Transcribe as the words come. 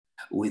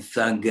We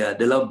thank God.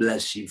 The Lord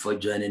bless you for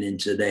joining in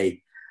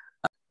today.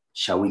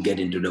 Shall we get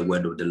into the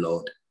word of the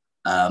Lord?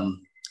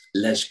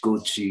 Let's go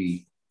to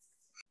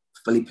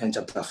Philippians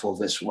chapter 4,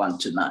 verse 1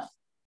 to 9.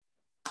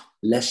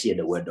 Let's hear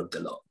the word of the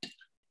Lord.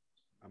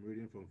 I'm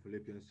reading from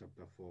Philippians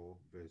chapter 4,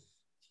 verse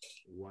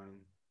 1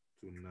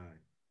 to 9.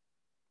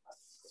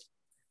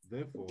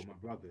 Therefore, my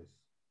brothers,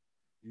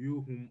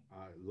 you whom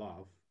I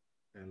love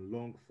and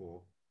long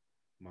for,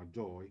 my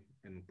joy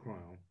and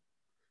crown,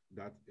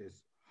 that is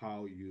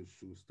how you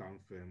should stand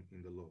firm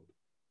in the Lord.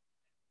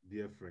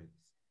 Dear friends,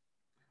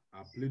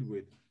 I plead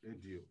with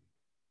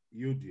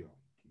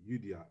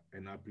Eudia,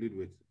 and I plead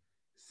with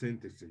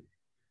Synthesis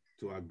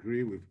to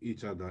agree with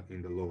each other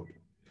in the Lord.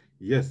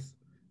 Yes,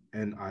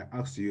 and I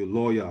ask you,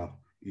 loyal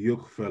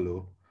yoke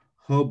fellow,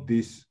 help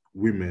these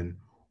women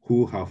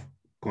who have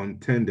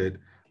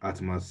contended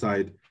at my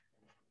side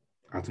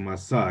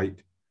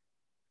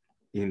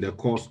in the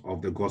cause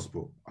of the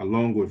gospel,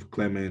 along with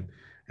Clement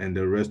and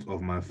the rest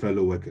of my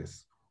fellow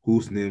workers,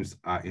 whose names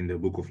are in the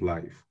book of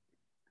life.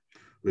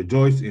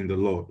 Rejoice in the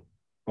Lord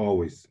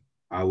always.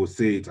 I will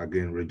say it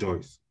again,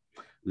 rejoice.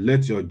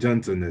 Let your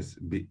gentleness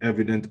be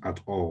evident at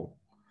all.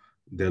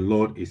 The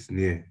Lord is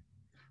near.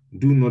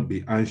 Do not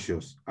be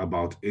anxious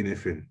about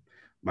anything,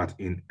 but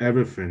in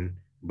everything,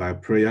 by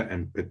prayer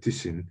and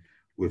petition,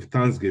 with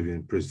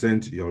thanksgiving,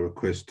 present your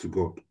requests to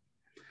God.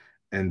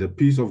 And the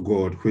peace of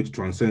God, which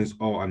transcends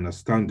all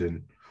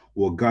understanding,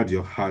 will guard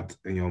your heart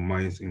and your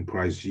minds in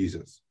Christ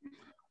Jesus.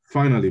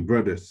 Finally,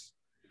 brothers,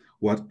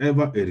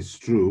 whatever is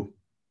true,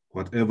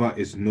 whatever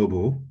is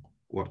noble,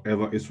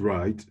 whatever is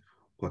right,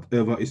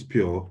 whatever is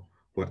pure,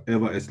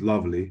 whatever is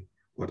lovely,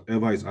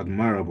 whatever is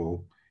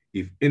admirable,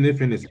 if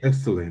anything is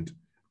excellent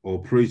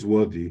or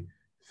praiseworthy,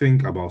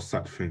 think about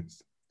such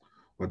things.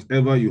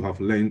 Whatever you have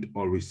learned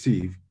or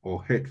received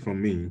or heard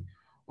from me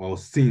or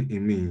seen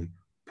in me,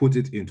 put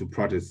it into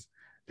practice,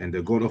 and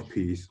the God of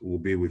peace will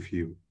be with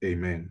you.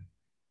 Amen.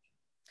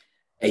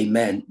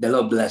 Amen. The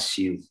Lord bless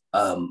you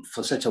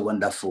for such a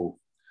wonderful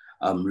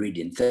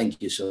reading.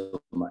 Thank you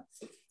so much.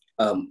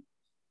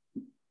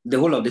 The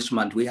whole of this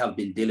month, we have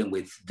been dealing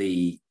with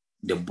the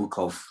book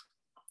of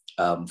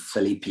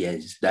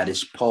Philippians, that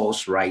is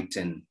Paul's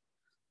writing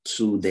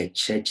to the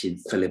church in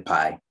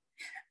Philippi.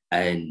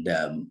 And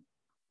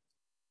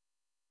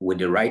with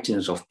the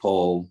writings of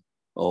Paul,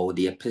 or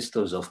the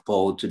epistles of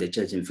Paul to the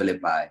church in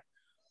Philippi,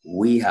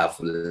 we have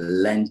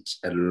learned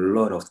a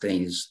lot of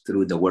things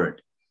through the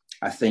word.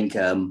 I think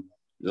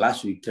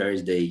last week,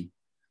 Thursday,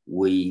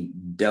 we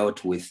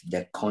dealt with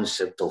the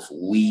concept of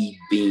we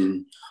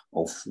being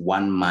of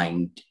one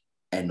mind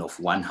and of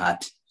one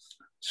heart,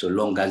 so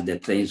long as the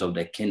things of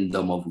the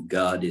kingdom of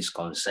God is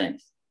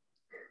concerned.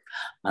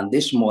 And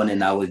this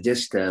morning, I was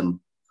just in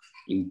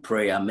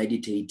prayer,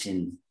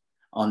 meditating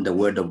on the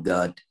word of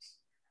God.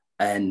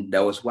 And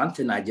there was one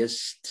thing I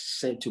just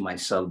said to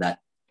myself, that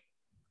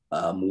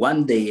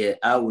one day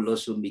I will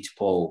also meet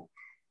Paul,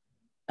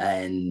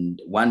 and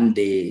one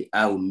day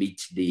I will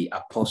meet the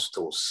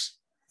apostles.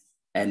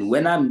 And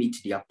when I meet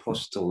the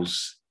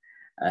apostles,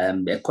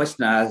 a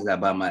question I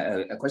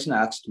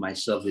asked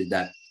myself is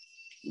that,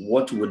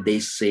 what would they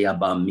say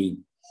about me?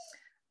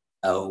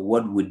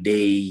 What would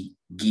they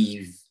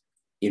give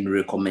in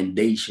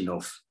recommendation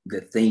of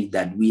the things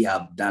that we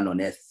have done on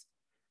earth?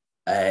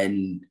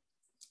 And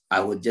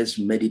I was just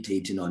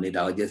meditating on it.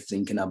 I was just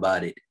thinking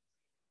about it,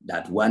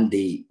 that one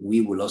day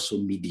we will also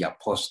meet the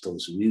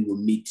apostles. We will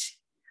meet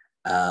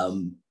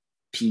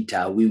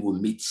Peter. We will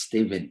meet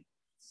Stephen,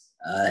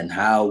 and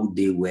how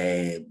they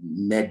were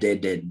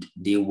murdered and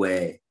they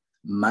were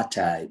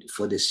martyred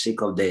for the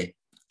sake of the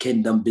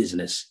kingdom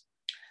business.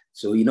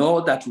 So in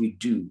all that we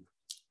do,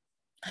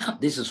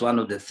 this is one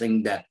of the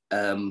things that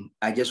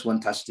I just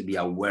want us to be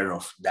aware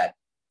of, that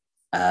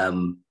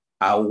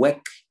our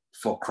work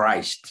for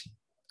Christ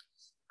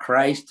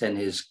and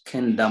his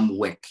kingdom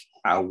work,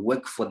 our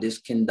work for this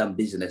kingdom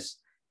business,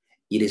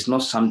 it is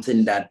not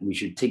something that we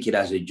should take it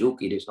as a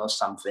joke. It is not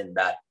something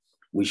that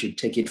we should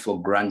take it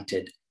for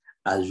granted,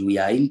 as we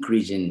are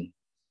increasing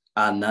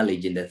our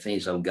knowledge in the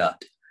things of God.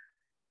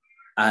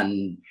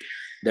 And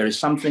there is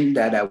something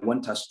that I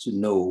want us to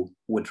know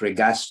with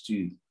regards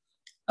to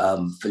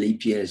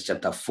Philippians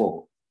chapter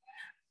 4.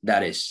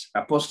 That is,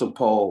 Apostle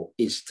Paul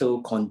is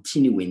still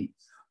continuing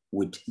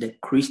with the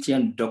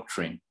Christian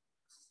doctrine.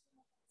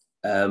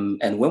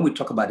 And when we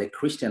talk about the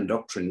Christian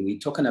doctrine, we're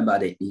talking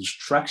about the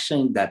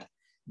instruction that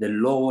the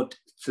Lord,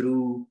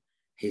 through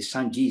his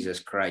son Jesus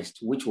Christ,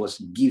 which was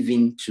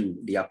given to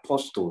the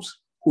apostles,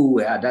 who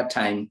were at that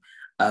time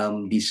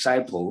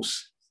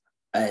disciples,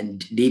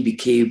 and they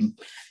became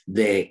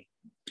the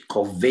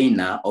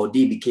convener, or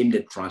they became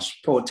the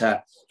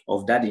transporter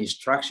of that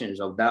instructions,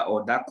 of that,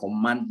 or that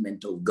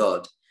commandment of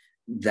God,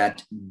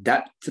 that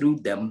through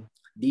them,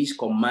 these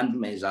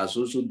commandments has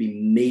also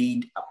been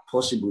made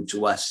possible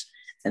to us.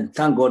 And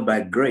thank God,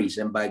 by grace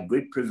and by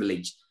great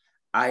privilege,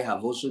 I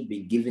have also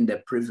been given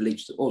the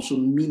privilege to also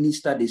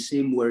minister the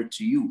same word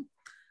to you.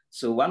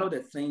 So one of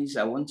the things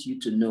I want you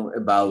to know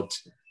about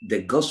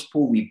the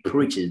gospel we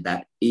preach is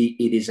that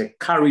it is a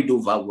carried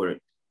over word.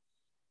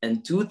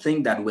 And two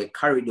things that were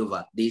carried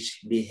over. They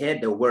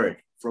heard the word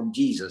from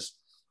Jesus,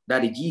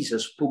 that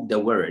Jesus spoke the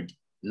word,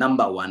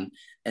 number one.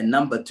 And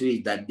number two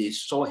is that they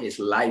saw his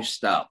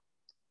lifestyle.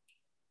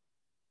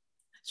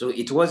 So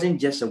it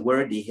wasn't just a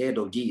word they heard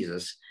of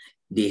Jesus.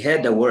 They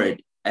heard the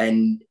word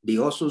and they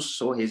also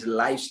saw his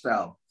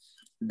lifestyle.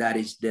 That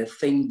is the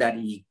thing that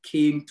he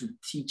came to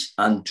teach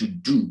and to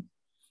do.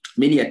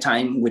 Many a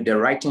time with the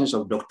writings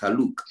of Dr.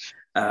 Luke,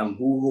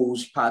 who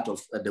holds part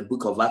of the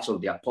book of Acts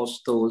of the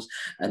Apostles,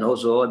 and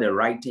also all the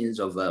writings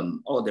of the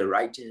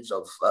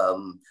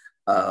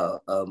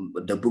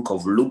book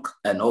of Luke,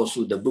 and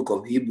also the book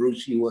of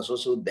Hebrews. He was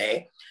also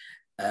there.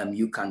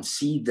 You can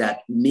see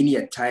that many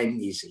a time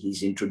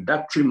his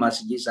introductory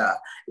messages are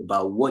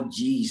about what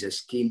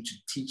Jesus came to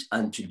teach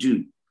and to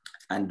do.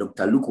 And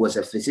Dr. Luke was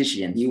a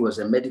physician. He was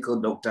a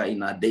medical doctor.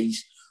 In our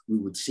days, we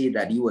would say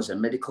that he was a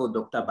medical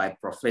doctor by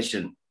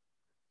profession.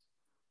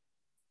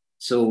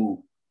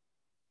 So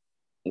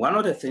one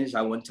of the things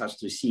I want us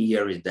to see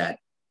here is that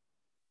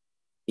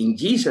in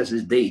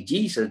Jesus' day,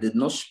 Jesus did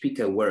not speak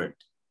a word,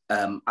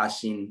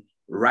 as in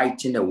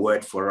writing a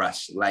word for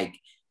us, like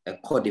a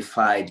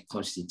codified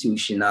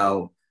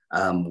constitutional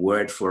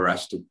word for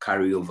us to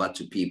carry over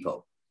to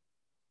people.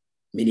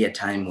 Many a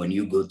time when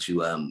you go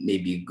to,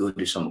 maybe go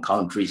to some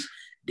countries,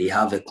 they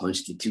have a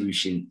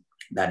constitution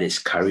that is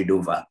carried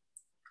over,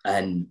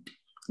 and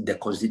the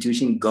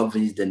constitution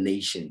governs the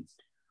nation,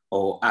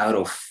 or out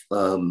of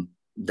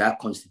that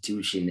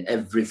constitution,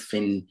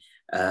 everything,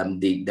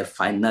 the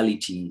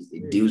finality,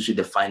 it deals with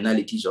the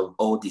finalities of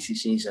all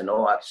decisions and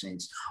all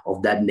actions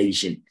of that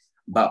nation.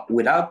 But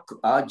without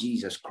our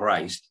Jesus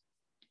Christ,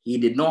 he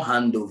did not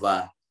hand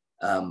over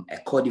a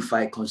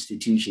codified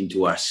constitution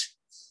to us.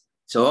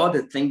 So all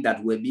the things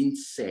that were being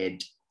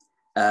said,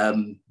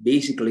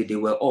 basically they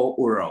were all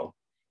oral.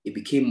 It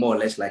became more or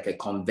less like a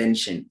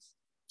convention.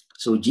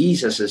 So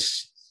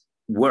Jesus's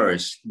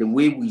words, the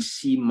way we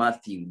see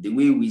Matthew, the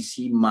way we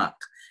see Mark,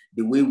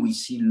 the way we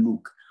see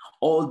Luke,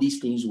 all these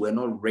things were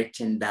not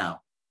written down.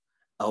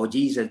 Or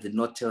Jesus did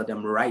not tell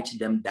them, write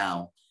them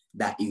down,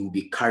 that it will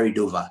be carried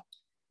over.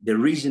 The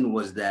reason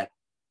was that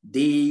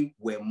they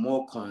were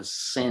more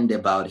concerned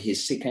about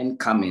his second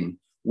coming,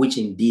 which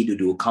indeed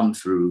it will come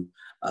through,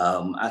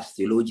 as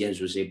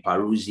theologians will say,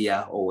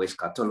 parousia or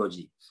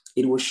eschatology.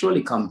 It will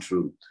surely come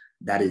true.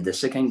 That is the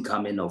second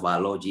coming of our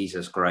Lord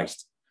Jesus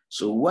Christ.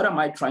 So what am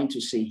I trying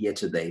to say here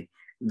today?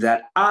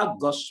 That our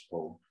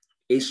gospel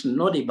is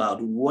not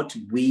about what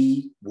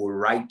we will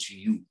write to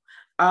you.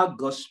 Our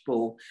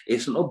gospel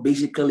is not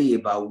basically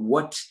about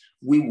what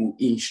we will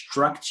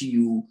instruct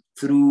you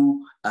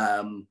through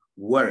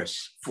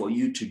words for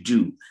you to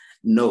do.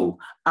 No,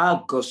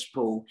 our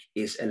gospel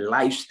is a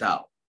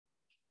lifestyle.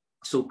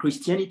 So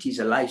Christianity is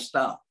a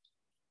lifestyle.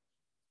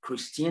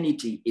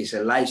 Christianity is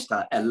a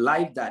lifestyle, a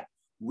life that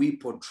we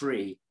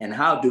portray. And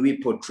how do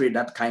we portray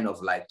that kind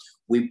of life?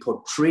 We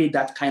portray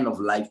that kind of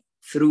life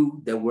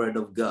through the word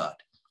of God,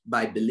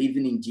 by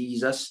believing in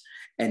Jesus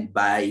and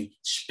by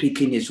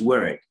speaking his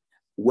word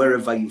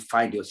wherever you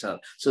find yourself.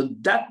 So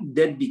that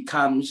then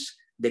becomes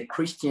the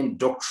Christian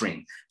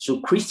doctrine. So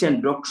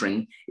Christian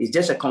doctrine is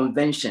just a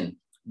convention,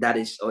 that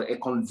is a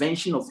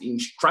convention of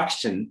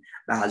instruction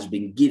that has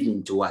been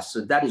given to us.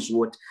 So that is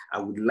what I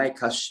would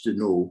like us to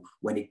know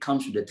when it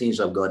comes to the things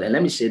of God. And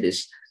let me say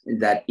this,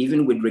 that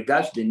even with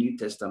regards to the New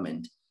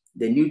Testament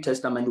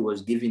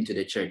was given to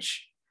the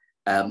church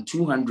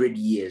 200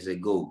 years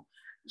ago.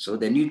 So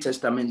the New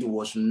Testament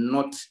was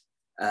not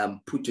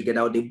put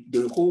together.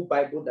 The whole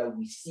Bible that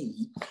we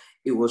see,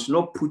 it was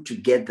not put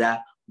together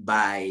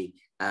by,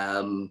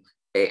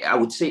 I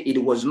would say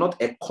it was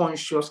not a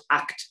conscious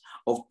act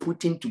of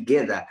putting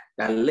together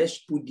that let's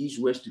put these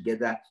words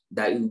together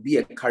that it will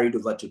be carried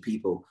over to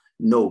people.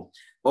 No,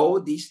 all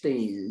these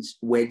things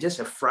were just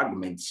a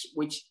fragments,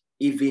 which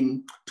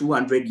even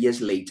 200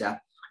 years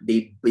later,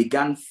 they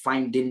began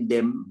finding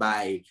them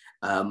by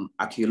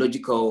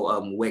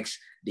archaeological works.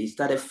 They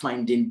started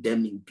finding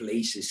them in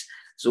places.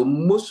 So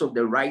most of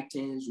the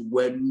writings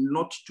were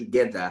not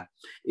together.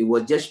 It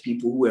was just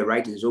people who were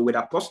writing. So with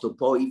Apostle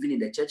Paul, even in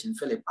the church in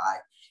Philippi,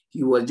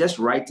 he was just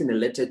writing a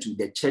letter to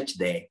the church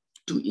there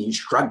to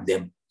instruct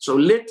them. So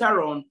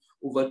later on,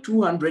 over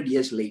 200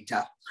 years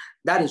later,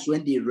 that is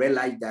when they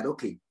realized that,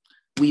 okay,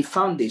 we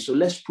found this, so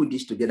let's put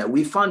this together.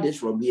 We found this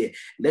from here,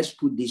 let's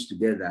put this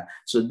together.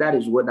 So that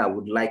is what I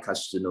would like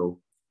us to know.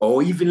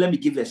 Or even let me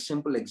give a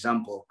simple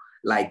example,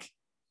 like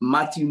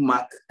Matthew,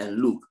 Mark, and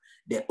Luke.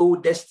 The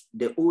oldest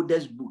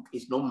book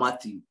is not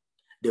Matthew.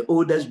 The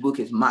oldest book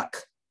is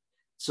Mark.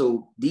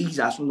 So these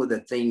are some of the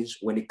things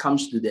when it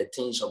comes to the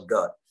things of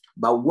God.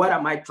 But what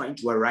am I trying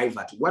to arrive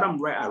at? What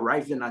I'm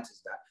arriving at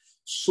is that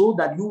so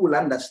that you will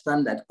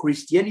understand that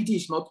Christianity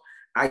is not,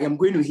 I am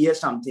going to hear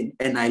something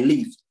and I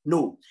leave.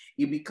 No,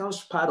 it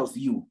becomes part of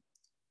you.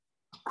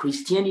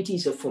 Christianity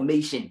is a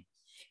formation.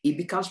 It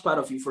becomes part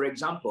of you. For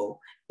example,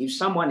 if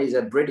someone is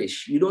a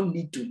British, you don't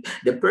need to,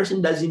 the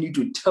person doesn't need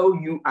to tell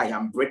you, I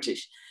am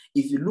British.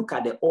 If you look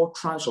at the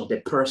utterance of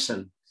the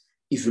person,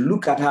 if you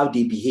look at how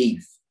they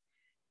behave,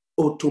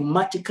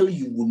 automatically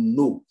you will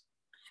know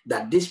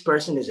that this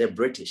person is a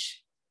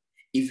British.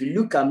 If you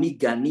look at me,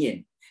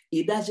 Ghanaian,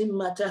 it doesn't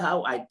matter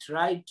how I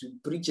try to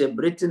preach a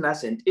Britain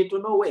accent, it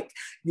will not work,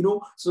 you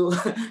know. So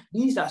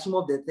these are some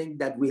of the things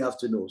that we have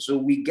to know. So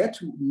we get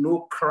to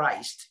know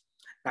Christ,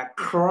 that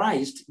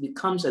Christ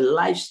becomes a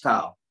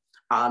lifestyle.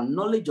 Our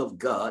knowledge of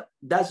God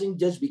doesn't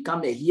just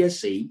become a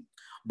hearsay,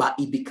 but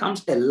it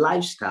becomes a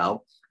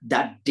lifestyle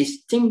that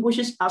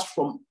distinguishes us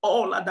from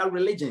all other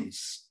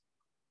religions.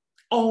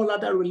 All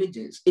other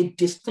religions, it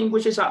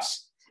distinguishes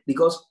us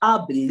because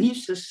our belief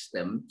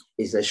system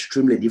is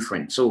extremely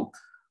different. So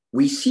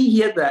we see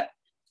here that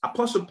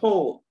Apostle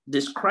Paul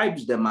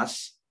describes them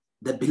as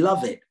the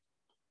beloved.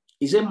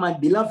 He said, my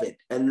beloved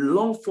and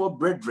longed for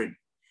brethren.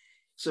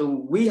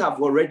 So we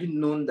have already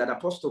known that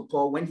Apostle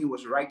Paul, when he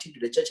was writing to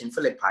the church in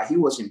Philippi, he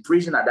was in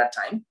prison at that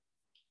time.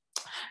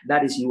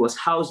 That is, he was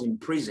housed in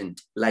prison,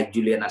 like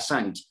Julian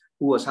Assange,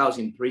 who was housed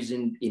in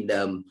prison in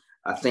the,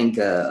 I think,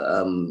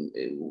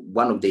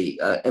 one of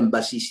the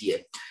embassies here.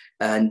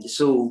 And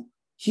so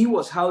he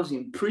was housed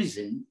in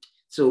prison.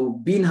 So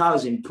being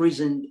housed in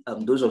prison,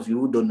 those of you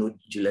who don't know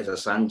Julian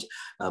Assange,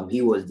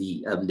 he was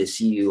the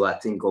CEO, I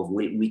think, of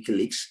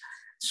WikiLeaks.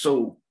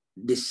 So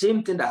the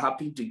same thing that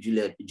happened to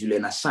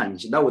Julian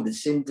Assange, that was the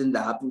same thing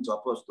that happened to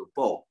Apostle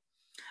Paul.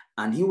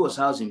 And he was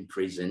housed in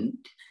prison.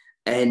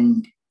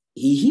 And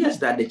he hears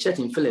that the church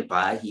in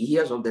Philippi, he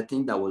hears of the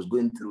thing that was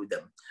going through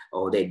them,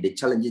 or the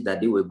challenges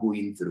that they were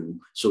going through.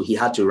 So he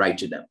had to write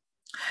to them.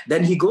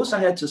 Then he goes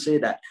ahead to say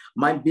that,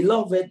 my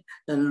beloved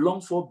and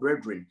longed for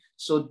brethren.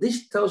 So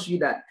this tells you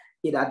that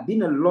it had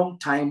been a long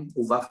time,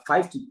 over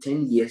 5 to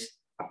 10 years,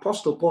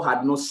 Apostle Paul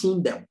had not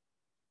seen them.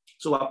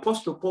 So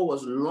Apostle Paul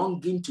was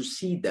longing to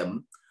see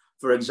them.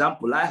 For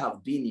example, I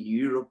have been in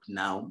Europe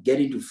now,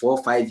 getting to 4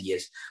 or 5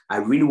 years. I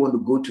really want to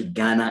go to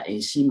Ghana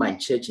and see my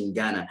church in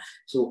Ghana.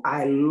 So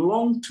I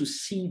long to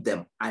see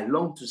them. I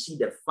long to see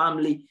the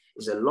family.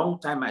 It's a long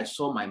time I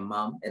saw my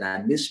mom, and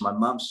I miss my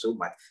mom so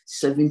much.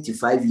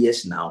 75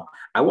 years now.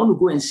 I want to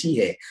go and see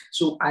her.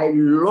 So I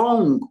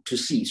long to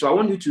see. So I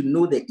want you to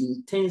know the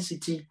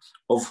intensity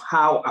of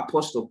how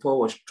Apostle Paul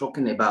was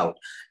talking about.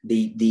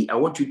 I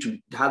want you to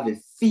have a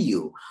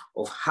feel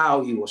of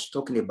how he was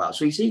talking about.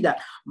 So he said that,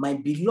 my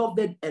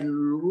beloved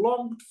and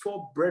longed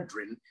for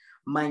brethren,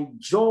 my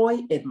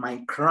joy and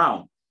my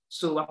crown.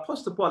 So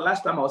Apostle Paul,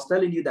 last time I was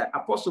telling you that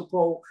Apostle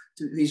Paul,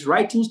 to his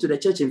writings to the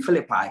church in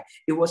Philippi,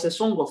 it was a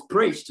song of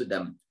praise to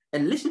them.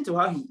 And listen to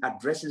how he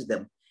addresses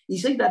them. He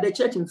said that the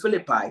church in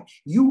Philippi,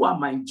 you are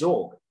my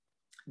joy.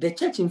 The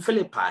church in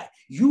Philippi,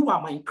 you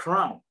are my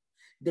crown.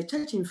 The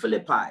church in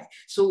Philippi.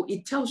 So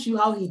it tells you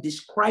how he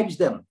describes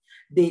them,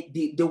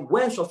 the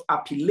words of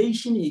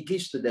appellation he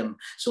gives to them.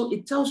 So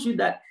it tells you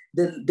that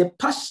the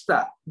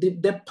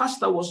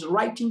pastor was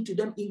writing to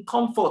them in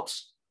comfort.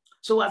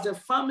 So as a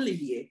family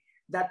here,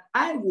 that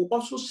I will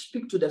also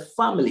speak to the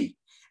family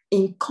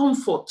in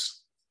comfort.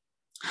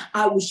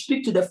 I will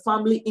speak to the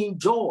family in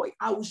joy.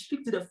 I will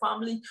speak to the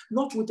family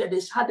not with a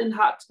disheartened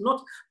heart.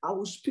 I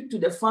will speak to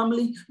the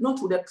family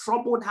not with a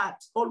troubled heart.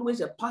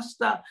 Always a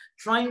pastor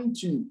trying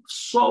to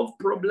solve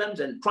problems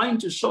and trying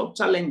to solve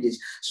challenges.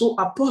 So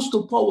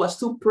Apostle Paul was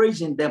still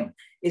praising them.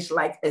 It's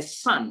like a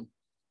son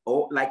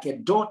or like a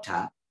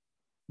daughter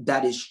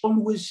that is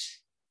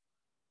always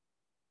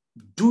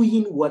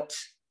doing what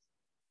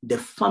the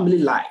family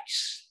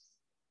likes.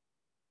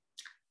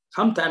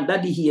 Sometimes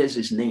daddy hears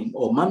his name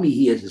or mommy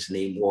hears his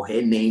name or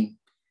her name,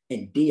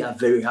 and they are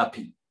very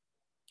happy.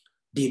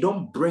 They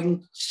don't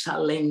bring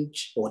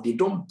challenge or they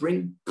don't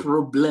bring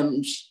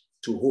problems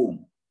to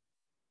home.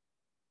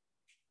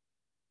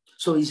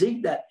 So he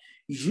said that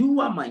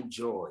you are my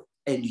joy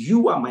and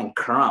you are my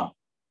crown.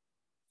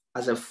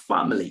 As a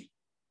family,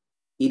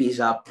 it is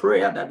our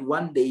prayer that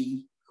one day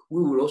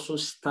we will also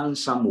stand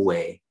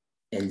somewhere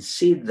and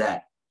say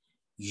that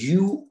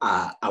you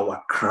are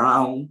our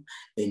crown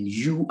and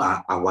you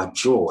are our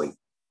joy.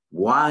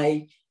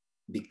 Why?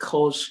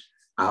 Because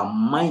our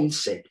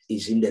mindset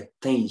is in the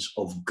things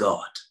of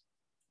God.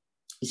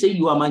 He said,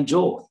 you are my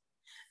joy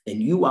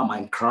and you are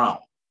my crown.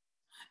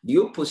 The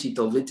opposite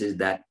of it is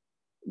that,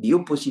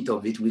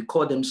 we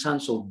call them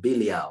sons of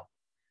Belial.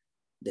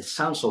 The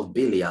sons of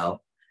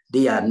Belial,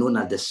 they are known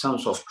as the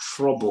sons of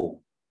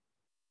trouble.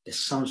 The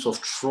sons of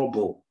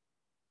trouble.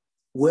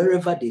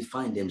 Wherever they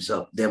find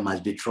themselves, there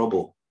must be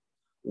trouble.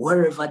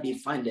 Wherever they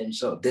find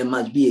themselves, there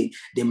must be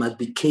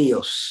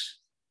chaos.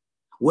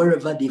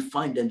 Wherever they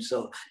find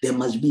themselves, there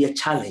must be a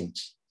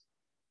challenge.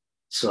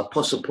 So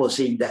Apostle Paul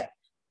saying that,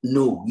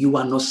 no, you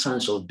are not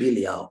sons of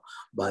Belial,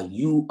 but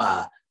you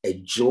are a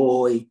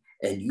joy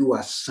and you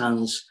are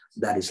sons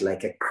that is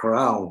like a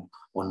crown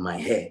on my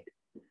head.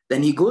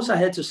 Then he goes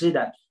ahead to say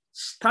that,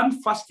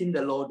 stand fast in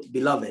the Lord,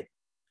 beloved.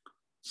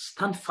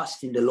 Stand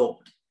fast in the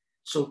Lord.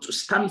 So to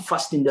stand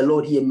fast in the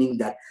Lord here means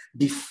that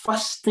be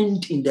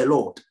fastened in the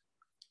Lord.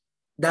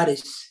 That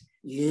is,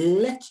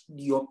 let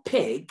your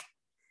peg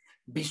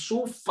be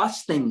so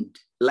fastened,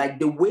 like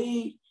the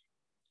way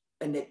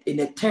in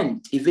a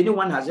tent. If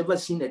anyone has ever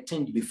seen a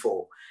tent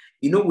before,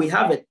 we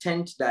have a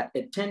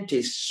tent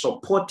is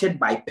supported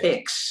by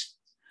pegs.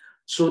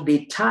 So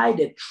they tie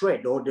the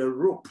thread or the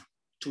rope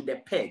to the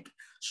peg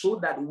so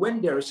that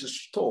when there is a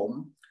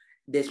storm,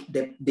 the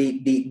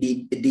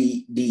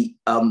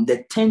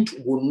tent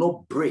will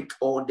not break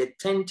or the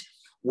tent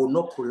will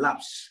not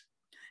collapse.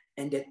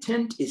 And the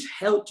tent is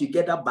held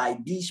together by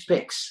these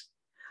pegs.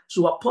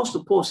 So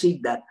Apostle Paul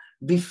said that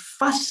be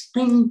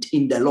fastened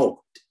in the Lord.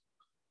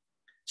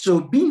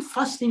 So being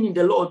fasting in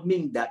the Lord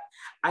means that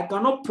I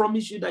cannot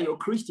promise you that your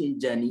Christian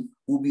journey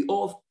will be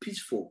all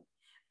peaceful.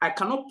 I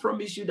cannot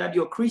promise you that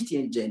your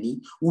Christian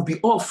journey will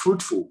be all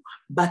fruitful.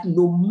 But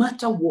no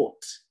matter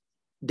what,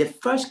 the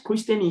first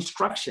Christian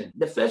instruction,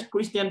 the first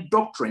Christian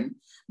doctrine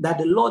that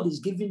the Lord is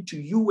giving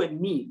to you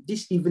and me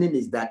this evening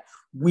is that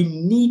we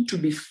need to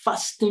be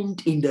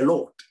fastened in the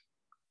Lord.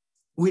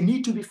 We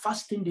need to be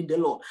fastened in the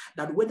Lord,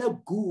 that whether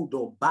good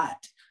or bad,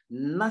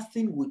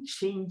 nothing will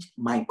change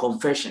my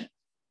confession.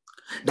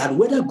 That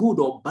whether good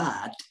or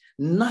bad,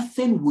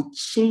 nothing will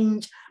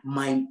change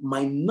my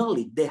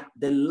knowledge,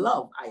 the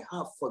love I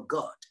have for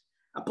God.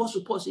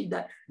 Apostle Paul said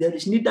that there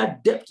is neither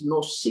death,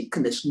 nor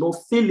sickness, nor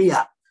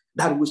failure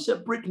that will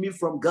separate me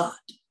from God.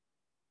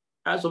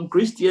 As some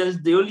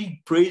Christians, they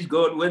only praise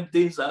God when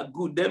things are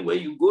good. Then when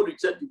you go to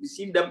church, you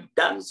see them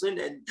dancing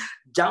and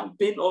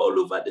jumping all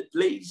over the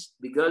place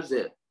because,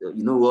 you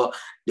know what,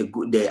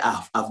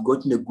 I've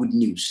gotten the good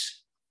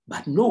news.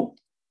 But no,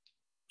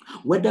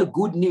 whether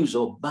good news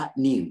or bad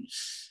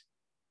news,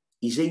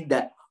 he said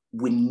that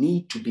we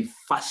need to be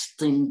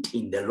fastened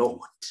in the Lord,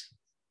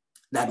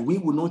 that we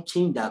will not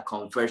change our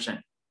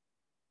confession,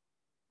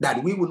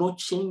 that we will not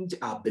change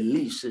our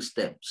belief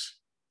systems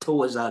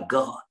towards our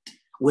God,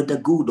 whether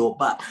good or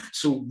bad.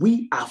 So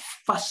we are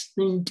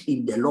fastened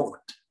in the Lord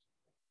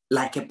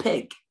like a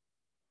peg.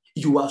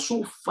 You are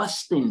so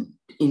fastened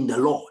in the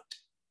Lord.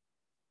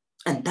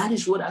 And that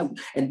is what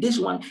and this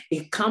one,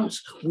 it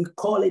comes, we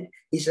call it,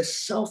 it's a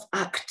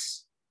self-act.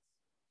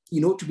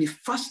 You know, to be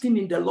fasting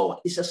in the Lord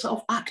is a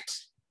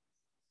self-act.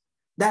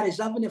 That is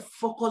having a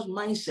focused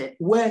mindset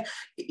where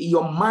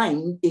your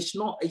mind is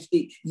not,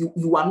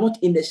 you are not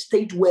in a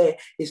state where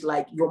it's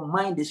like your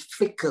mind is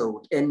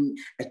fickle, and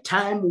a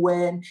time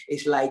when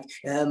it's like,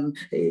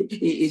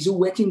 is it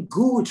working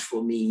good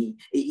for me?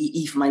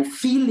 If my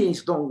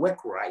feelings don't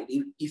work right,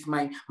 if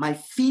my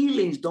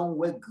feelings don't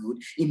work good,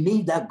 it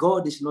means that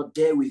God is not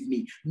there with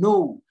me.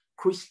 No,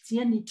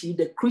 Christianity,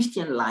 the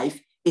Christian life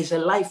is a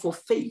life of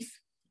faith.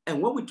 And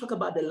when we talk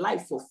about the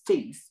life of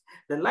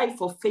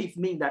faith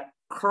means that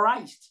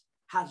Christ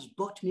has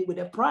bought me with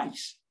a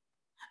price.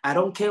 I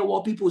don't care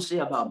what people say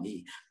about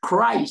me.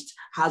 Christ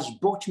has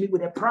bought me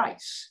with a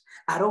price.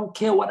 I don't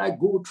care what I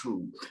go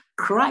through.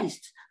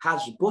 Christ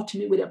has bought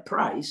me with a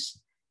price,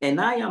 and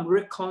I am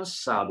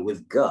reconciled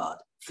with God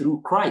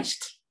through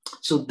Christ.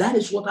 So that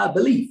is what I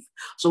believe.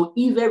 So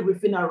if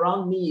everything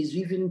around me is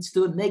even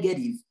still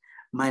negative,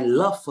 my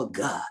love for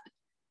God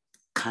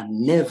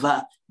can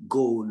never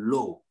go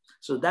low.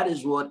 So that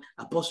is what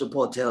Apostle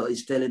Paul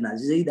is telling us.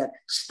 He says that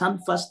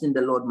stand fast in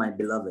the Lord, my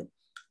beloved.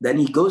 Then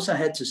he goes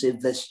ahead to say,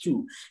 verse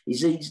 2. He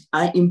says,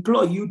 I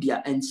implore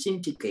Euodia and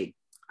Syntyche.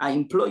 I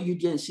implore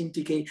Euodia and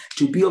Syntyche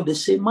to be of the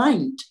same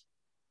mind.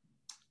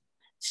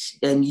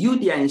 And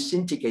Euodia and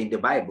Syntyche in the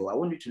Bible, I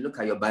want you to look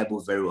at your Bible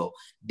very well.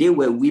 They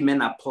were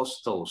women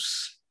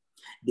apostles.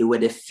 They were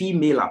the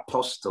female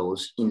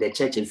apostles in the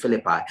church in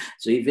Philippi.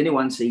 So if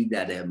anyone says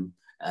that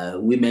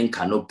women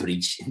cannot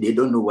preach, they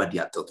don't know what they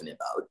are talking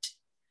about.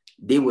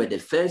 They were the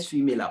first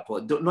female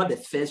apostles, not the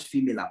first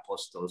female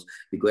apostles,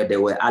 because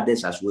there were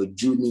others as well,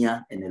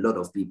 Junior and a lot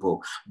of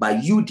people.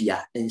 But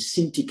Euodia and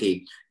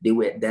Syntyche,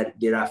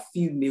 there are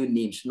female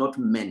names, not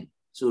men.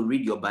 So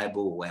read your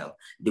Bible well.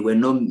 They were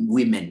not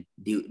women.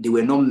 They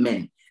were not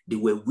men. They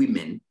were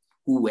women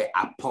who were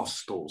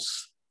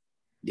apostles.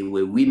 They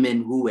were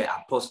women who were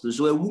apostles.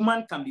 So a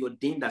woman can be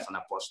ordained as an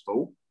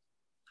apostle.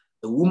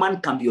 A woman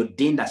can be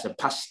ordained as a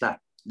pastor.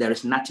 There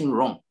is nothing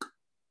wrong.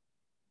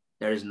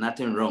 There is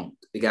nothing wrong,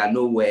 because I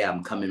know where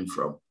I'm coming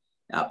from.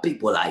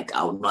 People like,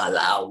 I will not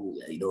allow,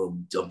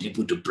 some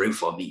people to pray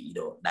for me,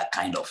 that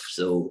kind of.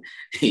 So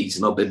it's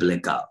not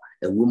biblical.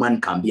 A woman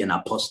can be an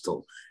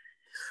apostle.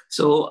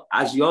 So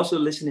as you're also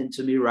listening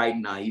to me right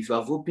now, if you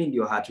have opened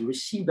your heart to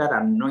receive that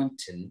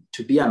anointing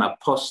to be an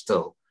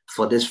apostle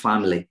for this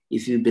family,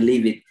 if you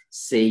believe it,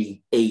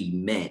 say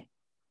amen.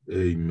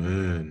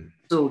 Amen.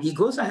 So he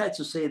goes ahead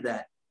to say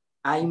that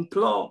I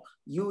implore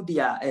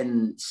Euodia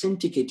and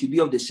Syntyche to be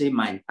of the same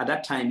mind. At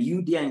that time,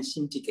 Euodia and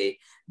Syntyche,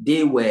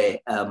 they were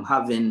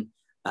having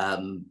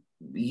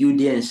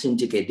Euodia and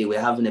Syntyche, they were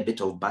having a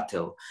bit of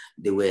battle.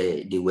 They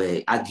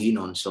were arguing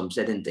on some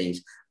certain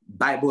things.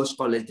 Bible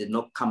scholars did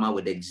not come out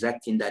with the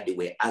exact thing that they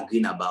were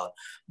arguing about,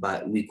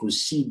 but we could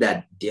see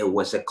that there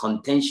was a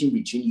contention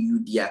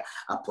between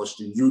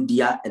Apostle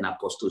Euodia and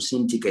Apostle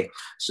Syntyche.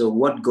 So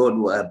what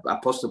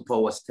Apostle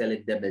Paul was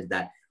telling them is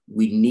that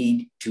we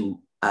need to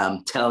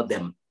tell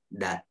them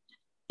that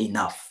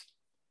enough,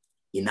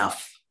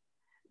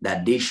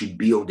 that they should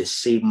be of the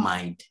same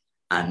mind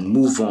and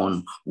move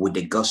on with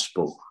the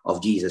gospel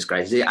of Jesus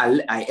Christ.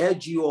 I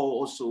urge you all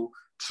also,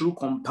 true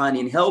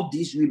companion, help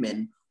these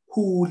women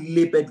who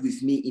labored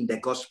with me in the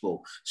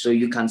gospel. So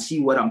you can see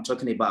what I'm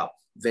talking about.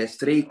 Verse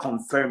 3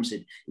 confirms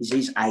it. It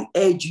says, I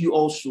urge you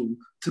also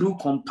through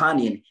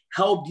companion,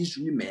 help these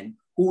women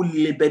who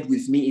labored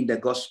with me in the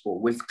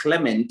gospel, with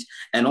Clement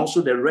and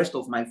also the rest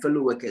of my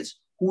fellow workers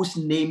whose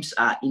names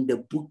are in the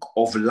book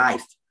of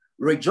life.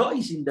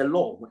 Rejoice in the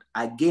Lord.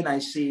 Again, I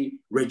say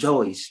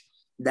rejoice.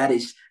 That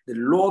is, the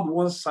Lord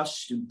wants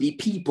us to be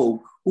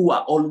people who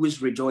are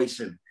always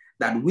rejoicing.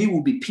 That we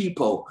will be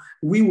people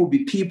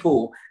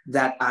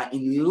that are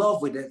in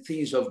love with the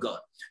things of God.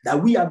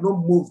 That we are not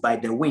moved by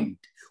the wind.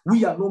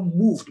 We are not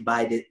moved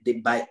by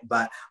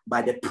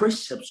the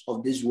precepts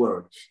of this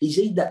world. He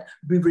says that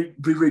be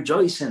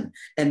rejoicing.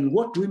 And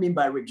what do we mean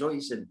by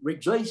rejoicing?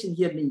 Rejoicing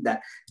here means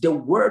that the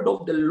word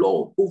of the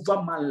Lord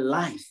over my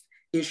life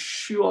is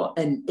sure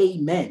and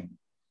amen.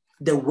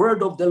 The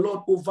word of the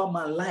Lord over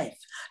my life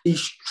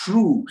is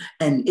true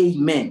and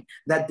amen.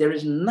 That there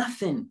is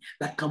nothing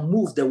that can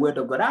move the word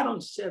of God. I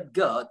don't serve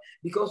God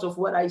because of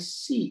what I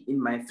see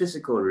in my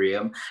physical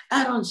realm.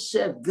 I don't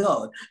serve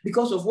God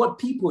because of what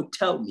people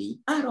tell me.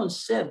 I don't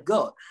serve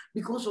God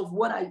because of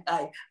what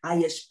I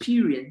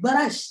experience. But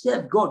I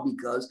serve God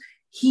because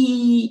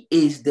he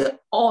is the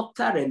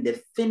author and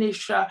the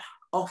finisher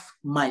of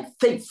my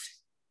faith.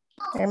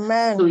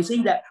 Amen. So he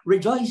says that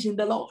rejoice in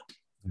the Lord.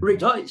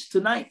 Rejoice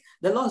tonight.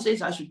 The Lord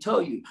says, I should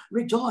tell you,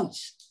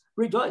 rejoice,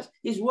 rejoice.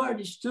 His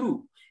word is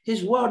true.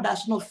 His word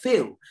does not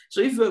fail. So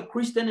if you're a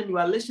Christian and you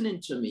are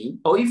listening to me,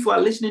 or if you are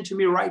listening to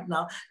me right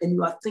now and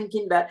you are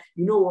thinking that,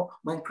 you know what,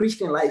 my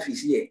Christian life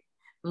is here.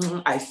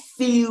 I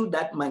feel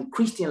that my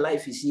Christian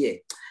life is here.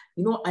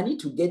 You know, I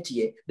need to get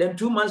here. Then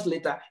 2 months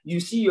later,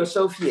 you see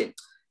yourself here.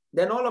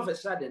 Then all of a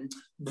sudden,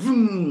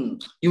 boom,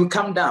 you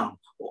come down.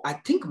 Oh, I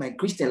think my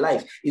Christian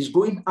life is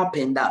going up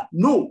and down.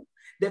 No.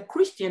 The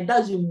Christian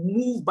doesn't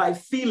move by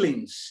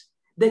feelings.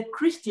 The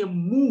Christian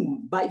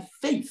moves by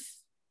faith.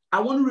 I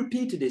want to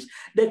repeat this.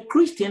 The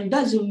Christian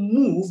doesn't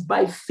move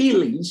by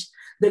feelings.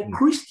 The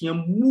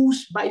Christian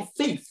moves by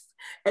faith.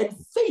 And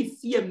faith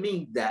here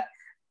means that,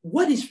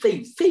 what is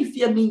faith? Faith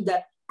here means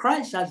that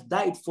Christ has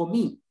died for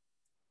me.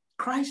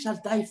 Christ has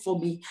died for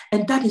me,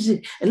 and that is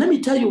it. And let me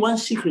tell you one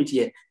secret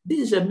here. This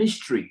is a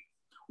mystery.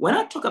 When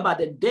I talk about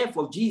the death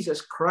of Jesus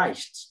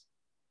Christ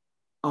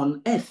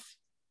on earth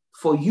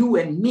for you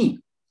and me,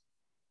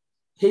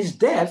 his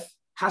death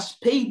has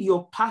paid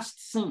your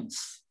past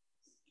sins.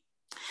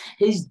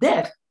 His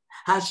death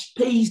has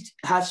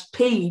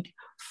paid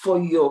for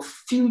your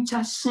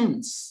future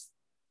sins.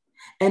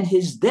 And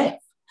his death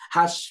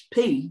has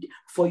paid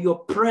for your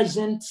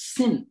present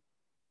sin.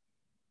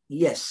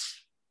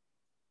 Yes.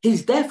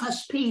 His death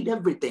has paid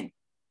everything.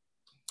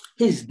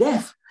 His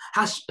death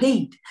has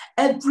paid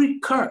every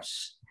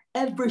curse,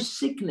 every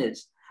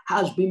sickness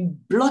has been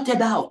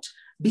blotted out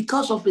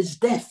because of his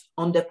death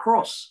on the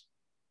cross.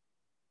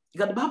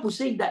 Because the Bible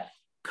says that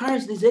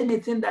cursed is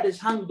anything that is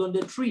hanged on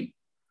the tree.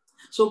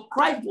 So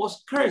Christ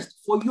was cursed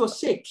for your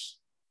sake.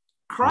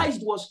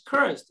 Christ was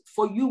cursed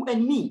for you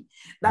and me,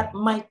 that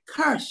my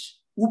curse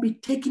will be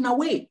taken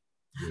away.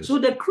 Yes. So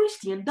the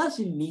Christian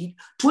doesn't need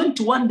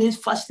 21 days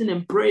fasting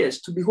and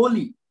prayers to be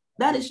holy.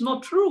 That is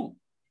not true.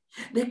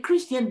 The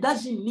Christian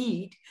doesn't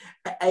need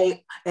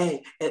a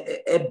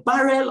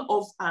barrel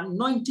of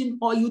anointing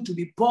oil to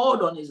be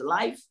poured on his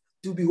life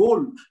to be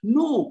holy.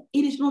 No,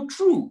 it is not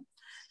true.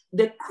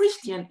 The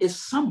Christian is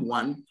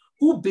someone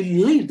who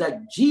believes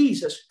that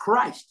Jesus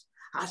Christ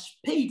has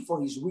paid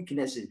for his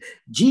weaknesses.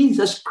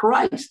 Jesus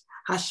Christ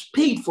has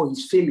paid for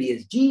his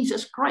failures.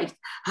 Jesus Christ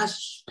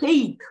has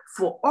paid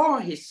for all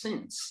his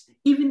sins.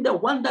 Even the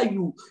one that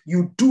you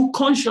do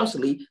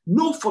consciously,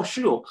 know for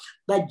sure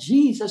that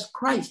Jesus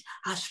Christ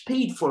has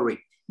paid for it.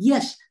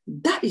 Yes,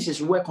 that is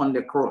his work on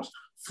the cross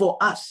for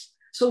us.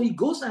 So he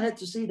goes ahead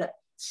to say that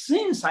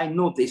since I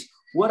know this,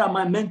 what am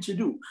I meant to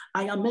do?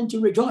 I am meant to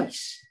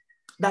rejoice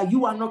that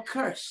you are not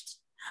cursed.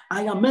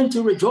 I am meant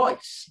to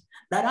rejoice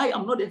that I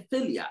am not a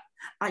failure.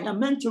 I am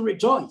meant to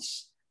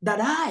rejoice that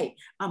I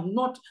am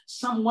not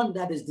someone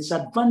that is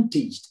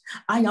disadvantaged.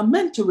 I am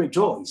meant to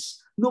rejoice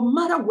no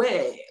matter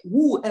where,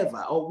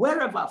 whoever, or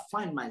wherever I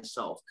find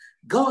myself.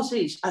 God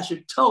says, I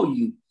should tell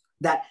you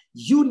that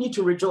you need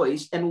to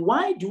rejoice. And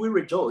why do we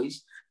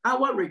rejoice?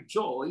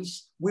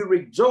 We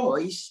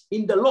rejoice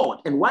in the Lord.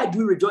 And why do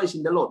we rejoice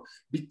in the Lord?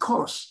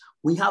 Because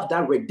we have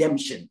that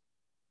redemption.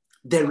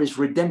 There is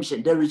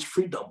redemption. There is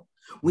freedom.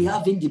 We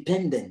have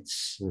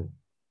independence.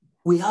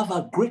 We have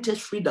our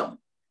greatest freedom.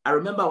 I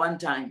remember one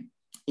time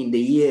in the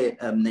year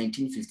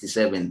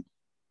 1957,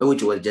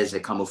 which was just a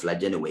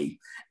camouflage anyway,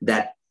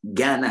 that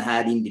Ghana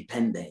had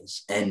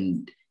independence.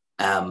 And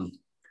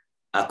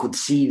I could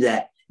see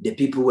that the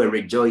people were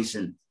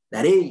rejoicing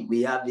that, hey,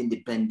 we have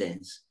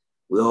independence.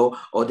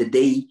 Or the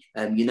day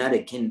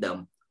United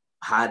Kingdom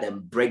had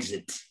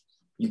Brexit,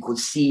 you could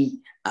see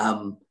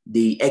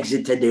they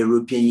exited the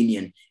European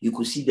Union. You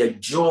could see the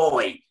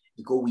joy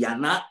because we are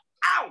not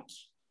out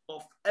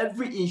of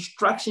every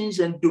instructions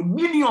and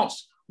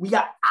dominions. We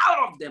are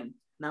out of them.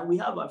 Now we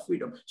have our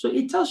freedom. So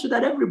it tells you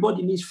that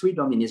everybody needs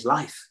freedom in his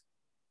life.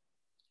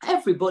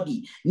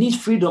 Everybody needs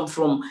freedom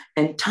from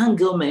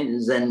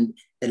entanglements and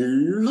a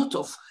lot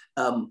of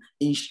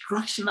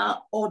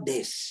instructional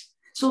orders.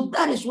 So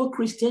that is what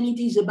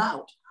Christianity is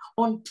about.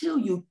 Until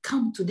you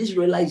come to this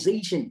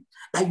realization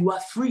that you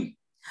are free,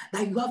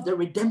 that you have the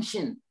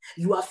redemption,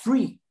 you are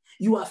free.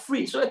 You are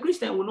free. So a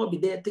Christian will not be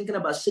there thinking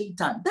about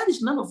Satan. That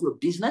is none of your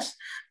business.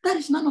 That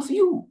is none of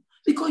you,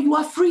 because you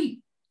are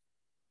free.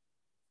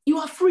 You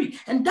are free.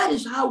 And that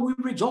is how we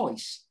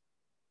rejoice.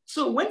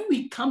 So when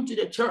we come to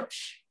the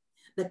church,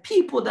 the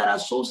people that are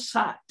so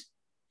sad,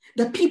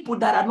 the people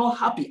that are not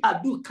happy, I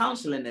do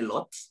counseling a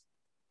lot.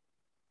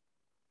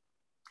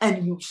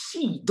 And you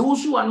see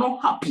those who are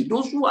not happy,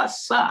 those who are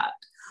sad,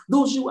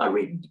 those who are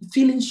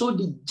feeling so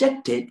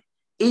dejected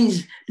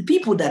is the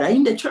people that are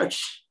in the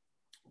church.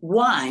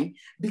 Why?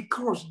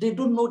 Because they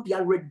don't know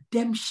their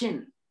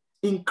redemption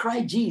in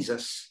Christ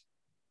Jesus.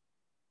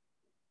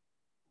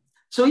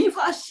 So if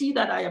I see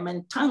that I am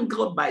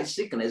entangled by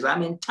sickness,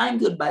 I'm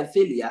entangled by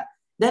failure,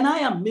 then I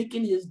am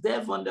making his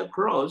death on the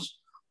cross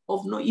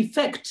of no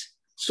effect.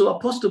 So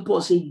Apostle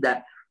Paul said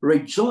that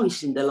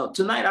rejoice in the Lord.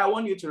 Tonight, I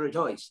want you to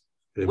rejoice.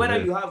 Amen.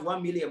 Whether you have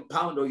 £1 million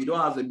or you don't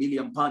have £1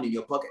 million in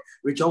your pocket,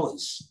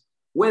 rejoice.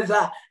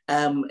 Whether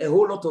a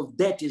whole lot of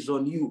debt is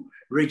on you,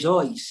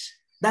 rejoice.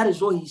 That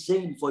is what he's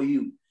saying for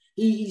you.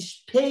 He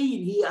is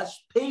paying, he has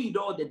paid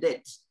all the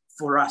debts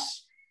for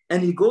us.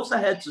 And he goes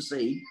ahead to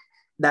say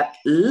that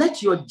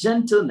let your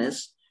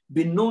gentleness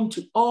be known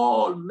to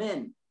all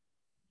men.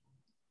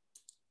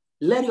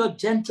 Let your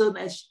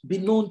gentleness be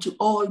known to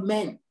all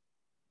men.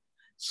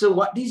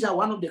 So these are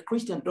one of the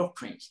Christian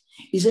doctrines.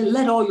 He said,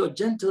 let all your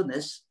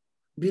gentleness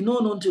be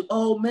known unto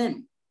all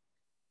men.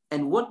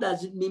 And what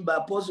does it mean by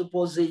Apostle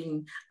Paul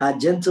saying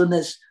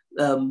gentleness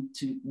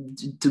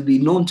to be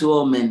known to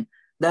all men?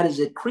 That is,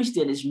 a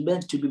Christian is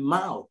meant to be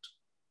mild.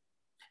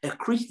 A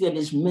Christian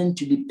is meant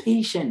to be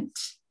patient.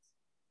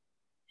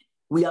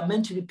 We are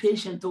meant to be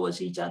patient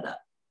towards each other.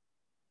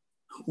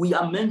 We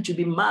are meant to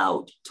be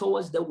mild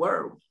towards the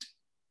world.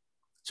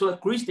 So a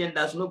Christian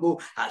does not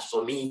go, as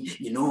for me,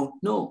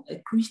 No,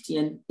 a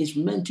Christian is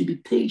meant to be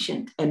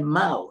patient and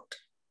mild.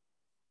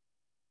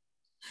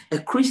 A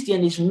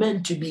Christian is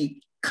meant to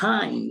be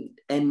kind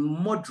and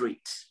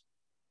moderate.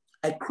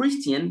 A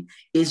Christian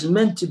is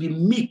meant to be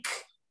meek.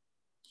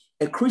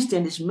 A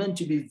Christian is meant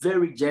to be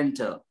very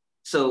gentle.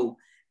 So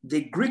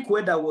the Greek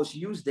word that was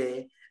used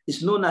there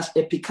is known as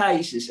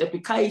epikaisis.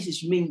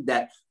 Epikaisis means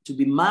that to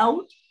be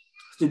mild,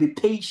 to be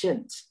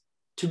patient,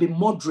 to be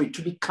moderate,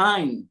 to be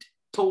kind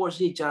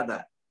towards each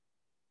other.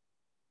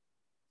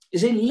 He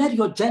said, let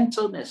your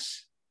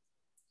gentleness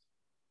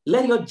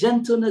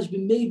be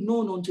made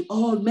known unto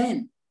all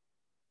men.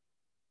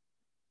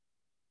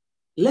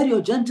 Let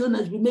your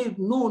gentleness be made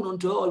known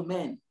unto all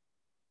men.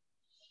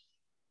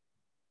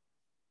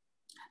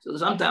 So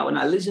sometimes when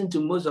I listen to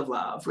most of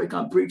our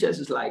African preachers,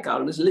 it's like I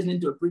was listening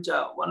to a preacher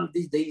one of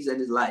these days,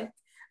 and it's like,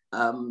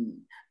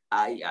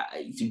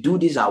 if you do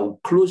this, I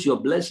will close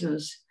your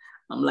blessings.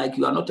 I'm like,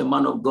 you are not a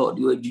man of God.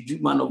 You are a juju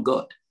man of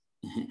God.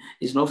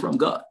 It's not from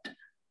God.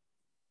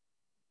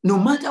 No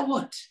matter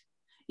what,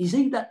 he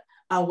said that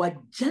our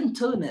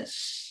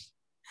gentleness,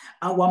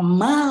 our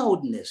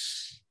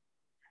mildness,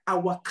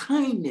 our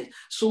kindness.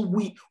 So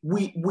we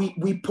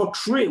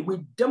portray, we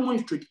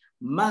demonstrate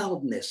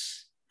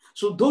mildness.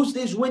 So those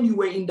days when you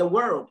were in the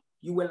world,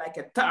 you were like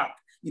a thug.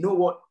 You know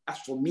what? As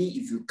for me,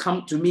 if you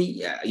come to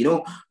me,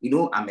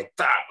 I'm a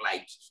thug,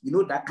 like,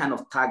 that kind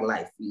of thug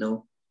life,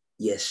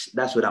 Yes,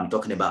 that's what I'm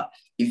talking about.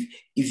 If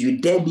you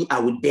dare me, I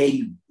will dare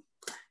you.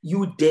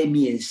 You dare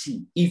me and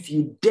see. If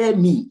you dare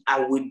me,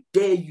 I will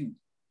dare you.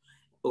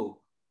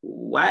 Oh,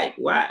 why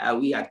are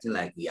we acting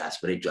like we are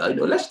spiritual?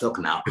 Let's talk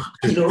now.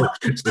 So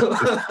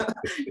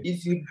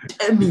if you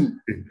dare me,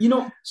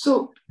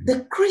 so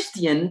the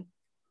Christian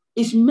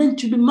is meant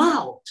to be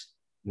mild.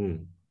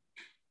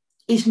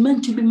 It's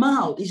meant to be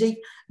mild. He said,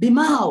 be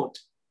mild,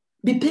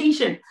 be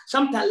patient.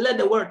 Sometimes let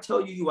the word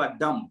tell you are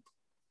dumb.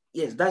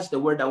 Yes, that's the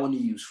word I want to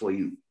use for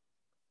you.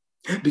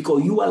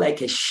 Because you are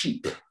like a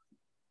sheep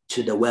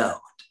to the world.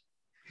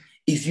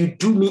 If you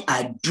do me,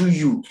 I do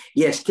you.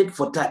 Yes, tit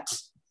for tat.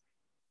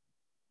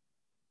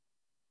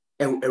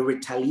 A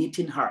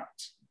retaliating heart,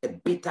 a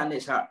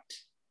bitterness heart.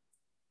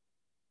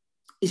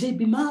 He said,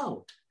 be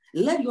mild.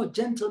 Let your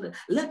gentleness,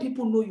 let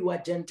people know you are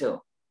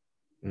gentle.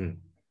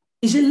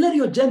 He said, let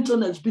your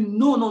gentleness be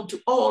known unto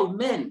all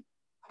men.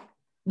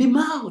 Be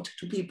mild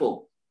to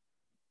people.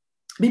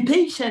 Be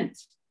patient.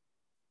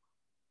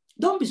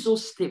 Don't be so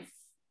stiff.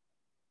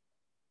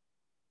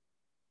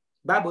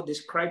 Bible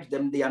describes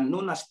them, they are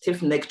known as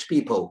stiff-necked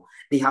people.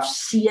 They have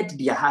seared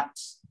their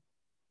hearts.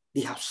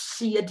 They have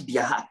seared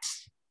their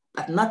hearts,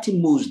 that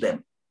nothing moves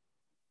them.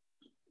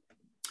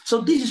 So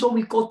this is what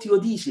we call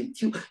theodicy,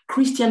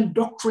 Christian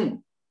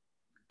doctrine.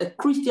 A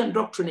Christian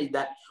doctrine is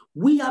that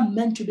we are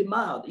meant to be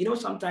mild.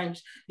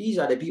 Sometimes these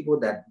are the people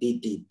that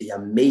they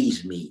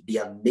amaze me. They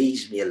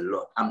amaze me a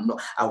lot.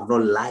 I will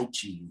not lie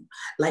to you.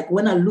 Like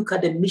when I look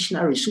at the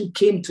missionaries who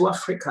came to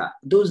Africa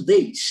those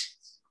days,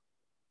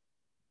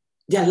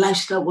 their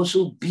lifestyle was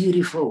so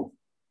beautiful,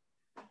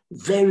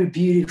 very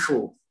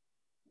beautiful.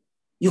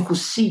 You could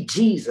see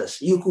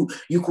Jesus. You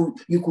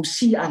could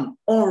see an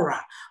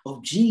aura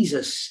of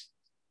Jesus.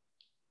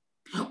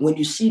 When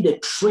you see the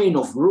train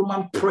of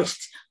Roman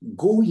priests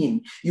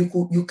going,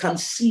 you can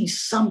see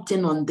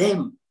something on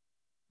them.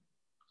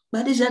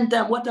 But at the same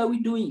time, what are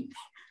we doing?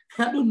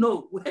 I don't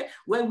know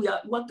where we are,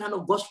 what kind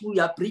of gospel we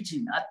are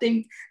preaching. I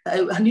think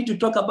I need to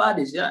talk about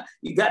this. Yeah,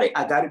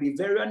 I gotta be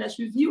very honest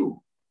with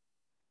you.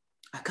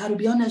 I gotta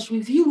be honest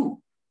with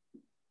you.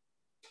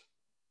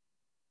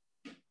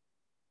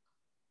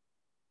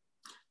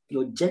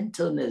 Your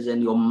gentleness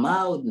and your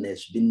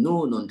mildness be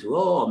known unto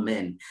all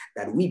men,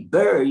 that we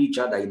bear each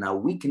other in our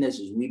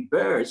weaknesses. We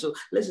bear. So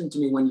listen to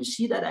me. When you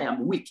see that I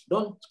am weak,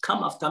 don't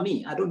come after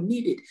me. I don't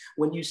need it.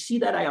 When you see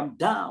that I am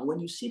down, when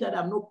you see that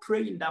I'm not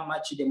praying that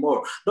much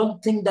anymore,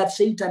 don't think that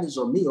Satan is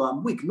on me or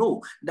I'm weak.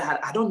 No,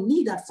 that I don't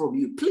need that from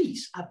you.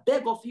 Please, I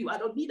beg of you. I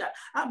don't need that.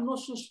 I'm not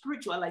so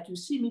spiritual like you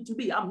see me to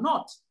be. I'm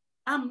not.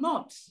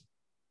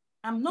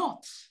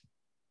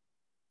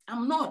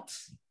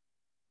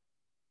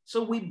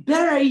 So we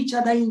bear each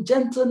other in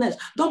gentleness.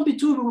 Don't be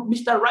too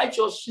Mr.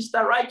 Righteous,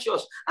 Sister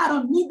Righteous. I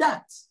don't need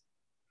that.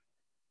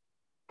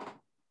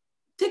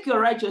 Take your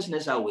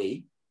righteousness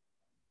away.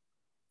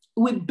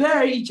 We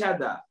bear each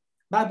other.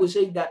 Bible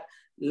says that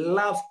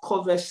love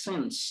covers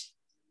sins.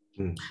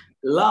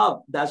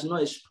 Love does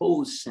not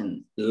expose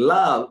sin.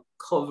 Love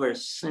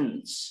covers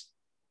sins.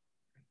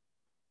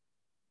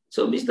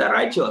 So Mr.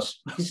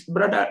 Righteous,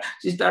 brother,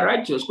 Sister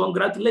Righteous,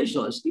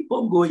 congratulations. Keep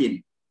on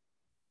going.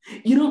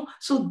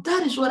 So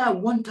that is what I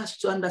want us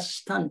to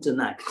understand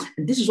tonight.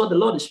 And this is what the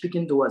Lord is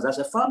speaking to us as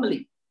a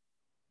family.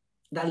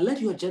 That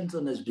let your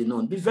gentleness be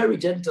known. Be very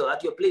gentle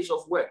at your place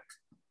of work.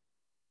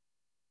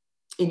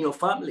 In your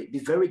family, be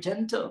very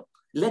gentle.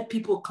 Let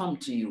people come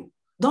to you.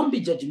 Don't be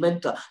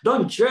judgmental.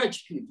 Don't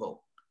judge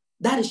people.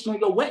 That is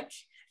not your work.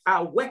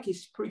 Our work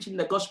is preaching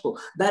the gospel.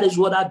 That is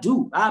what I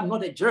do. I'm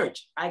not a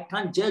judge. I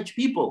can't judge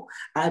people.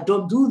 I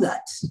don't do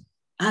that.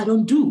 I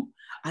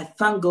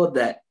thank God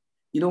that,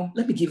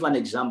 let me give an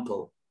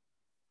example.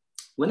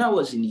 When I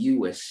was in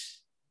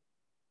US,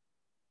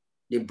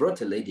 they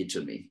brought a lady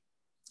to me.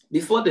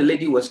 Before the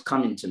lady was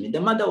coming to me, the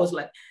mother was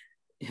like,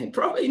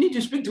 Prophet, you need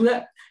to speak to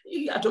her.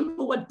 I don't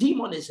know what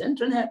demon is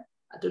entering her.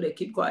 I told her,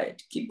 keep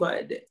quiet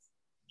there.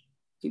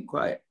 Keep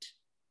quiet.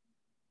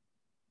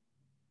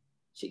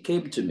 She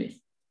came to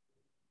me.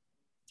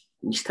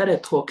 We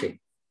started talking.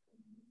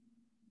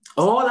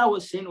 All I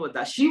was saying was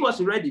that she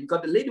was ready,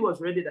 because the lady was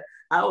ready, that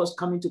I was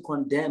coming to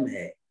condemn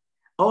her.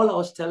 All I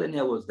was telling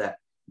her was that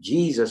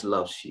Jesus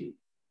loves you.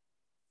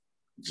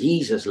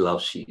 Jesus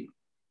loves you.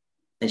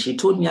 And she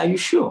told me, are you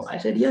sure? I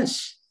said,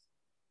 yes.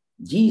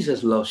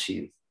 Jesus loves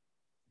you.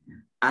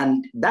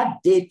 And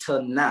that day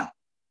till now,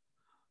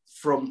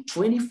 from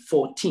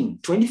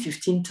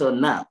 2015 till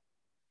now,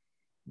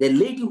 the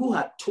lady who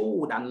had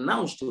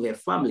announced to her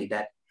family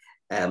that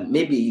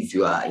maybe if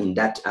you are in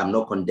that, I'm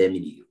not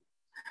condemning you.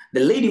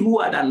 The lady who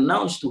had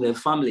announced to her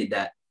family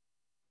that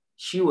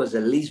she was a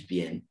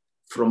lesbian,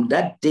 from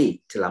that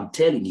day till I'm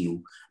telling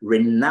you,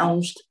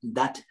 renounced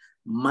that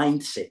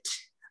mindset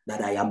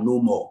that I am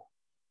no more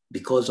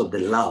because of the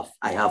love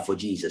I have for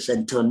Jesus.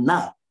 Until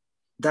now,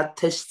 that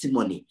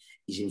testimony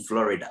is in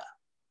Florida.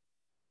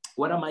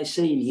 What am I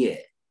saying here?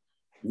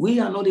 We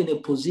are not in a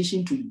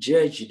position to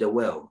judge the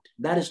world.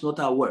 That is not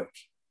our work.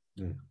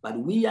 But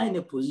we are in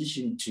a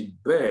position to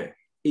bear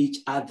each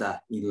other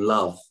in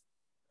love.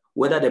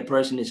 Whether the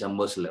person is a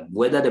Muslim,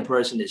 whether the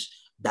person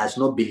does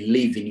not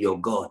believe in your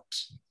God.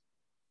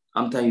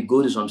 Sometimes you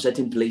go to some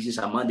certain places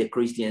among the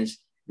Christians,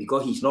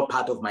 because he's not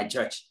part of my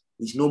church.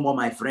 He's no more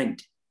my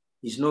friend.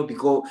 It's not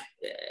because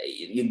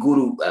you go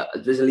to,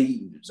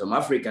 especially some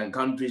African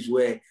countries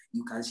where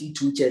you can see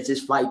two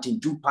churches fighting,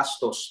 two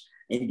pastors,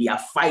 and they are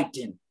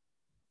fighting.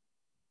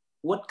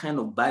 What kind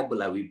of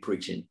Bible are we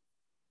preaching?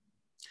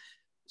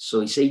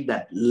 So he said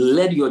that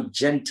let your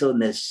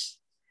gentleness,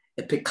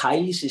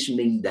 epikaisis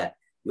means that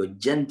your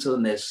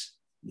gentleness,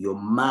 your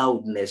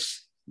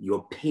mildness,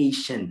 your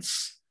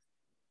patience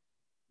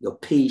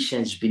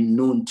be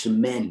known to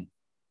men.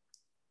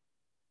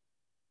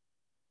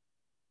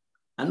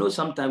 I know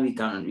sometimes we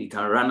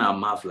can run our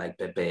mouth like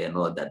Pepe and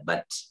all that,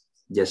 but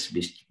just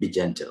be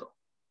gentle.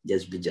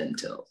 Just be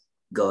gentle.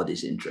 God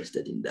is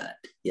interested in that.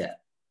 Yeah.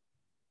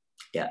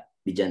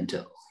 Be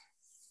gentle.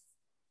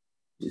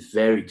 Be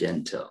very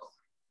gentle.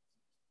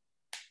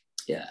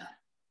 Yeah.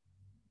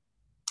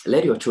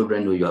 Let your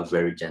children know you are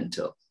very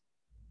gentle.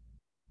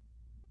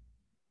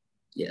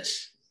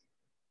 Yes.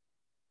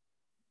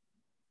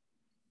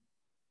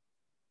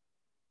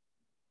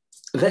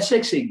 Verse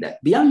 6 says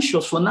that, be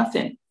anxious for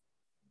nothing.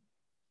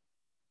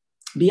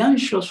 Be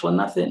anxious for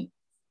nothing.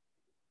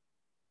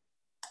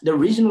 The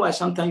reason why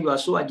sometimes you are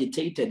so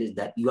agitated is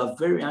that you are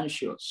very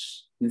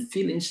anxious. You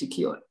feel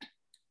insecure.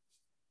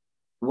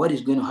 What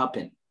is going to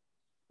happen?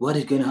 What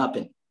is going to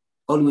happen?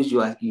 Always you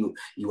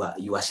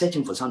are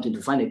searching for something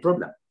to find a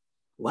problem.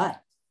 Why?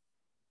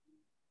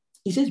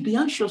 He says, be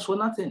anxious for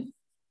nothing.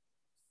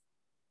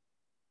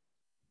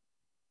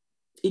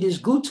 It is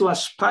good to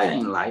aspire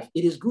in life.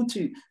 It is good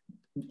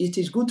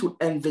to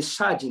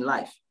envisage in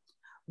life.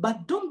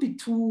 But don't be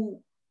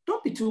too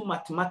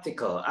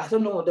mathematical. I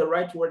don't know the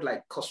right word,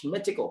 like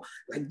cosmetical.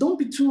 Like, don't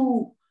be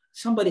too,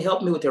 somebody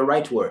help me with the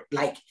right word.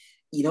 Like,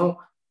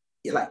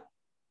 like,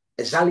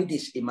 exactly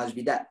this, it must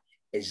be that.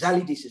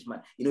 Exactly this is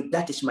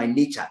that is my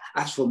nature.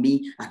 As for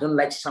me, I don't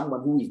like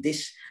someone who is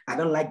this. I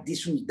don't like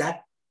this who is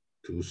that.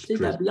 Say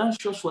that, be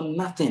anxious for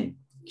nothing.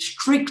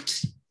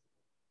 Strict.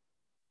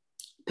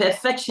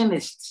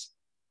 Perfectionists.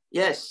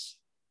 Yes,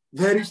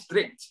 very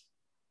strict.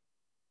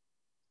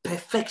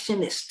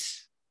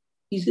 Perfectionists.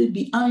 He said,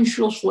 be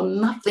anxious for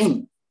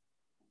nothing.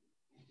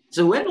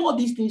 So when all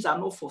these things are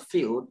not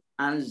fulfilled,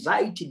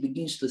 anxiety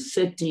begins to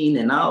set in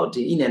and out,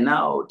 in and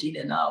out, in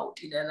and out,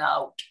 in and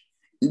out.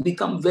 You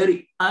become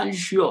very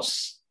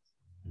anxious.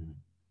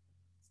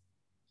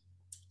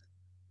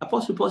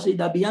 Apostle Paul said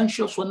that be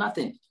anxious for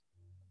nothing.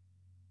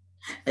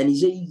 And he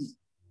says,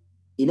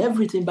 in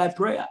everything by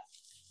prayer.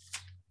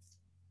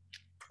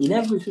 In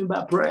everything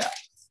by prayer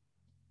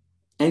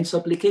and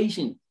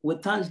supplication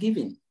with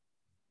thanksgiving.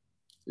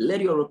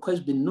 Let your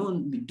request be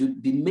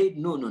made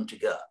known unto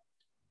God.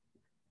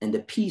 And the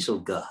peace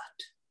of God,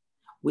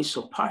 which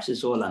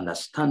surpasses all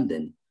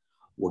understanding,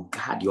 will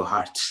guard your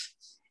hearts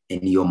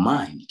and your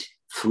mind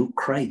through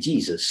Christ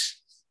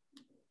Jesus.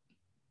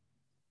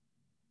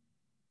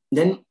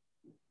 Then,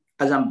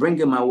 as I'm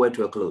bringing my word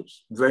to a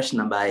close, verse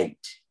number 8,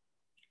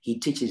 he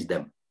teaches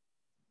them.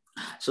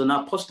 So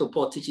now Apostle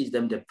Paul teaches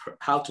them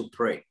how to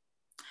pray.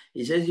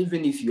 He says,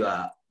 even if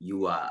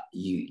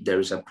there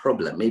is a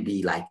problem,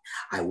 maybe like,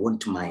 I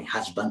want my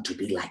husband to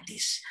be like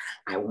this.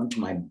 I want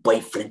my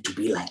boyfriend to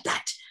be like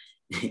that.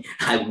 There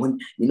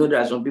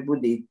are some people,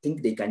 they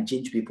think they can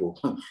change people.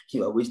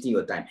 You are wasting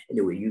your time.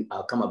 Anyway,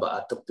 I'll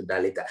talk to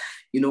that later.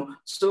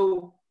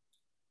 So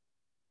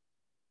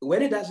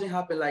when it doesn't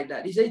happen like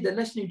that, he says the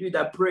next thing you do is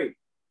that pray.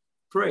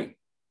 Pray.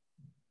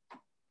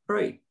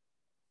 Pray.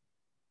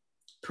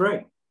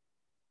 Pray.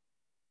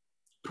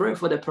 Pray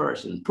for the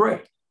person.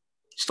 Pray.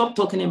 Stop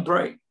talking and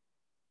pray.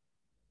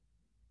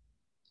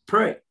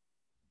 Pray.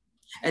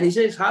 And he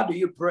says, how do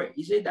you pray?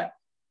 He said that,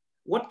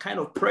 what kind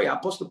of prayer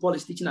Apostle Paul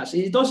is teaching us?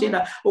 He's not saying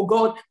that, oh,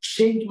 God,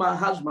 change my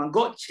husband.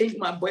 God, change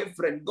my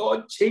boyfriend.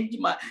 God, change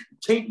my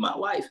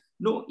wife.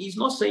 No, he's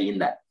not saying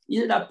that.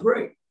 He said that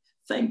pray.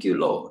 Thank you,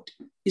 Lord.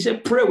 He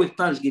said, pray with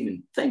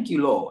thanksgiving. Thank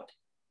you, Lord,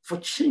 for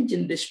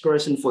changing this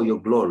person for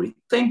your glory.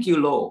 Thank you,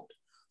 Lord,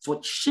 for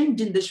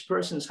changing this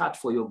person's heart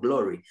for your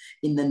glory.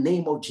 In the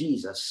name of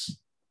Jesus.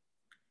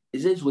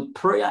 It says with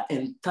prayer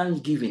and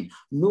thanksgiving,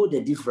 know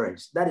the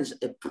difference. That is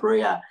a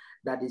prayer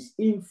that is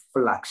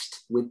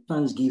influxed with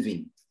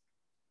thanksgiving.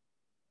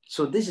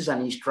 So this is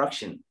an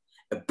instruction,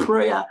 a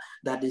prayer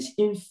that is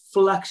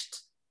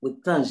influxed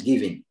with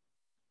thanksgiving.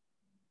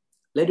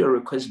 Let your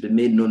requests be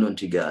made known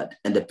unto God,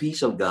 and the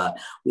peace of God,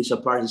 which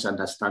surpasses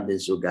understanding,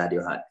 so guard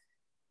your heart.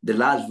 The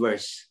last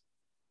verse,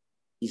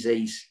 he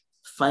says,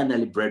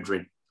 finally,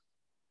 brethren,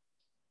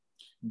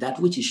 that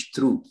which is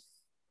true,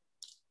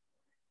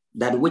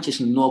 that which is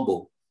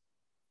noble,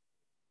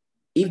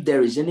 if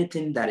there is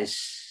anything that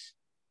is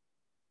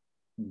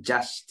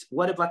just,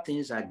 whatever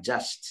things are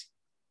just,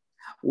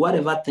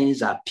 whatever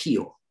things are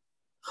pure,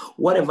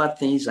 whatever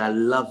things are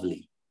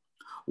lovely,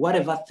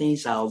 whatever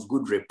things are of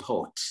good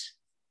report,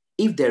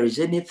 if there is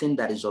anything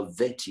that is of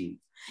virtue,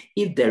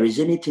 if there is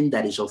anything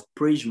that is of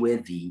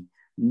praiseworthy,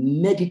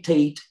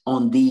 meditate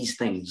on these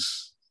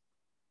things.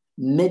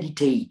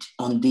 Meditate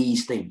on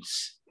these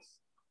things.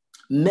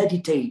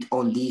 Meditate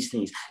on these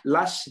things.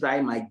 Last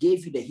time I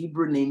gave you the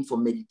Hebrew name for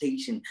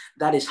meditation.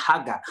 That is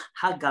Haggah.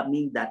 Haggah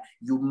means that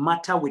you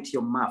mutter with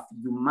your mouth.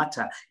 You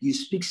mutter. You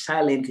speak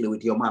silently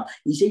with your mouth.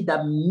 He said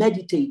that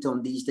meditate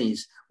on these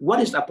things.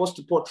 What is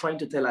Apostle Paul trying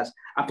to tell us?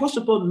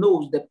 Apostle Paul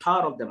knows the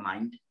power of the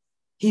mind.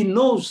 He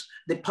knows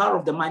the power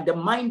of the mind. The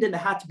mind and the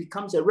heart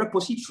becomes a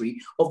repository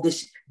of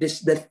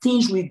the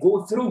things we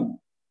go through.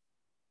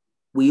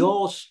 We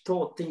all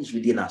store things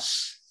within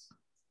us.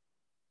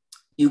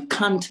 You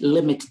can't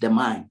limit the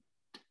mind.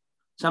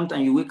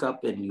 Sometimes you wake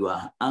up and you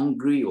are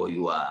angry, or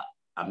you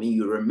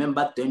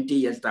remember 20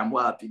 years time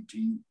what happened to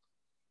you.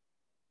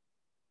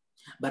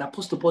 But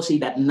Apostle Paul said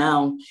that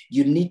now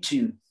you need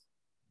to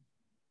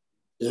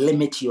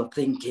limit your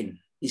thinking.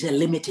 He said,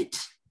 limit it.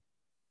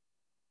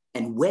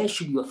 And where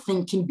should your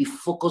thinking be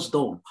focused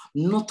on?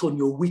 Not on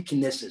your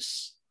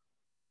weaknesses.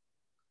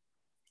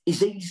 He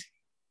says,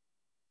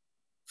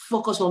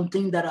 focus on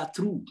things that are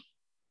true.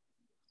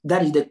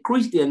 That is the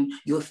Christian,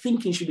 your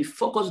thinking should be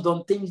focused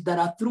on things that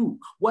are true.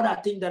 What are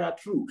things that are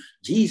true?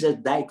 Jesus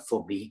died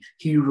for me.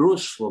 He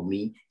rose for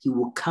me. He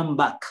will come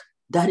back.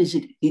 That is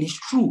it. It is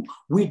true.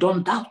 We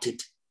don't doubt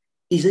it.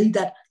 Is it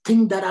that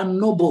things that are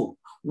noble?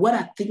 What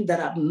are things that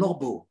are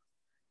noble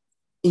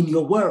in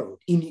your world,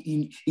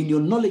 in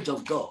your knowledge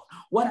of God?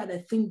 What are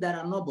the things that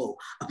are noble?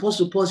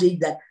 Apostle Paul says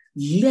that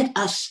let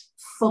us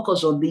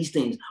focus on these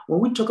things. When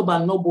we talk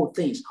about noble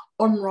things,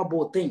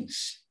 honorable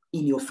things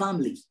in your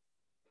family,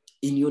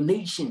 in your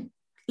nation,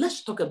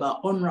 let's talk about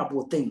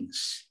honorable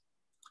things.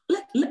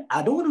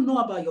 I don't want to know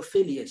about your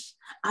failures.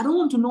 I don't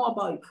want to know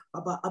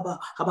about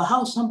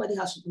how somebody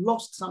has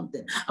lost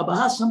something, about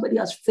how somebody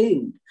has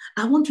failed.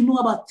 I want to know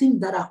about things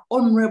that are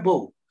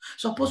honorable.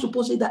 So Apostle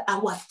Paul said that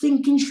our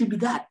thinking should be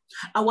that.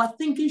 Our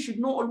thinking should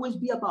not always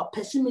be about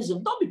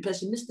pessimism. Don't be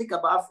pessimistic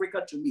about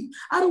Africa to me.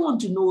 I don't want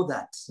to know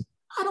that.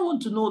 I don't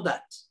want to know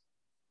that.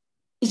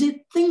 He said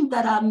things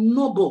that are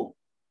noble.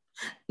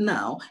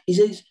 Now, he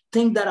says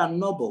things that are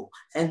noble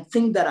and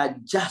things that are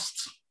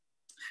just.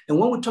 And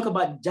when we talk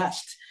about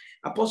just,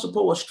 Apostle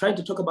Paul was trying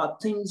to talk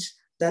about things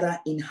that are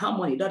in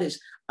harmony. That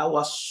is,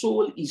 our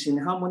soul is in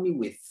harmony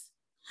with.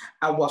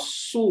 Our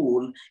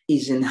soul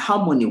is in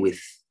harmony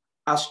with.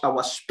 As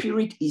our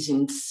spirit is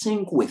in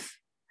sync with.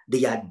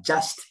 They are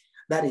just.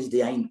 That is,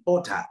 they are in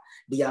order.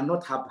 They are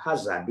not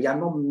haphazard. They are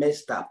not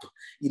messed up.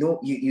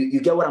 You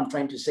get what I'm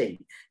trying to say.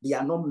 They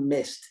are not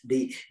messed.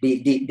 They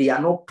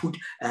are not put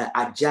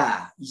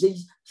ajar. He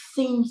says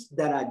things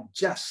that are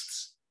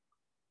just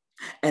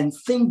and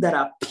things that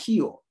are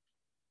pure.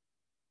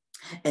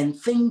 And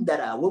things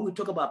that are, when we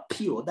talk about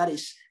pure, that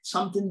is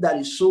something that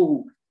is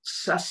so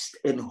just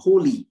and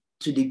holy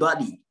to the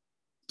body,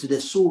 to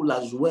the soul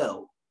as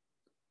well.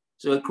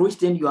 So a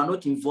Christian, you are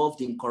not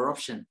involved in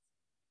corruption.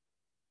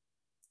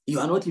 You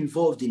are not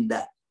involved in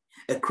that.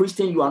 A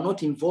Christian, you are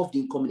not involved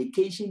in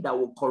communication that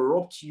will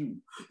corrupt you.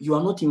 You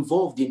are not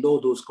involved in all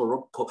those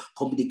corrupt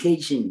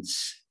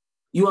communications.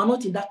 You are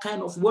not in that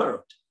kind of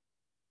world.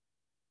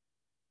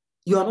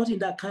 You are not in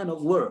that kind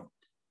of world.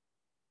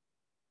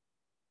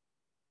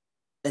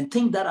 And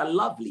things that are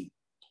lovely,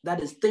 that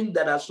is things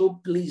that are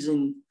so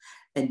pleasing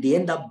and they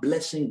end up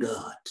blessing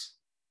God.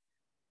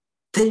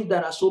 Things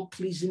that are so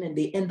pleasing and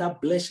they end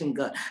up blessing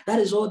God. That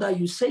is all that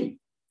you say.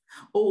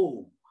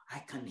 Oh, I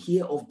can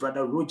hear of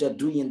Brother Roger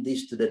doing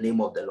this to the name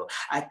of the Lord.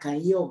 I can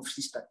hear of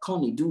Sister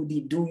Connie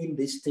doing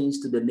these things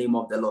to the name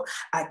of the Lord.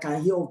 I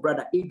can hear of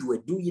Brother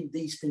Edward doing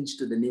these things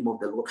to the name of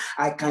the Lord.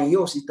 I can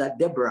hear of Sister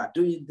Deborah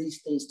doing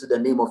these things to the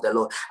name of the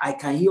Lord. I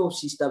can hear of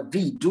Sister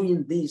V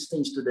doing these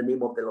things to the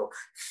name of the Lord.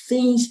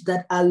 Things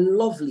that are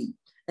lovely.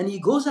 And he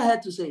goes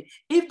ahead to say,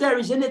 if there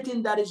is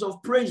anything that is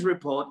of praise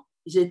report,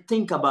 he said,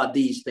 think about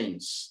these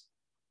things.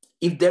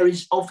 If there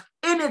is of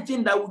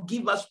anything that will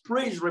give us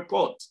praise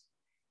report,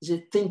 he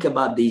said, think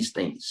about these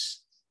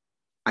things.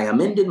 I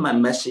am ending my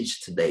message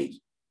today.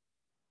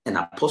 And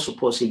Apostle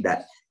Paul said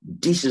that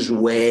this is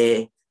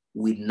where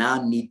we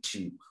now need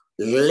to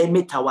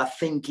limit our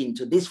thinking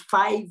to these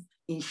 5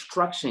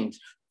 instructions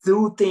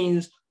through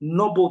things,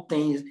 noble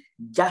things,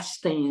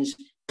 just things,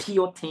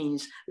 pure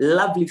things,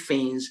 lovely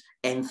things,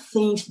 and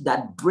things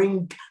that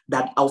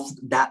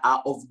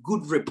are of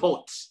good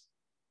reports.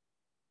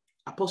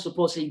 Apostle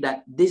Paul said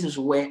that this is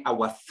where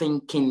our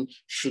thinking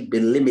should be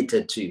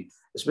limited to.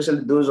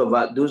 Especially those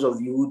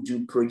of you who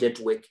do project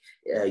work,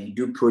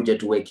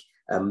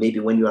 maybe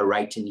when you are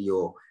writing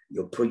your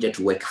project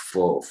work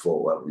for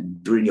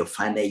during your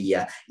final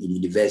year in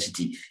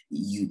university,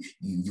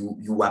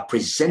 you are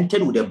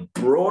presented with a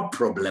broad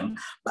problem,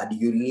 but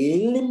you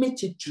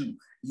limit it to,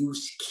 you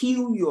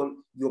skew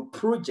your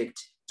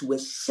project to a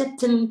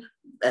certain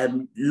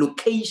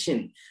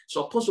location.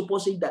 So Apostle Paul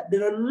said that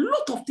there are a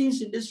lot of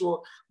things in this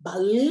world, but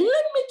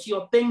limit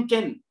your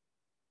thinking.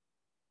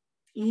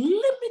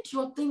 Limit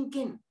your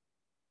thinking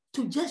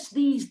to just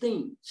these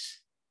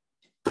things.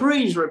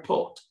 Praise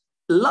report,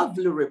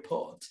 lovely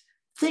report,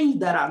 things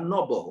that are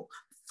noble,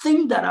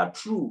 things that are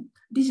true.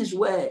 This is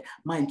where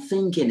my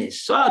thinking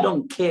is. So I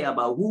don't care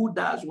about who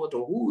does what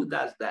or who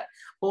does that.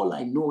 All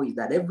I know is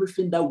that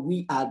everything that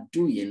we are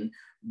doing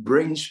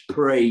brings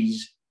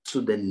praise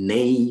to the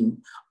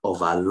name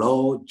of our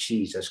Lord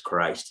Jesus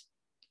Christ.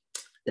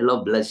 The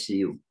Lord bless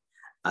you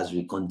as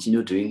we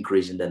continue to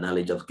increase in the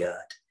knowledge of God.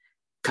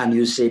 Can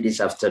you say this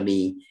after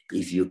me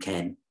if you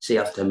can? Say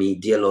after me,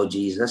 dear Lord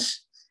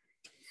Jesus,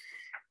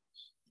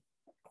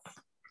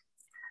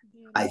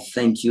 I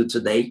thank you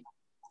today.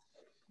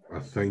 I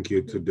thank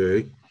you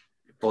today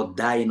for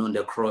dying on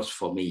the cross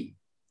for me.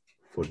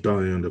 For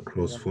dying on the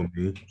cross for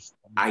me.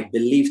 I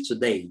believe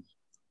today.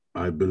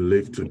 I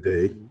believe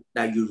today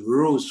that you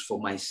rose for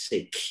my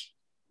sake.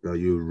 That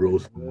you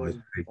rose for my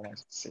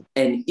sake.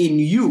 And in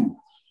you.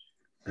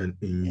 And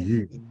in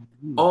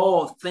you.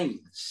 All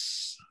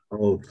things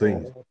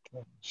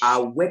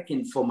are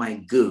working for my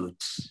good.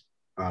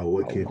 Are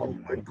working for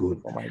my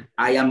good.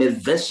 I am a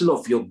vessel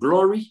of your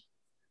glory.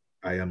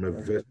 I am a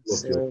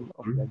vessel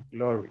of your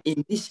glory.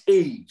 In this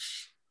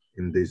age.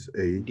 In this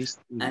age.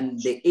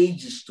 And the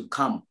ages to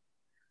come.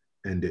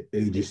 And the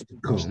ages to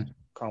come.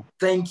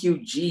 Thank you,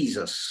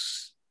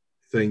 Jesus.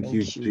 Thank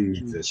you,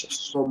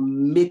 Jesus. For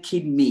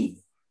making me.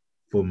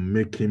 For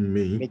making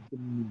me.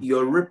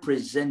 Your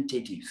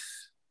representative.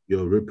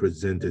 Your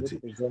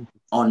representative.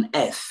 On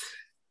earth.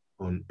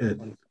 On earth.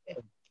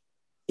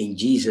 In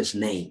Jesus'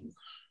 name.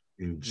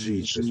 In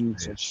Jesus'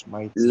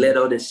 name. Let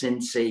all the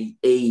saints say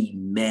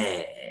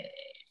amen.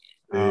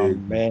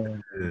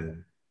 Amen.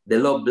 The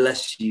Lord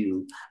bless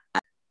you. I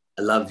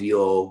love you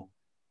all.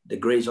 The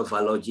grace of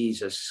our Lord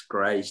Jesus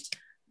Christ,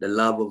 the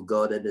love of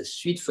God, and the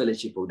sweet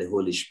fellowship of the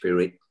Holy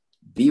Spirit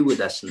be with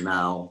us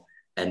now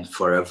and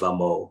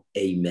forevermore.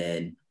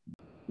 Amen.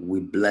 We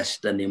bless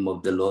the name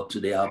of the Lord.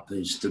 Today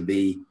happens to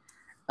be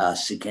our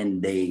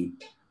second day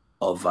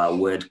of our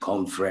word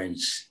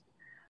conference.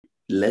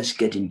 Let's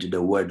get into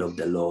the word of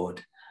the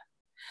Lord.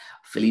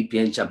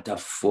 Philippians chapter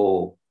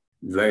 4,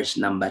 verse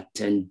number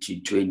 10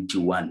 to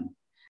 21.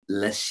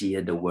 Let's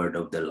hear the word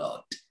of the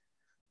Lord.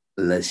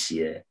 Let's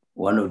hear.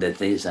 One of the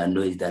things I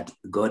know is that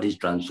God is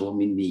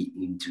transforming me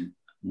into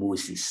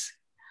Moses.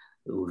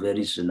 So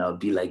very soon I'll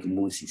be like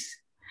Moses.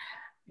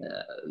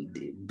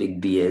 The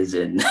big beards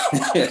and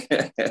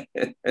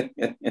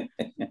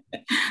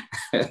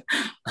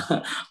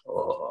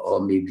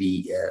or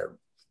maybe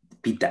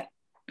Peter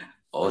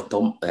or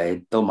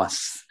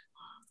Thomas.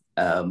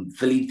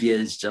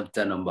 Philippians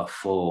chapter number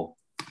 4,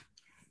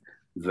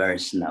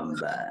 verse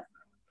number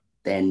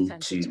 10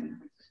 to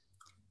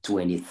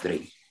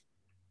 23.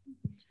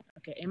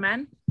 Okay,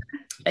 amen.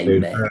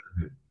 Amen.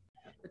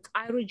 But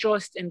I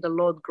rejoiced in the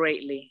Lord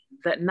greatly,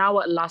 that now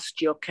at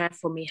last your care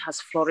for me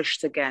has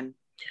flourished again.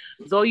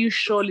 Though you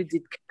surely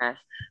did care,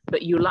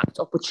 but you lacked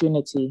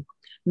opportunity.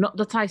 Not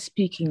that I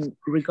speak in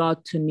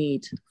regard to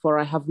need, for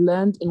I have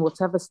learned in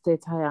whatever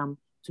state I am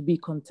to be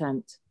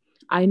content.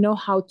 I know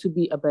how to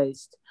be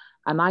abased,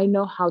 and I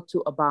know how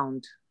to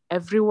abound.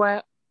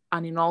 Everywhere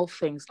and in all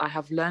things I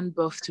have learned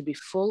both to be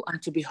full and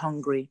to be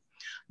hungry,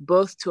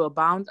 both to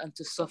abound and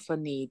to suffer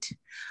need.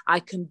 I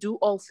can do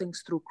all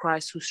things through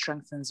Christ who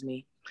strengthens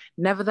me.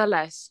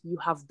 Nevertheless, you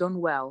have done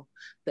well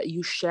that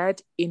you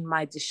shared in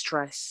my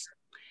distress.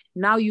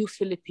 Now you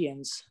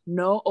Philippians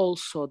know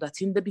also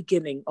that in the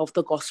beginning of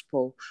the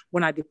gospel,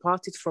 when I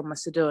departed from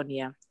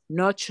Macedonia,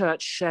 no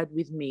church shared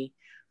with me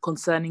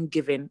concerning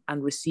giving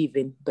and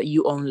receiving, but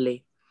you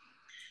only.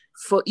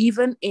 For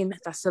even in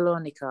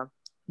Thessalonica,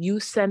 you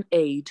sent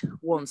aid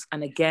once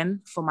and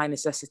again for my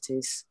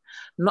necessities.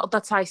 Not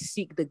that I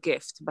seek the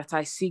gift, but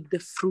I seek the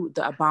fruit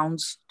that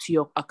abounds to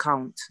your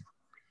account.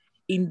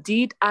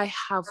 Indeed, I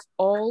have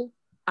all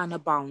and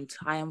abound.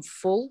 I am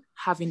full,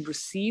 having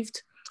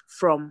received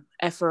from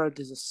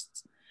Epaphroditus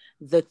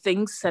the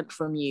things sent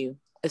from you,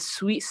 a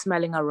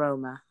sweet-smelling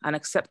aroma, an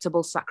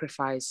acceptable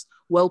sacrifice,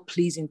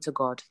 well-pleasing to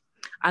God.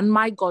 And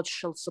my God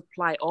shall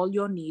supply all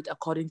your need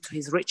according to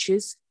his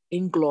riches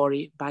in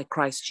glory by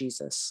Christ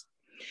Jesus.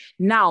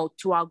 Now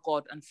to our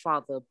God and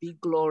Father be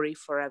glory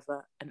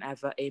forever and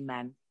ever.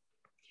 Amen.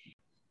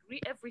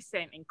 Greet every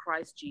saint in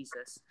Christ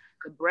Jesus.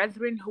 The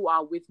brethren who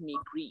are with me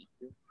greet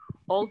you.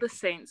 All the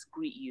saints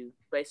greet you,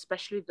 but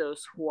especially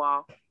those who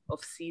are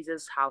of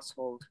Caesar's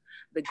household.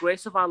 The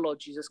grace of our Lord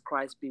Jesus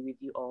Christ be with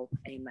you all.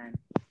 Amen.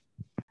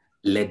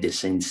 Let the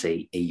saints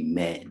say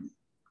amen.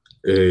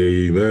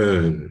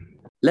 Amen.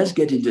 Let's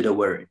get into the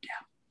word.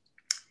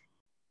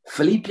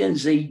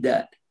 Philippians say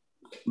that,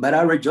 but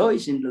I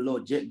rejoice in the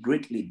Lord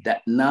greatly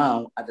that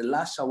now at the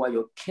last hour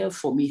your care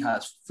for me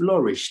has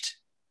flourished.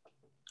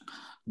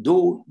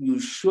 Though you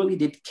surely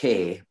did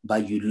care,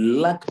 but you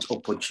lacked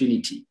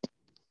opportunity.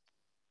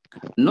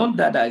 Not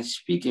that I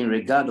speak in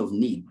regard of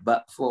need,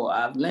 but for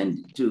I've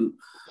learned to,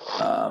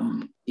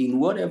 in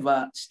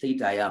whatever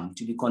state I am,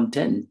 to be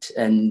content.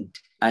 And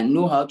I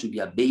know how to be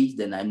abased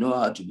and I know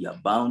how to be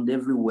abound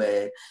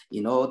everywhere.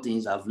 In all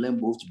things, I've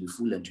learned both to be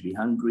full and to be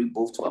hungry,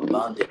 both to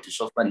abound and to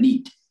suffer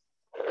need.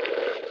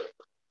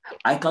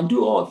 I can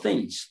do all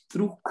things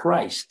through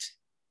Christ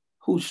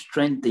who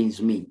strengthens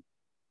me.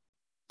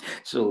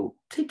 So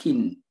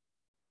taking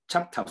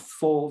chapter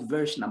 4,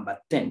 verse number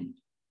 10,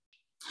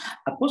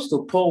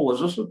 Apostle Paul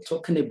was also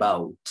talking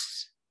about,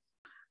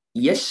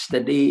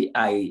 yesterday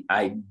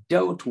I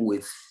dealt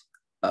with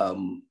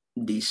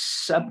the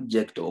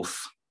subject of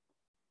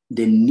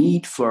the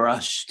need for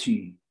us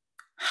to,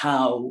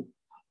 how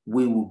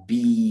we will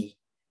be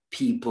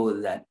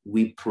people that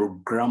we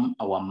program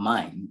our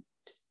mind.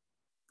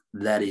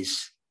 That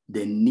is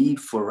the need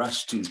for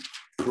us to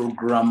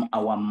program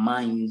our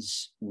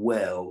minds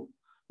well,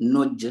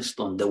 not just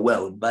on the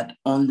world, but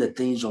on the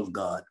things of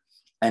God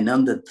and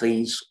on the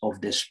things of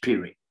the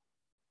Spirit.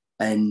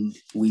 And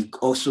we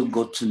also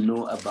got to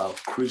know about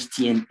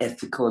Christian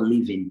ethical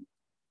living.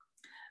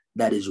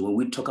 That is, when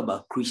we talk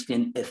about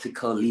Christian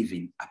ethical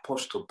living,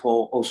 Apostle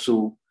Paul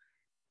also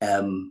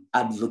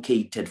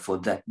advocated for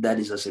that. That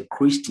is, as a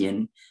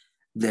Christian,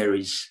 there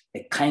is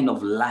a kind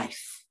of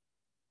life.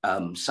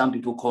 Some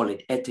people call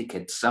it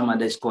etiquette, some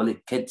others call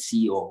it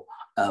courtesy or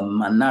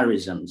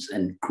mannerisms,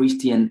 and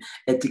Christian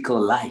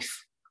ethical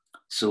life.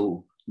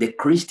 So the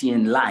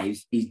Christian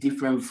life is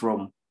different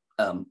from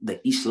the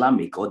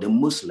Islamic or the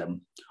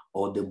Muslim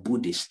or the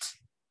Buddhist.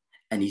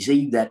 And he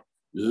said that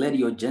let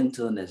your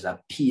gentleness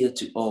appear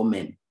to all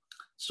men.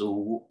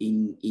 So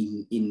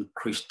in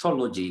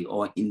Christology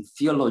or in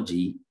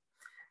theology,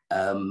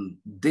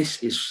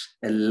 this is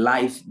a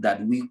life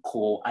that we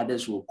call,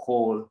 others will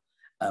call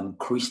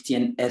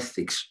Christian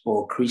ethics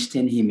or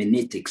Christian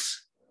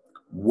hermeneutics,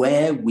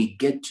 where we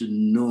get to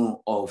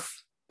know of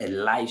a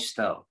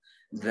lifestyle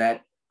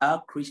that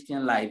our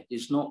Christian life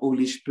is not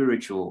only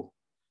spiritual.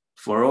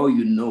 For all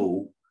you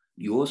know,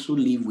 you also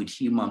live with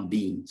human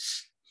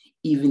beings.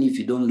 Even if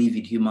you don't live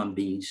with human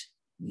beings,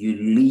 you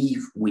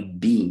live with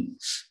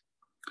beings.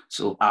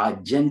 So our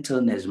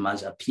gentleness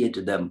must appear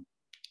to them,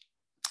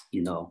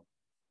 you know.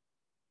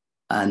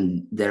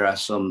 And there are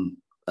some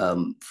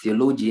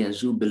theologians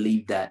who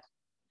believe that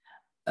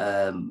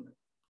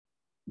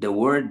the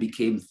word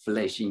became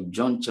flesh in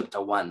John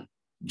chapter 1,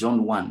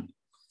 John 1.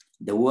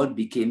 The word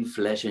became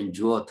flesh and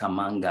dwelt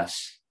among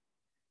us.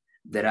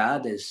 There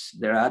are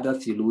other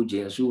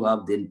theologians who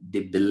have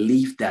the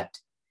belief that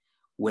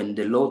when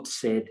the Lord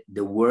said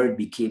the word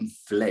became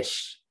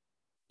flesh,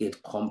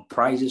 it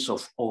comprises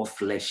of all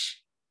flesh.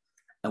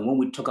 And when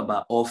we talk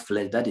about all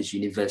flesh, that is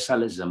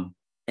universalism.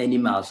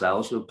 Animals are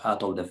also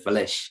part of the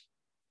flesh.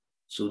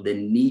 So they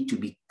need to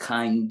be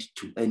kind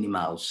to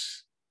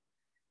animals.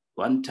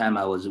 One time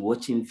I was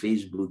watching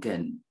Facebook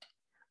and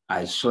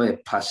I saw a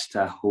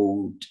pastor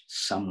hold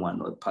someone,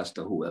 or a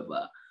pastor,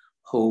 whoever,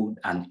 hold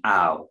an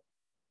owl.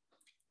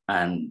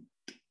 And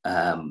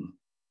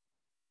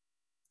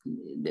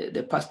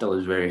the pastor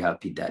was very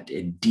happy that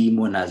a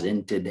demon has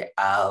entered the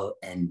owl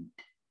and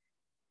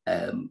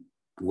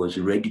was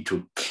ready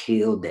to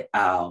kill the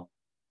owl.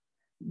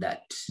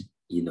 That,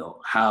 you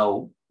know,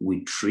 how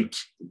we treat.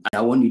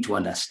 I want you to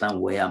understand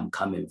where I'm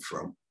coming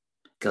from,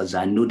 because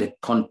I know the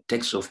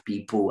context of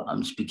people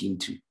I'm speaking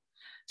to.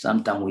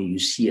 Sometimes when you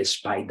see a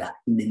spider,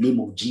 in the name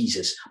of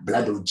Jesus,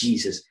 blood of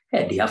Jesus,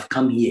 hey, they have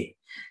come here.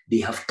 They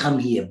have come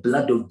here,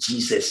 blood of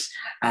Jesus,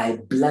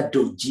 blood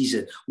of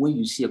Jesus. When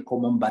you see a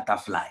common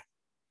butterfly,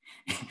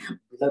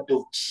 blood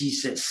of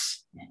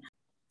Jesus.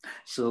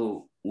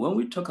 So when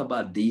we talk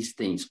about these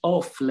things,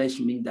 all flesh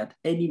means that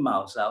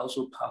animals are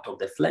also part of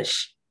the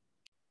flesh.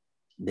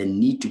 They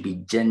need to be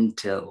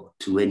gentle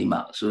to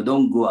animals. So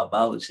don't go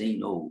about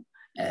saying, oh,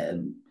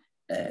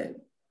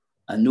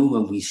 I know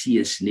when we see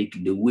a snake,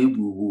 the way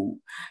we will,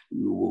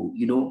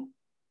 you know,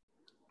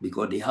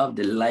 because they have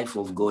the life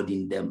of God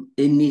in them.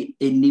 Any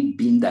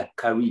being that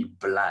carries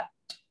blood,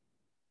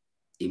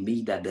 it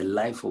means that the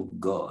life of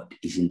God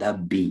is in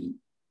that being.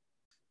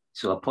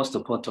 So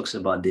Apostle Paul talks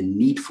about the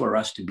need for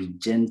us to be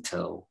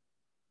gentle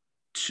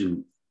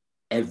to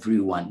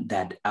everyone,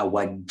 that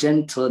our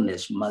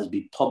gentleness must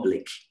be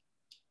public,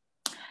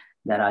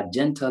 that our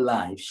gentle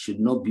life should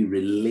not be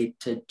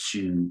related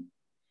to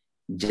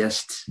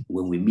just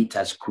when we meet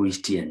as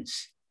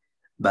Christians,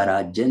 but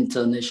our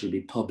gentleness should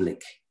be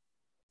public.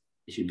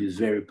 It should be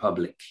very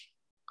public.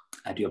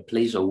 At your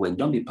place of work,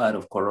 don't be part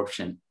of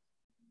corruption.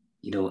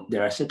 You know,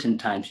 there are certain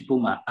times people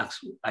might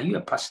ask, are you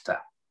a pastor?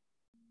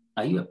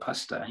 Are you a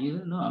pastor? You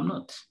know, no, I'm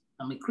not.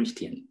 I'm a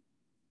Christian.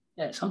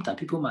 Yeah, sometimes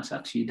people must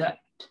ask you that.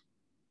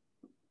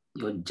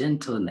 Your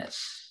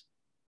gentleness,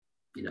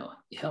 you know,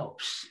 it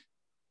helps.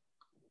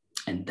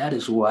 And that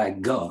is why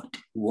God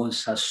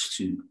wants us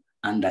to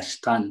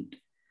understand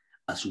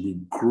as we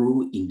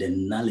grow in the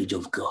knowledge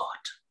of God.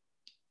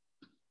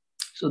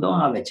 So don't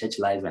have a church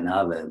life and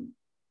have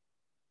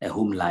a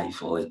home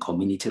life or a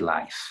community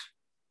life.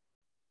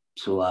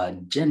 So our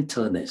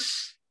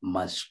gentleness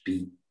must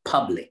be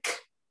public.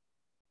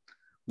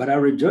 But I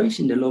rejoice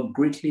in the Lord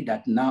greatly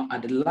that now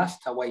at the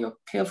last hour your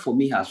care for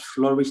me has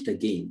flourished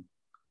again.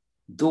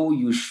 Though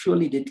you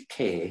surely did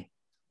care,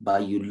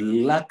 but you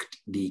lacked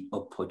the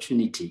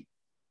opportunity.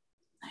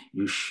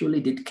 You surely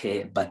did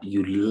care, but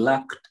you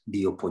lacked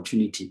the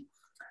opportunity.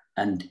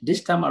 And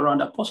this time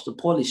around, Apostle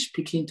Paul is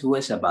speaking to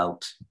us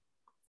about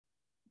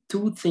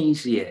two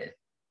things here.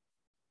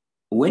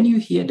 When you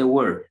hear the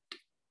word,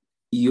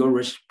 your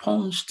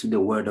response to the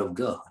word of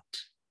God.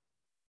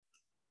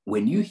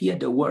 When you hear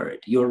the word,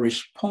 your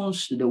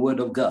response to the word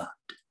of God.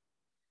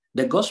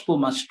 The gospel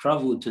must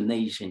travel to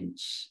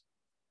nations.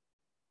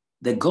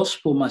 The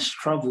gospel must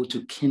travel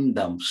to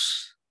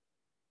kingdoms.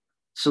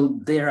 So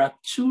there are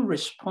two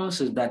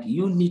responses that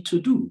you need to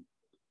do.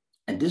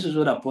 And this is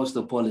what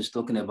Apostle Paul is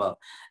talking about.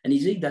 And he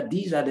said that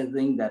these are the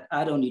things that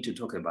I don't need to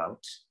talk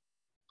about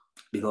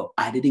because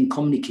I didn't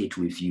communicate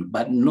with you,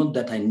 but not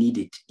that I need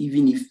it,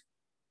 even if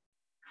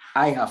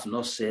I have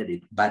not said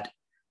it, but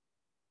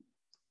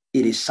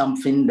it is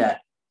something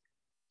that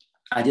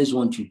I just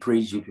want to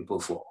praise you people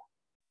for.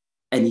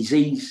 And he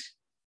says,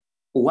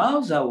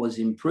 whilst I was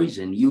in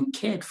prison, you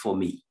cared for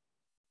me,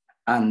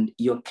 and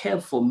your care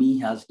for me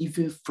has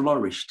even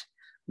flourished.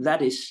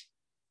 That is,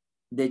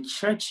 the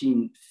church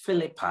in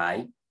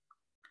Philippi,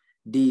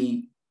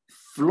 they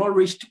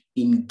flourished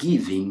in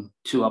giving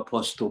to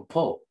Apostle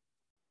Paul.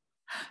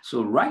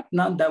 So right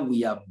now that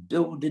we are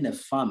building a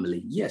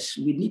family, yes,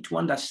 we need to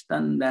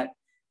understand that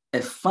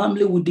a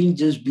family wouldn't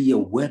just be a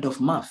word of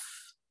mouth.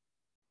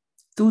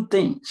 Two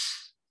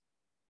things.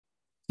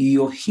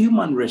 Your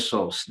human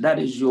resource, that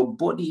is your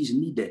body, is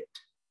needed.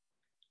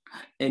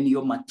 And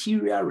your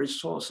material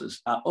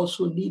resources are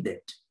also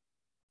needed.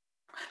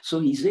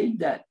 So he said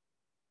that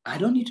I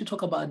don't need to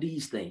talk about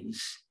these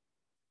things,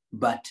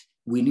 but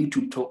we need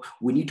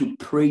to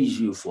praise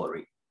you for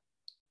it.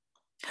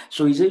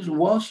 So he says,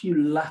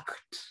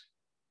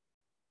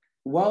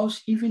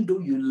 even though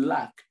you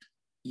lacked,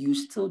 you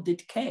still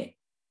did care.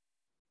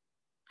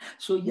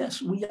 So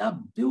yes, we are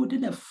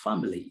building a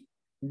family.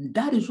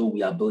 That is what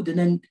we are building.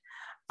 And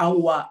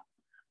our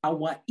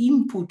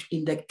input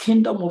in the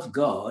kingdom of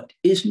God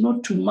is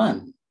not to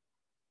man.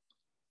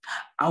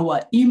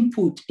 Our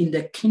input in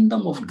the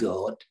kingdom of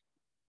God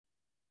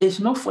is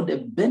not for the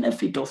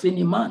benefit of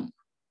any man,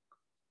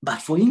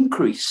 but for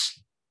increase.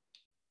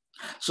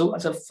 So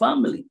as a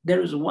family,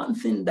 there is one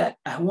thing that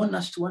I want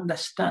us to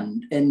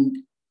understand. And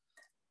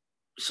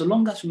so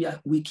long as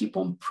we keep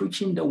on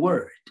preaching the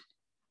word,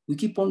 we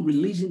keep on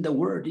releasing the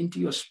word into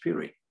your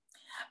spirit,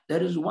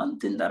 there is one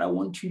thing that I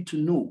want you to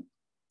know,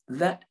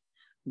 that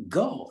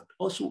God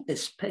also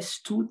expects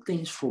two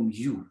things from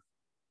you,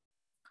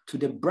 to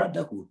the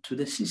brotherhood, to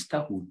the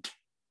sisterhood.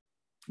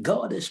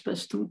 God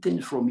expects two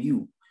things from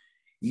you: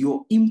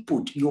 your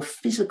input, your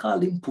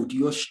physical input,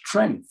 your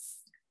strength,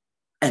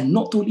 and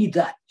not only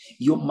that,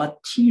 your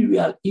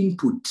material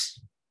input.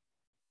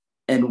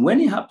 And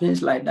when it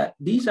happens like that,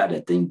 these are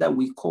the things that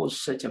we call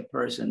such a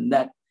person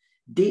that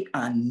they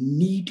are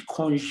need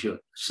conscious.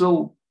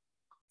 So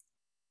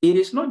it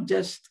is not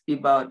just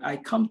about I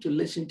come to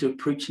listen to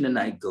preaching and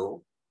I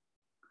go,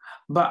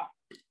 but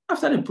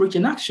after the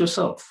preaching, ask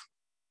yourself,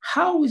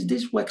 how is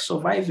this work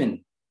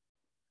surviving?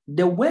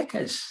 The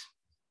workers,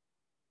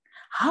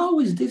 how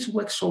is this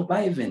work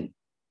surviving?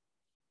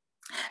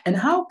 And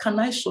how can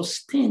I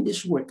sustain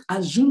this work,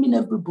 assuming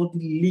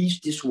everybody leaves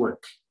this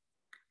work?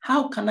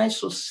 How can I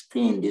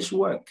sustain this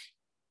work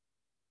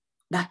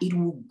that it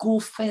will go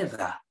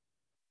further?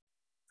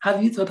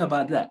 Have you thought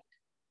about that?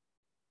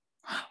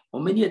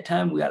 Or many a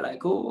time we are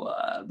like,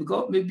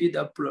 because maybe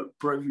the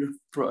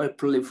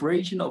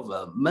proliferation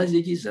of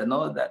messages and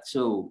all that.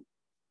 So,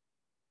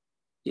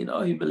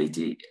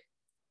 humility.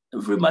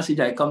 Every message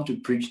I come to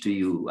preach to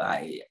you,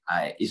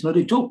 it's not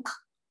a joke.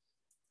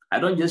 I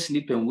don't just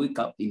sleep and wake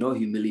up,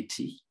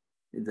 humility,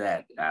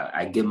 that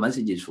I get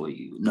messages for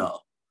you. No.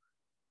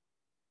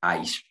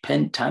 I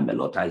spend time a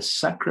lot. I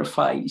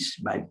sacrifice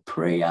by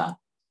prayer.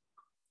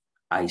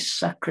 I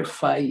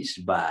sacrifice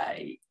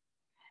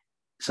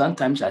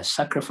sometimes I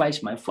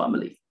sacrifice my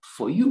family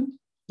for you.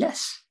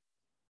 Yes.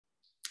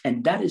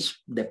 And that is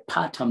the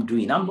part I'm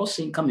doing. I'm not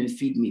saying come and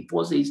feed me.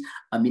 Paul says,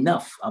 I'm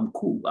enough. I'm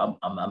cool.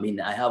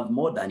 I have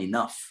more than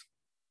enough.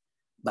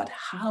 But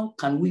how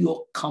can we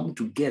all come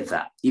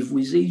together? If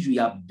we say we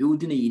are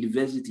building a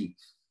university,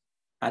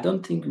 I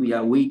don't think we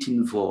are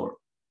waiting for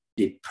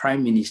the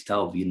Prime Minister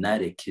of the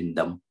United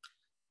Kingdom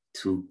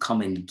to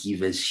come and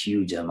give us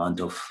huge amount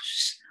of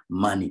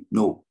money.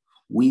 No,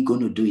 we're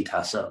going to do it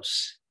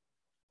ourselves.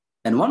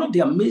 And one of the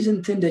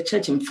amazing things the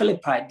church in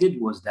Philippi did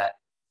was that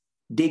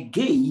they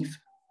gave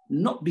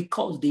not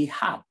because they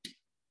had.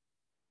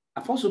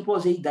 Apostle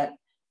Paul said that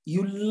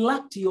you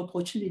lacked the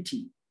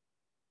opportunity.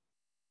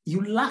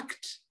 You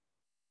lacked.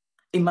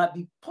 It might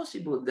be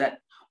possible that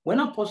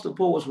when Apostle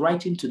Paul was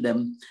writing to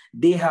them,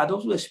 they had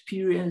also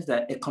experienced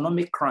that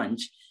economic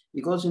crunch,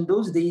 because in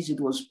those days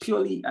it was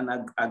purely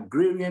an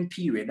agrarian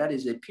period, that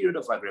is a period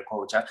of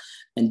agriculture.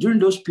 And during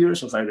those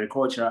periods of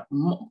agriculture,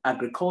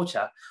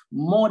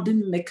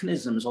 modern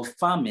mechanisms of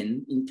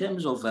farming in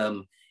terms of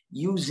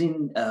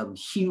using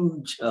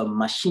huge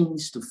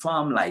machines to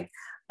farm, like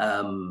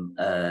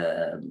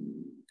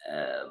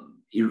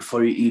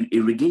for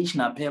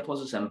irrigational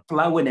purposes and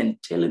plowing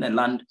and tilling the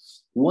land,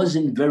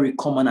 wasn't very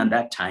common at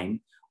that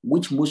time,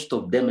 which most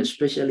of them,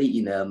 especially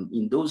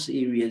in those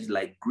areas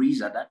like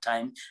Greece at that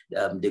time,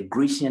 the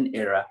Grecian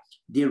era,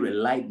 they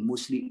relied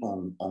mostly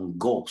on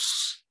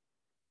gods.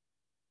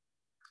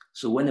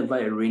 So whenever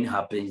a rain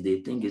happens,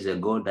 they think it's a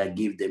god that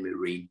gave them a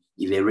rain.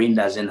 If a rain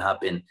doesn't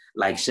happen,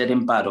 like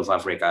certain part of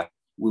Africa,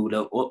 we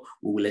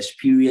will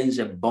experience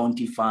a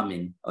bounty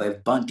farming or a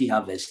bounty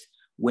harvest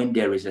when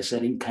there is a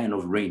certain kind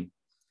of rain.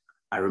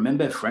 I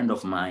remember a friend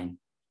of mine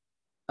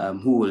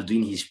who was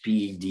doing his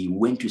PhD,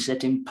 went to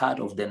certain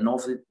part of the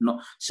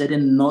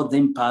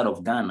northern part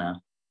of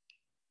Ghana,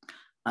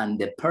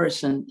 and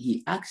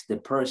he asked the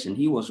person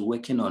he was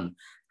working on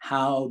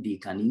how they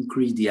can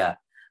increase their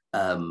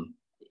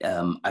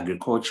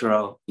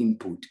agricultural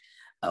input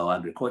or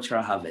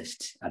agricultural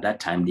harvest at that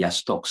time, their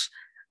stocks.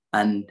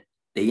 And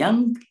the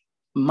young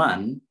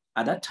man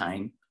at that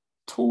time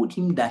told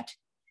him that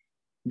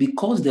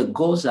because the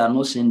gods are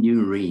not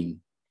sending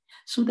rain.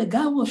 So the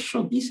guy was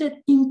shocked. He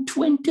said, in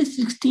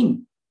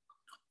 2016,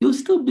 you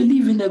still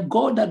believe in a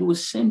God that will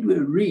send you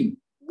a rain?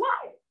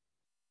 Wow.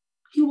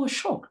 He was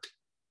shocked.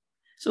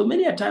 So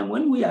many a time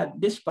when we are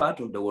this part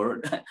of the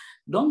world,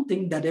 don't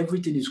think that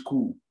everything is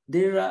cool.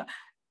 There are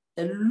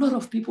a lot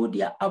of people,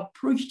 their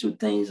approach to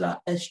things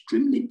are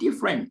extremely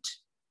different.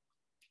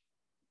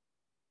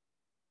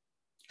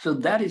 So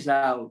that is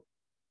how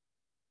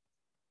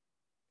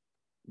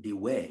they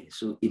were.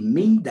 So it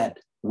means that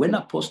when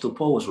Apostle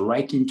Paul was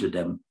writing to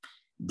them,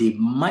 they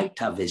might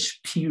have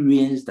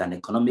experienced an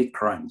economic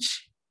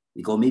crunch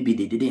because maybe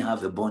they didn't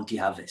have a bounty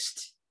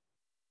harvest.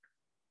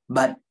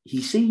 But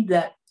he said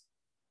that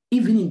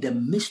even in the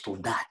midst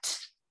of that,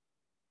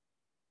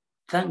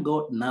 thank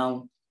God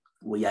now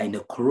we are in the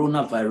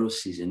coronavirus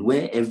season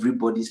where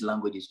everybody's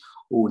language is,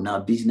 oh, now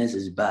business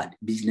is bad,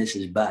 business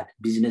is bad,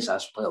 business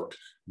has spoiled,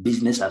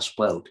 business has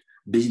spoiled,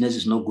 business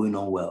is not going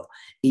on well.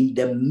 In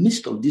the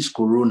midst of this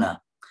corona,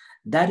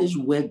 that is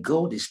where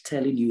God is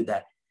telling you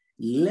that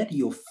let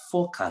your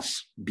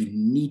focus be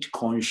need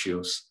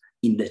conscious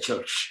in the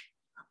church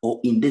or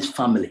in this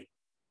family.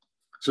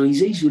 So he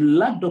says you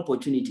lacked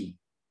opportunity,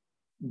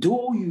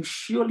 though you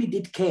surely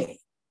did care.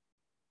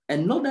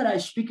 And not that I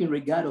speak in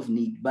regard of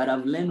need, but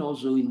I've learned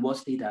also in what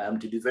state I am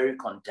to be very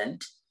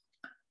content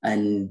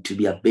and to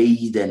be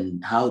abased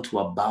and how to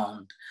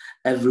abound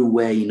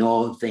everywhere in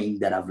all things,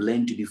 that I've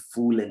learned to be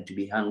full and to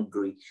be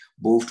hungry,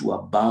 both to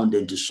abound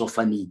and to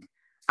suffer need.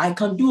 I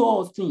can do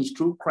all things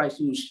through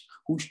Christ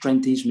who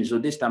strengthens me. So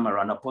this time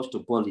around,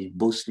 Apostle Paul is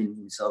boasting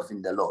himself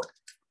in the Lord.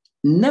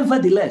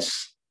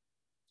 Nevertheless,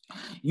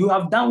 you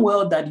have done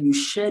well that you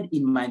shared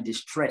in my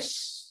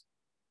distress.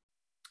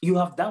 You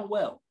have done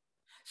well.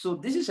 So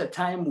this is a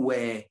time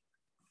where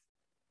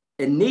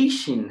a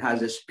nation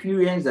has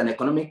experienced an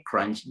economic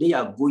crunch. They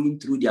are going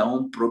through their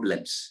own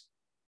problems.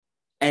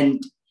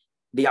 And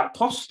the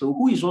apostle,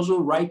 who is also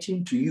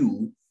writing to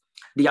you,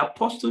 the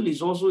apostle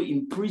is also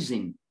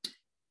imprisoned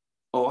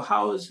or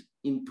housed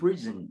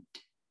imprisoned.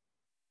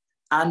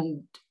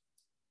 And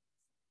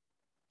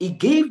he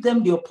gave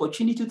them the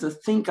opportunity to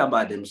think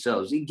about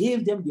themselves. He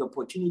gave them the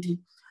opportunity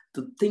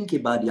to think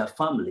about their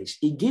families.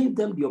 He gave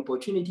them the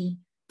opportunity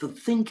to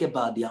think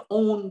about their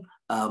own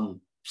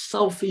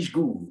selfish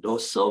good or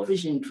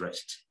selfish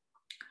interest.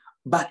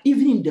 But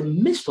even in the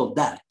midst of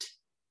that,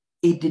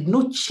 it did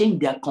not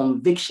change their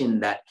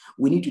conviction that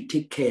we need to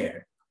take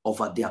care of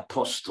the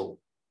apostle.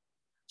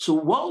 So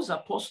whilst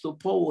Apostle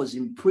Paul was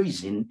in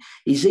prison,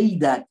 he said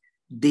that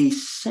they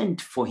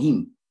sent for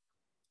him,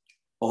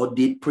 or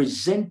they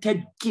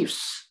presented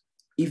gifts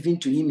even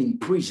to him in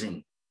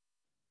prison.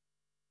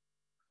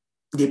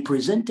 They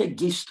presented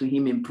gifts to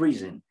him in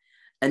prison.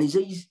 And he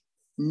says,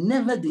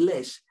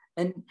 nevertheless,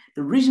 and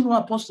the reason why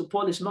Apostle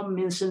Paul is not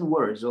mincing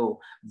words or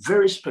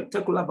very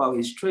spectacular about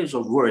his choice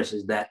of words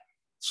is that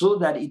so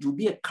that it will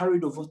be a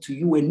carried over to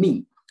you and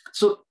me.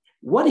 So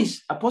what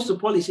is Apostle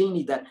Paul is saying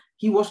is that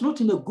he was not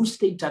in a good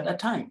state at that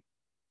time.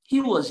 He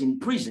was in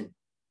prison.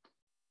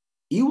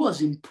 He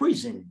was in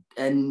prison.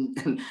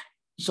 And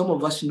some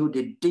of us know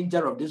the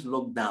danger of this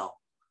lockdown,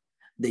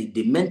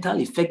 the mental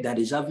effect that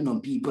is having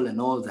on people and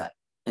all that.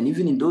 And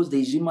even in those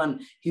days,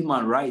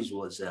 human rights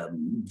was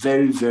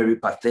very, very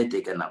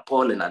pathetic and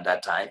appalling at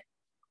that time.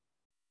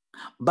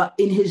 But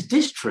in his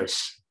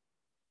distress,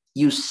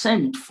 you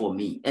sent for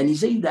me. And he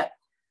said that,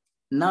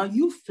 now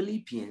you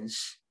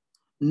Philippians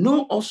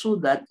know also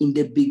that in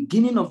the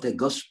beginning of the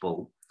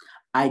gospel,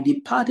 I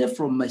departed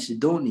from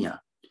Macedonia.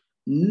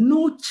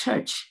 No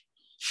church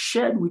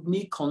shared with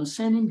me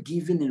concerning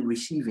giving and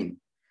receiving,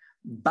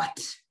 but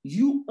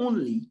you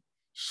only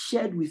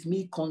shared with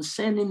me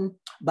concerning,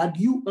 but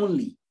you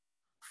only.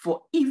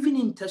 For even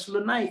in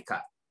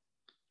Thessalonica,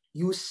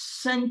 you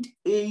sent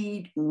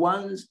aid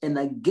once and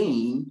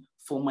again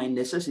for my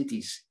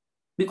necessities.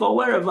 Because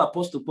wherever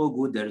Apostle Paul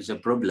goes, there is a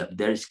problem,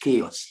 there is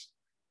chaos.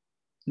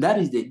 That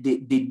is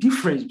the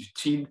difference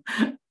between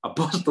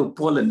Apostle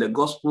Paul and the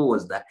gospel,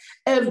 was that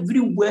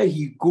everywhere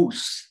he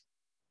goes,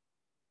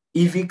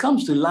 if he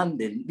comes to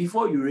London,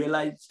 before you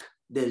realize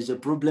there is a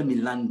problem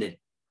in London,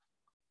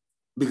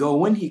 because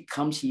when he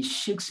comes, he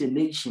shakes a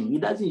nation. He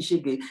doesn't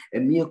shake a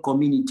mere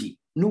community.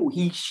 No,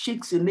 he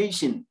shakes a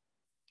nation.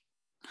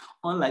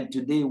 Unlike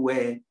today,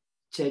 where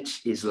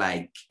church is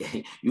like,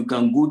 you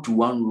can go to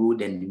one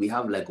road and we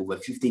have like over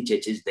 50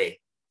 churches there.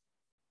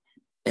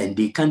 And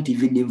they can't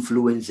even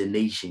influence a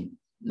nation.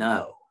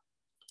 Now,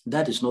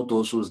 that is not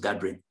All Souls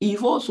Gathering.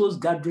 If All Souls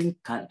Gathering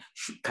can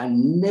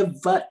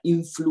never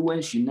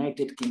influence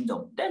United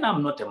Kingdom, then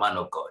I'm not a man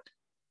of God.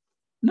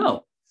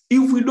 No,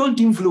 if we don't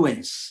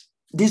influence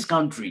this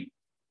country.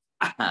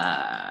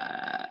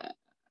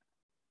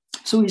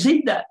 So he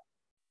said that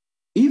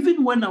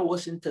even when I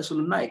was in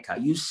Thessalonica,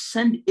 you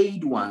sent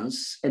aid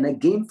once and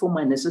again for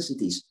my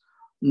necessities.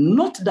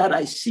 Not that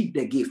I seek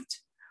the gift,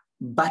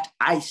 but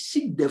I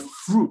seek the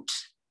fruit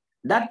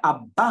that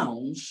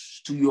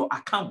abounds to your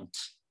account.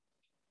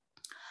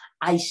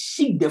 I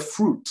seek the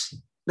fruit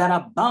that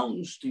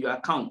abounds to your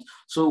account.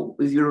 So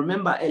if you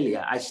remember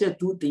earlier, I said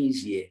two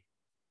things here,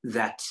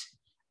 that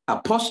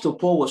Apostle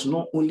Paul was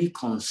not only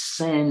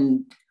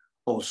concerned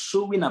or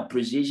showing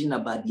appreciation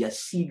about their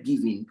seed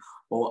giving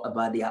or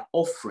about their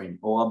offering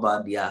or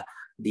about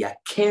their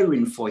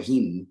caring for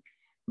him,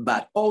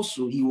 but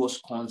also he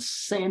was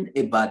concerned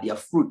about their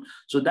fruit.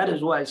 So that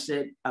is why I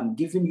said, I'm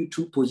giving you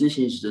two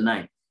positions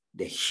tonight,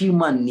 the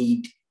human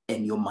need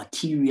and your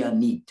material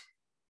need.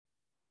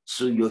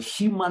 So your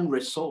human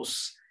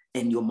resource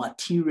and your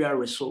material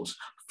resource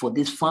for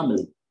this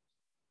family.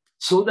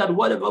 So that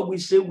whatever we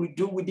say we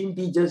do wouldn't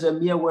be just a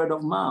mere word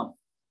of mouth.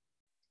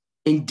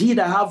 Indeed,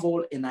 I have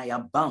all and I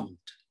abound.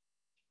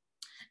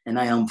 And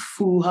I am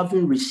full,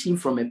 having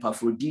received from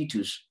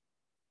Epaphroditus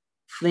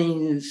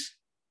things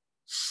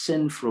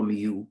sent from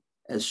you,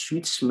 a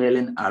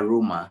sweet-smelling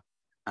aroma,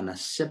 an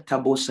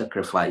acceptable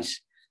sacrifice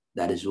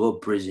that is well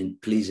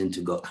pleasing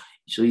to God.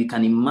 So you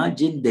can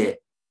imagine the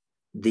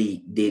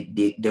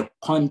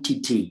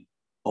quantity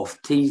of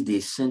things they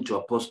sent to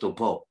Apostle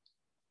Paul.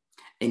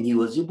 And he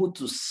was able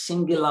to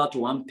single out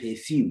one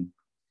perfume,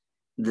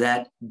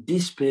 that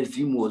this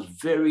perfume was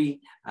very,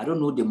 I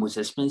don't know, the most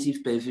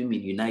expensive perfume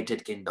in the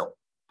United Kingdom.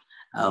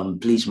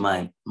 Please,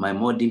 my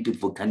modern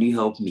people, can you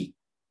help me?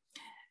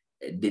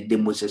 The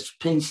most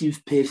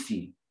expensive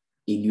perfume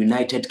in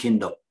United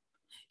Kingdom.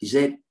 He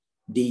said,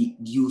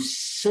 you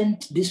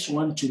sent this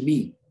one to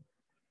me.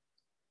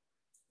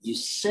 You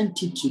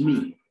sent it to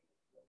me.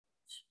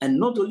 And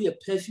not only a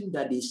perfume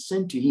that they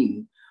sent to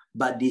him,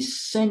 but they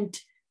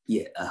sent,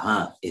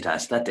 it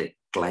has started.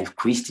 Clive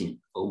Christian.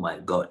 Oh my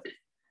God.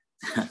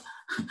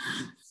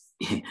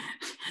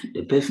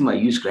 The perfume I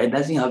use, it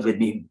doesn't have a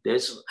name.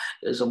 There's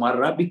some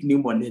Arabic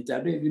name on it. I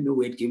don't even know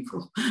where it came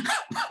from.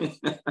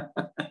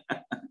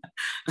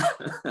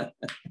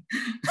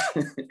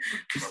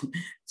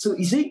 So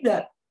he said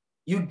that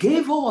you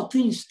gave all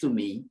things to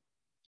me,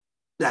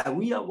 that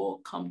we have all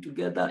come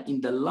together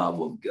in the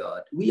love of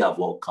God. We have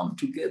all come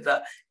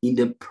together in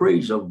the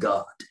praise of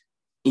God,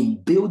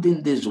 in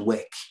building this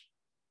work.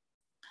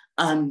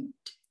 And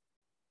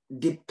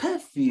the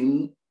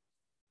perfume,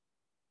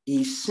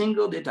 he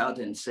singled it out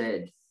and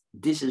said,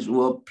 this is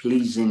what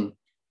pleasing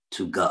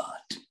to God.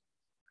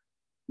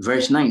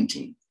 Verse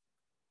 19.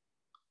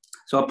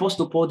 So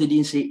Apostle Paul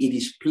didn't say it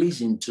is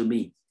pleasing to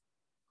me.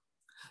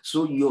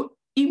 So your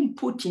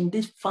input in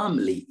this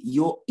family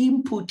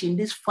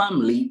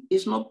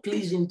is not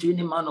pleasing to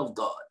any man of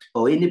God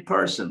or any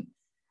person.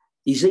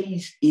 He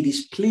says it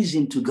is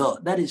pleasing to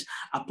God. That is,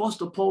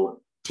 Apostle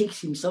Paul takes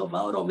himself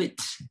out of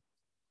it.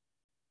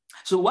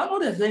 So one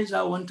of the things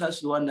I want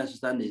us to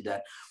understand is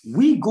that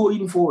we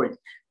going forward,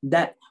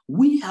 that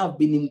we have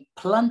been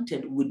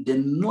implanted with the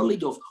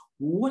knowledge of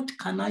what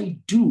can I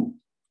do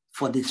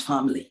for this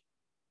family?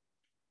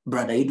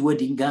 Brother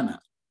Edward in Ghana,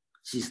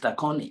 Sister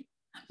Connie,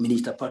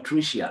 Minister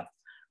Patricia,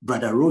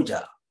 Brother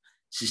Roger,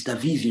 Sister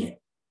Vivian,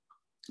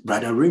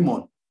 Brother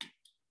Raymond.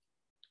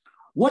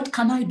 What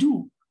can I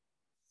do?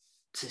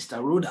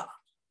 Sister Rhoda,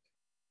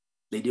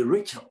 Lady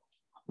Rachel.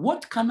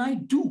 What can I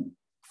do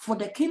for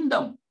the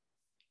kingdom?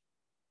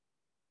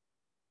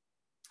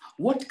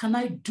 What can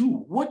I do?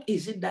 What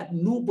is it that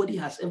nobody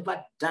has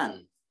ever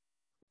done?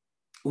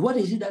 What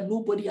is it that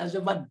nobody has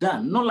ever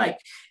done? Not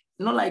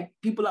like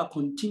people are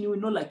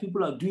continuing, not like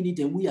people are doing it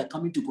and we are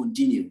coming to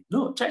continue.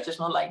 No, church is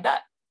not like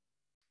that.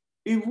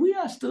 If we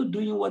are still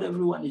doing what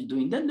everyone is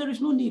doing, then there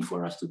is no need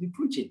for us to be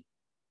preaching.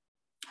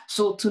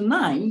 So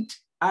tonight,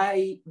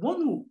 I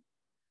want to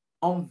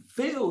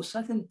unveil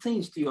certain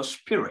things to your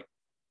spirit.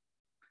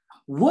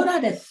 What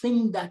are the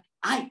things that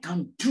I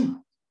can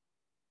do?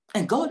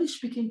 And God is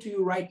speaking to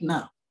you right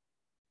now.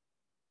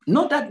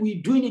 Not that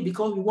we're doing it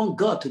because we want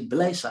God to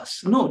bless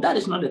us. No, that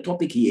is not the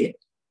topic here.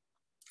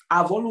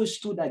 I've always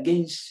stood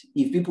against,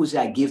 if people say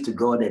I give to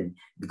God and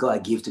because I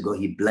give to God,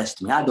 he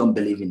blessed me. I don't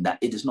believe in that.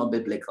 It is not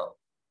biblical.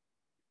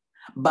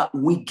 But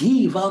we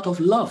give out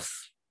of love.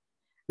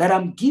 That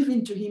I'm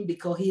giving to him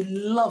because he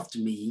loved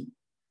me,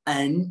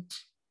 and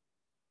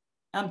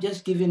I'm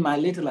just giving my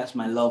little as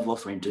my love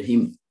offering to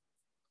him,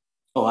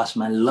 or as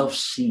my love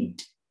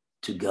seed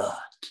to God.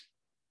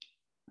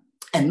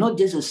 And not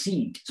just a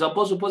seed. So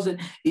Apostle Paul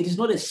said, it is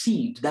not a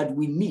seed that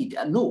we need.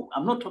 No,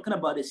 I'm not talking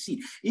about a seed.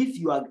 If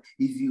you're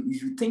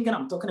thinking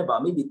I'm talking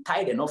about maybe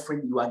tithe and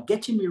offering, you are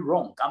getting me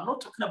wrong. I'm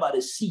not talking about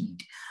a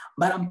seed,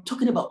 but I'm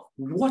talking about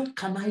what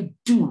can I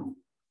do?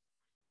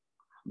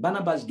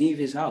 Barnabas gave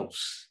his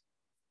house.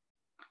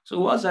 So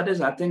what's that is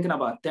are thinking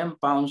about 10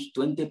 pounds,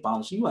 20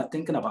 pounds. You are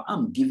thinking about,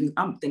 I'm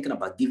thinking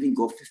about giving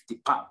God 50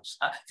 pounds,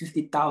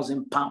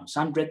 50,000 pounds,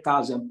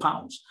 100,000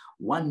 pounds,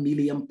 1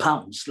 million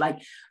pounds. Like,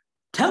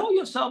 tell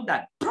yourself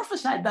that,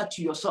 prophesy that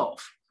to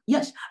yourself.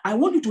 Yes, I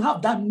want you to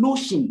have that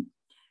notion.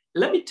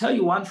 Let me tell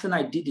you one thing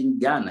I did in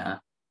Ghana.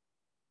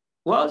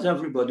 Whilst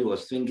everybody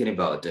was thinking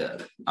about,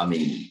 let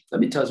me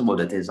tell you some of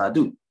the things I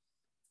do.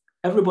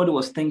 Everybody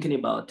was thinking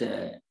about,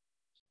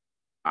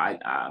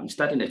 I'm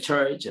starting a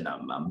church and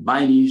I'm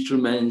buying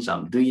instruments,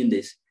 I'm doing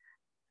this.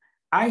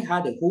 I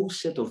had a whole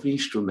set of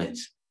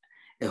instruments,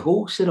 a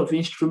whole set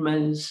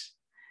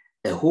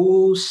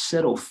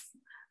of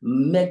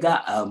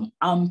mega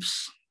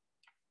amps.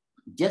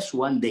 Just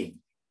one day,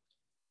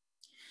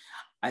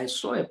 I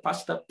saw a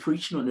pastor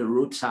preaching on the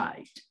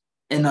roadside,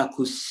 and I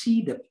could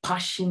see the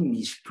passion in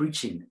his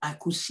preaching. I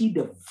could see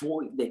the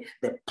voice,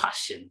 the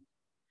passion.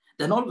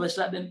 Then all of a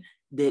sudden,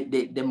 the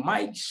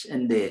mics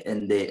and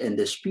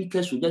the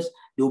speakers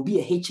there'll be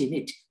a H in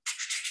it.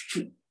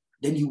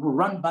 Then he will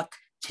run back,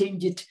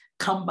 change it,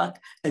 come back,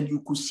 and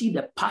you could see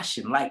the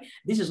passion. Like,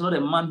 this is not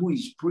a man who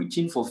is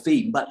preaching for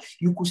fame, but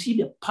you could see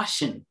the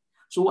passion.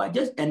 So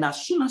and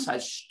as soon as I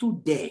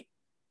stood there,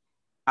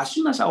 as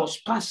soon as I was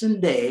passing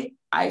there,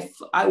 I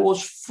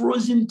was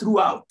frozen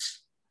throughout.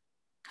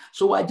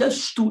 So I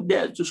just stood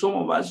there. To some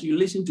of us, you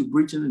listen to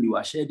preaching and you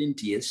are shedding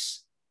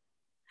tears.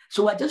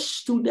 So I just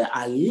stood there,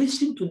 I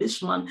listened to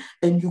this man,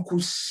 and you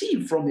could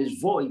see from his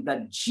voice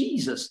that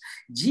Jesus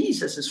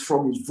is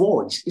from his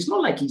voice. It's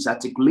not like he's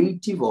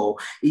articulative or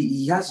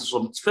he has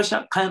some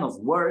special kind of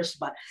words,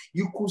 but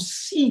you could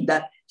see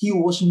that he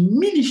was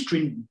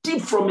ministering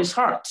deep from his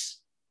heart.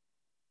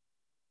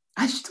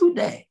 I stood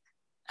there.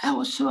 I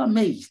was so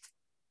amazed.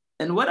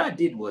 And what I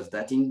did was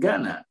that in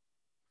Ghana,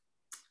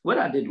 when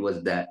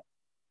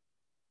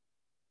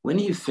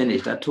he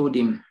finished, I told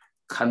him,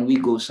 can we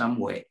go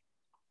somewhere?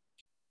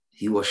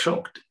 He was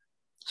shocked.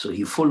 So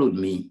he followed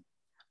me.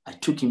 I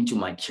took him to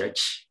my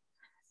church,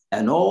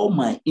 and all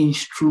my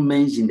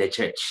instruments in the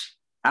church,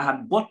 I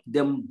had bought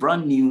them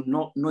brand new,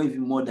 not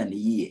even more than a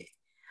year.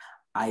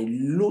 I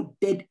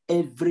loaded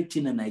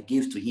everything and I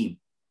gave to him.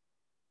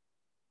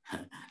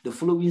 The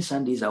following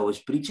Sundays, I was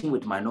preaching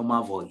with my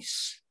normal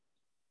voice.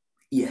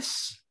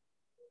 Yes,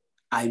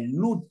 I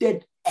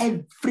loaded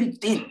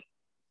everything.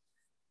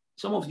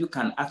 Some of you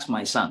can ask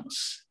my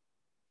sons.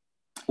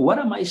 What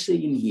am I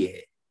saying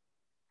here?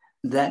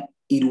 That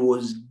it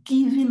was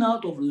given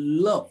out of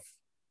love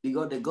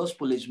because the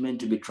gospel is meant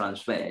to be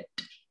transferred.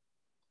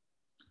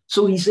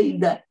 So he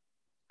said that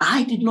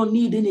I did not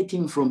need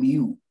anything from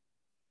you.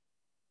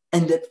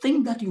 And the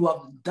thing that you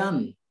have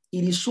done,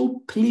 it is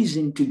so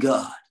pleasing to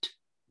God.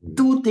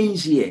 Two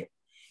things here,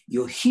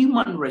 your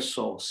human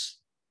resource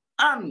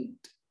and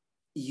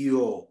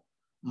your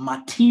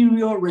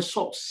material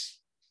resource.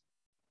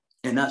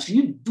 And as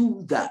you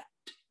do that,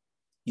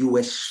 you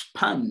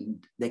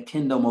expand the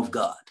kingdom of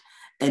God.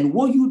 And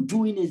what you're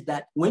doing is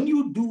that when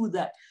you do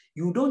that,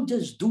 you don't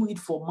just do it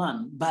for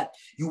man, but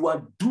you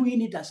are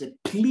doing it as a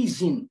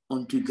pleasing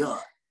unto God.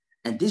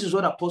 And this is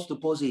what Apostle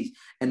Paul says.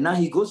 And now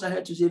he goes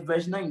ahead to say,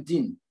 verse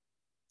 19,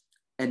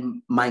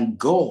 and my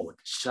God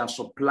shall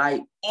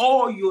supply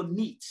all your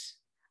needs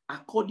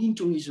according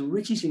to his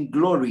riches in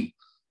glory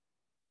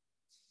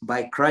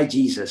by Christ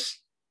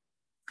Jesus.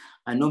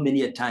 I know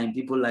many a time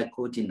people like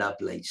quoting that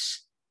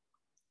place,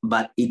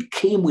 but it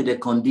came with a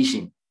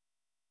condition.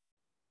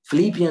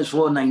 Philippians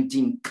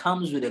 4:19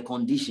 comes with a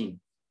condition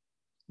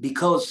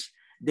because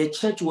the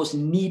church was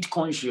need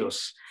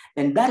conscious.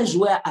 And that is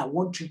where I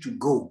want you to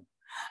go.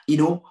 You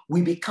know,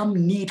 we become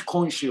need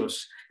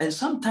conscious. And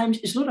sometimes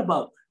it's not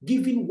about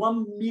giving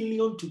 1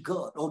 million to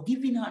God or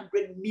giving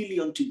 100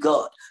 million to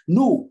God.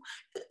 No,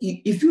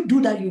 if you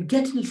do that, you're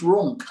getting it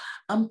wrong.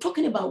 I'm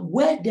talking about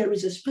where there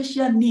is a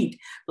special need,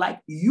 like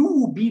you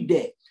will be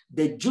there,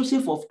 the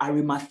Joseph of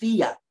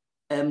Arimathea.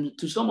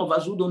 To some of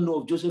us who don't know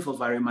of Joseph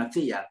of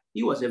Arimathea,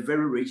 he was a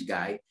very rich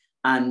guy.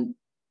 And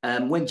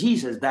when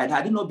Jesus died,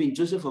 had it not been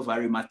Joseph of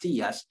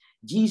Arimathea,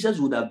 Jesus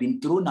would have been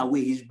thrown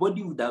away. His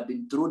body would have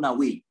been thrown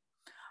away.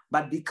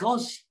 But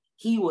because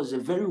he was a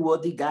very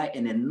wealthy guy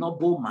and a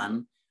noble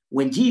man,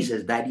 when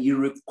Jesus died, he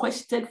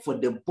requested for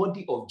the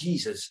body of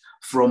Jesus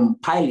from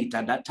Pilate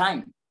at that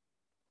time.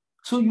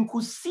 So you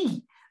could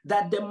see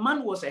that the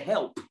man was a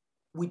help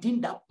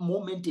within that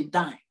moment in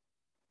time.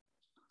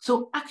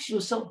 So ask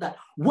yourself that,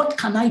 what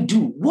can I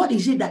do? What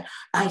is it that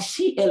I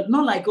see?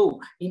 Not like,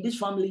 oh, in this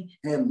family,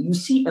 you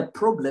see a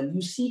problem,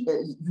 you see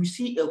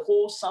a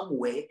hole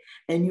somewhere,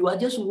 and you are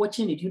just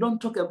watching it. You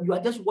don't talk, you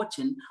are just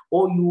watching,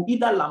 or you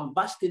either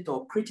lambast it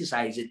or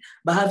criticize it.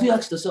 But have you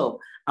asked yourself,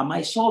 am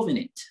I solving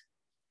it?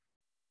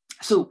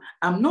 So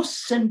I'm not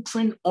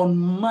centering on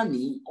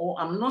money, or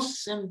I'm not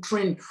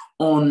centering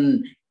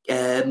on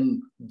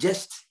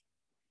just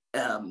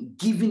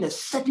giving a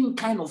certain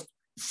kind of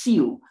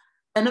seal.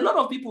 And a lot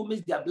of people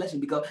miss their blessing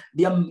because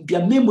their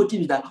main motive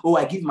is that, oh,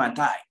 I give my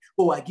tithe,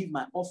 oh, I give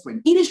my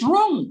offering. It is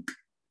wrong.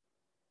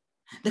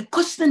 The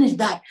question is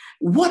that,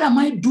 what am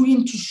I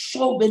doing to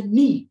solve a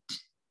need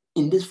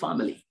in this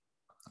family?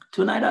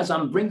 Tonight, as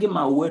I'm bringing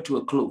my word to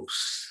a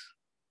close,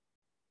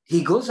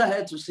 he goes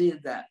ahead to say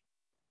that,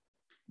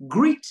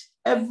 greet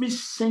every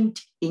saint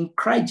in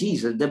Christ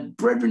Jesus. The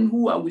brethren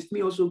who are with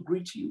me also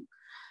greet you.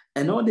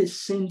 And all the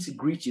saints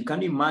greet you.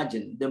 Can you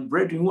imagine the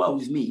brethren who are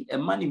with me, a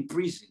man in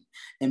prison,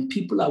 and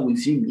people are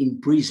with him in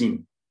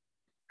prison?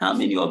 How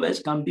many of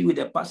us can be with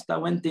a pastor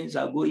when things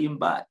are going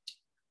bad?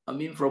 I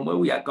mean, from where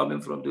we are coming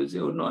from, to say,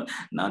 oh no,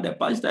 now the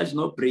pastor is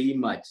not praying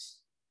much.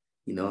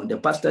 You know, the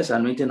pastor's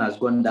anointing has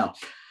gone down.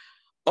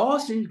 All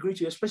saints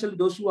greet you, especially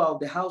those who are of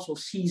the house of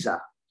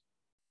Caesar.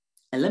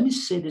 And let me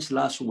say this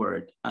last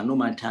word. I know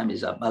my time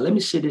is up, but let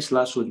me say this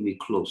last word, we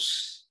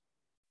close.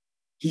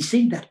 He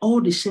said that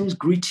all the saints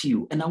greet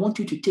you. And I want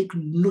you to take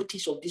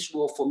notice of this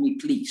word for me,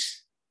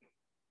 please.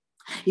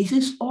 He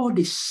says all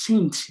the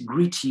saints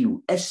greet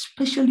you,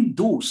 especially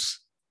those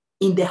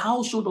in the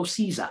household of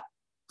Caesar.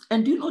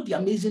 And do you know the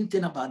amazing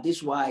thing about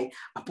this, why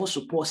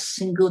Apostle Paul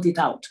singled it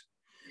out?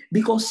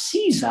 Because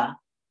Caesar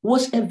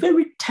was a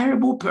very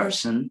terrible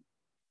person.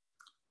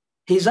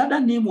 His other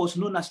name was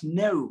known as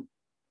Nero.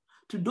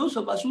 To those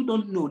of us who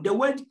don't know, the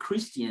word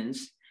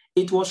Christians,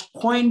 it was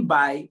coined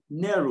by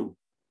Nero.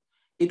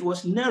 It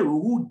was Nero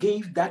who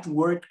gave that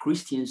word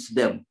Christians to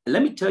them.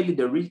 Let me tell you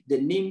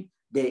the name,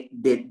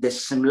 the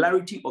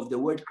similarity of the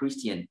word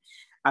Christian.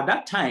 At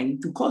that time,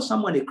 to call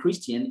someone a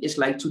Christian is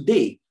like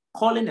today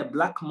calling a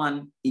black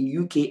man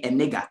in UK a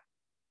nigger.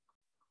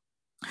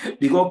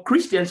 Because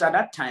Christians at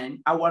that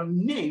time, our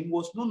name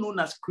was not known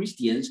as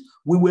Christians.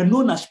 We were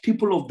known as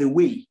people of the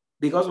way.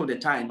 Because of the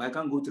time, I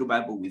can't go through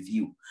Bible with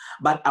you.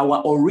 But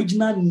our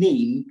original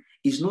name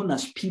is known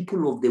as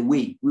people of the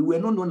way. We were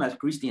not known as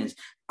Christians.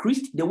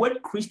 The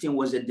word Christian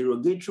was a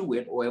derogatory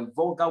word or a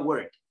vulgar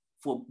word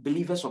for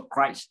believers of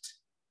Christ.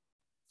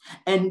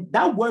 And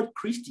that word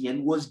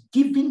Christian was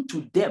given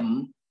to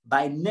them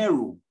by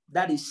Nero,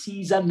 that is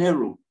Caesar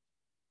Nero.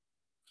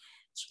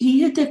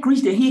 He hated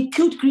Christians. He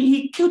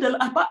killed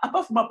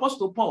apart from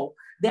Apostle Paul.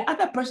 The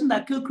other person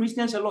that killed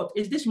Christians a lot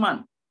is this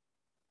man.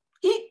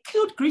 He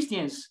killed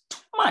Christians too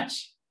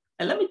much.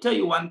 And let me tell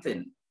you one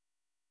thing.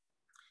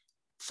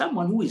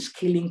 Someone who is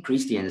killing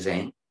Christians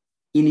in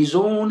his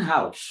own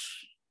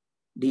house,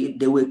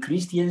 there were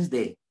Christians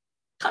there.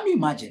 Can you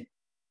imagine?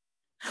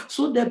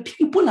 So the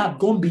people have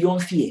gone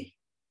beyond fear.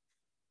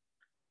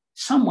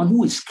 Someone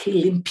who is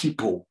killing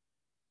people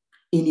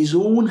in his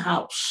own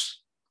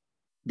house.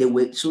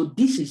 So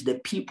this is the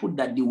people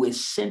that they were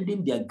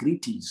sending their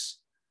greetings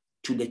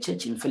to the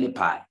church in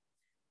Philippi,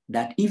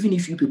 that even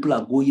if you people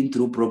are going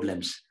through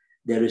problems,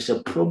 there is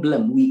a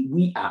problem.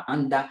 We are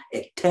under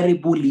a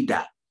terrible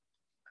leader,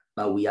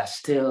 but we are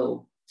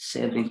still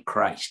serving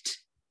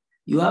Christ.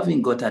 You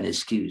haven't got an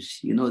excuse.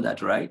 You know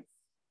that, right?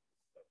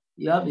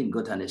 You haven't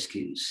got an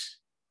excuse.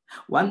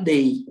 One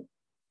day,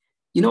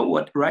 you know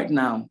what, right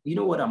now, you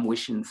know what I'm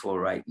wishing for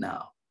right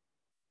now?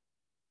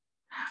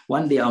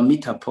 One day I'll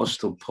meet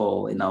Apostle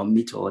Paul and I'll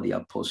meet all the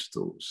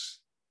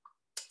apostles,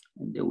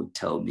 and they will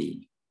tell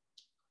me,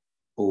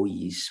 oh,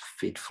 he's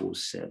faithful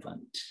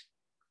servant.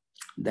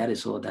 That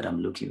is all that I'm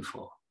looking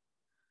for.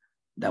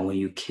 That when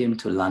you came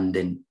to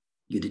London,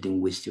 you didn't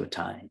waste your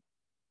time.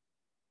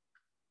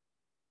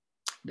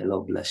 The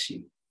Lord bless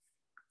you.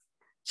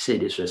 Say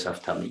this verse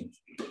after me.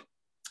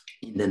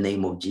 In the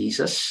name of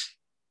Jesus,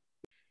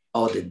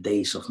 all the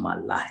days of my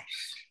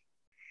life,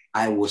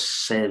 I will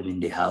serve in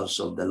the house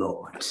of the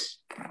Lord.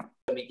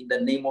 In the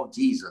name of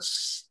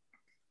Jesus,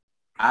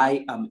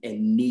 I am a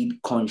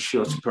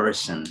need-conscious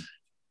person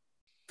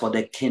for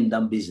the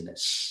kingdom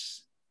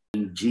business.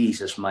 In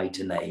Jesus'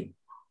 mighty name.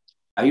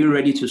 Are you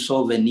ready to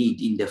solve a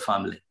need in the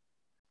family?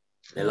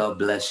 The Lord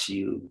bless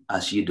you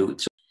as you do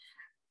it. So,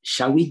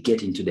 shall we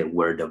get into the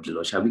word of the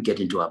Lord? Shall we get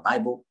into our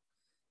Bible?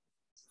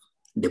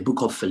 The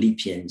book of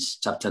Philippians,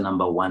 chapter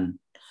number 1,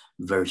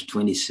 verse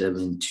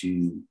 27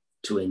 to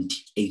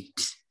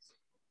 28.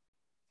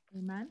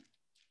 Amen.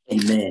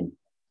 Amen.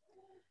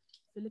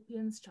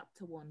 Philippians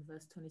chapter 1,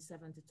 verse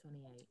 27 to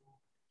 28.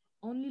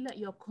 Only let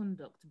your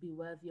conduct be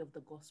worthy of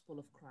the gospel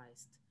of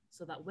Christ,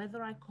 so that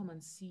whether I come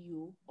and see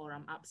you or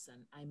am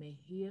absent, I may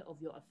hear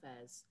of your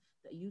affairs,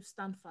 that you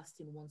stand fast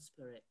in one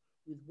spirit,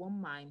 with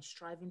one mind,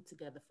 striving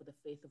together for the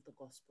faith of the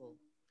gospel,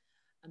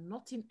 and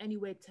not in any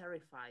way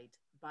terrified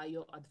by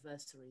your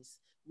adversaries,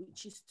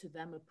 which is to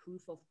them a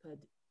proof of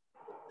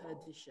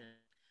perdition,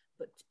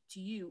 but to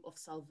you of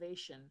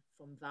salvation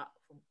from God.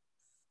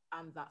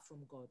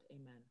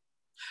 Amen.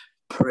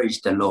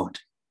 Praise the Lord.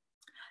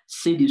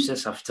 Say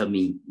this after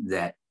me,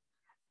 that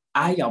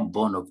I am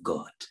born of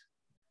God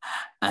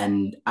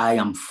and I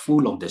am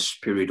full of the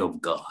Spirit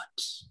of God.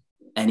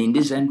 And in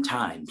these end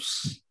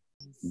times,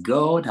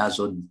 God has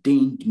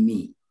ordained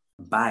me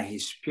by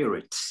his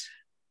Spirit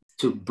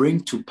to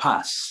bring to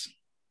pass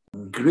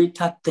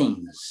greater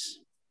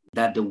things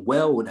that the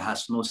world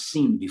has not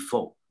seen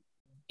before.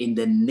 In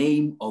the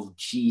name of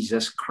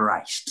Jesus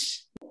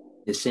Christ.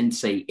 The saints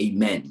say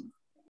amen.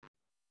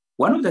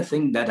 One of the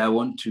things that I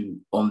want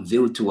to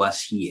unveil to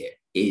us here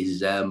is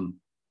the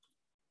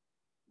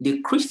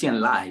Christian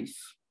life,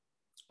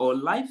 or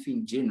life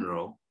in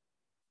general,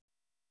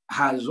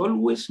 has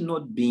always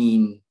not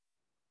been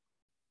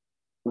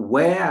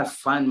where I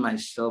found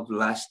myself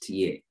last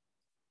year.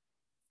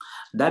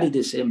 That is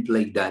the same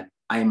place that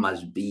I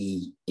must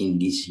be in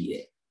this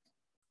year.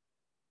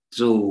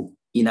 So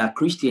in our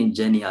Christian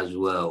journey as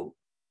well,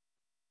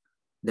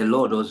 the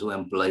Lord also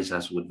employs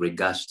us with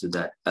regards to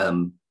that.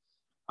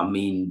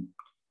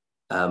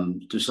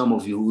 To some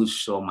of you who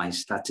saw my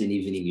starting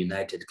even in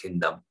United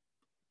Kingdom,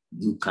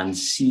 you can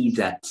see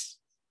that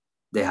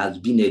there has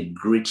been a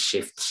great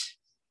shift.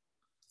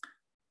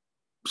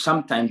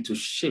 Sometimes to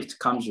shift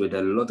comes with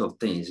a lot of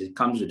things. It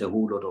comes with a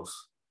whole lot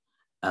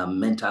of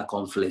mental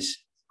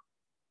conflicts.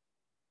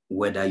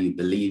 Whether you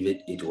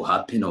believe it will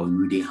happen or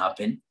it didn't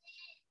happen.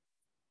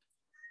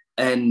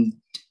 And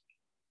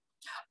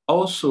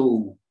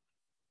also,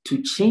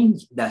 to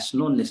change does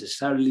not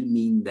necessarily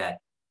mean that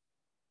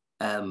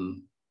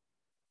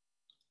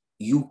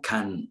you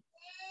can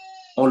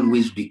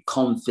always be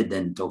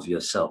confident of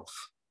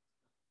yourself.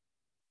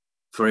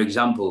 For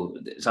example,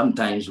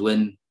 sometimes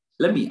when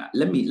let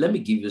me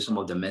give you some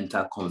of the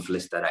mental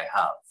conflicts that I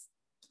have,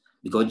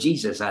 because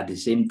Jesus had the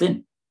same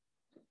thing.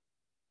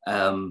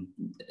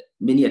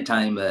 Many a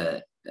time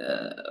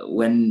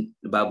when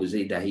the Bible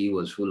says that he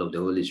was full of the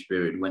Holy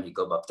Spirit, when he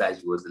got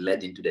baptized, he was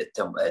led into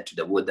to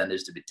the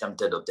wilderness to be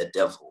tempted of the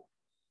devil.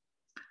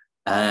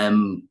 At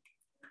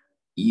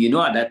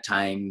that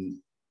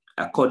time,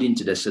 according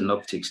to the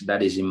synoptics,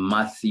 that is in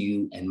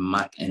Matthew and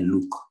Mark and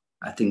Luke,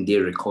 I think they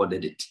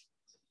recorded it.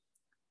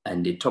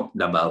 And they talked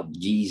about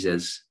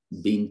Jesus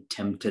being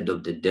tempted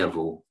of the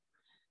devil.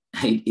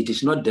 It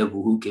is not the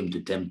devil who came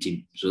to tempt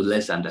him. So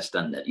let's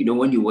understand that.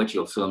 When you watch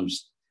your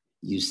films,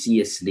 you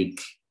see a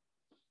snake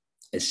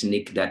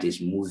that is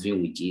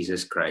moving with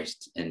Jesus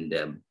Christ.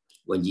 And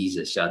when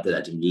Jesus shouted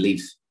at him,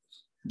 leave,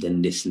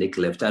 then the snake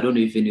left. I don't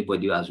know if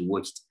anybody has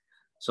watched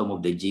some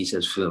of the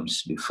Jesus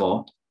films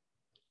before.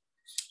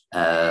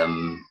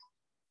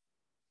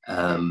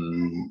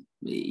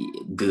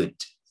 Good.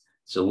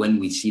 So when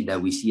we see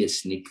that, we see a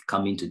snake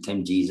coming to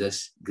tempt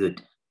Jesus,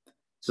 good.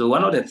 So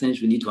one of the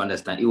things we need to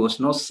understand, it was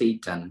not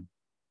Satan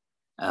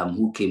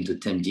who came to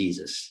tempt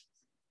Jesus,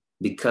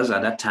 because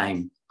at that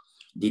time,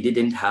 they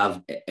didn't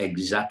have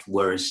exact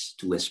words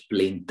to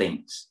explain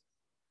things.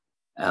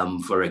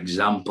 For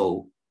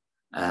example,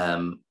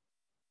 Brad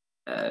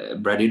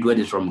Edward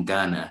is from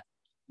Ghana.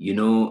 You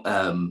know,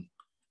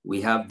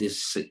 we have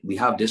this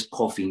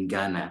cough in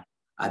Ghana.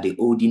 At the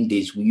olden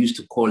days, we used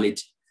to call it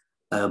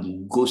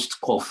ghost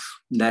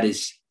cough. That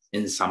is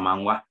in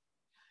Samangwa,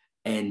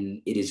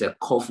 and it is a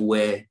cough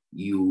where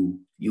you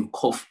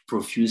cough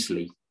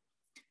profusely.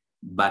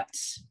 But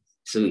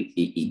so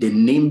the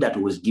name that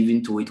was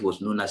given to it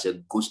was known as a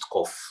ghost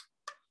cough.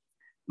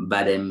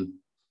 But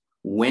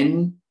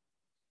when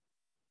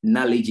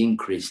knowledge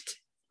increased,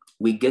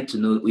 we got to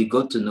know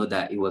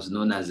that it was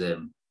known as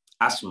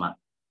asthma.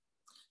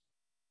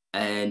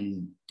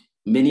 And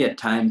many a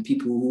time,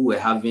 people who were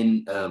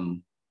having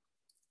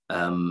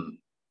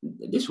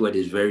this word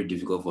is very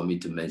difficult for me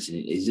to mention.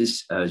 Is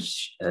this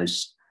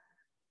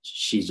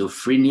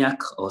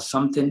schizophrenic or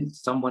something?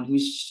 Someone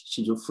who's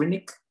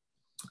schizophrenic?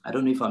 I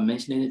don't know if I'm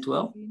mentioning it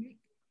well.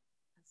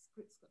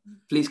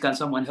 Please, can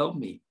someone help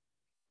me?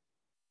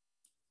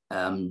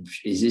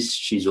 Is this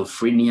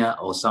schizophrenia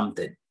or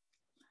something?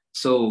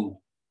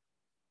 So,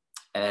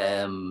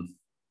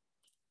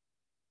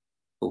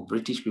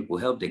 British people,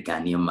 help the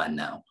Ghanaian man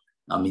now.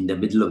 I'm in the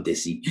middle of the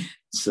sea.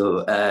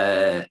 So,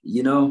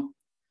 you know,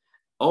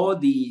 all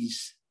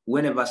these,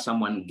 whenever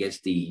someone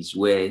gets these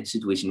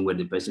situation where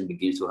the person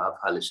begins to have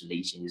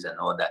hallucinations and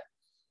all that,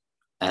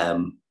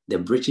 the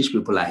British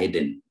people are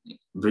hidden.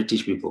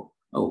 British people.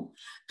 Oh.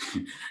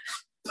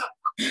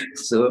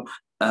 So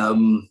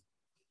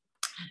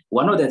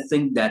one of the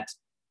things that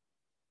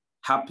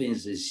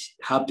happens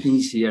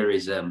here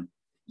is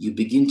you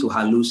begin to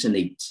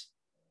hallucinate.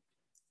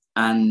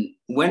 And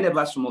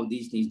whenever some of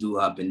these things do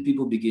happen,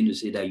 people begin to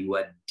say that you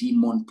are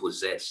demon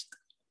possessed.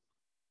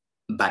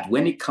 But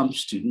when it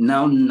comes to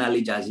now,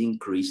 knowledge has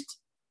increased.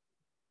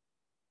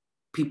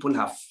 People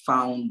have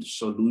found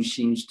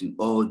solutions to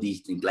all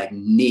these things, like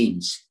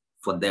names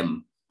for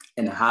them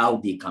and how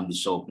they can be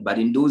solved. But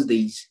in those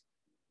days,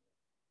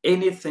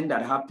 anything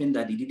that happened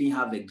that they didn't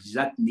have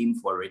exact name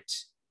for it,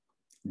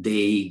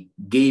 they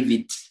gave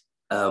it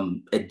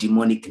a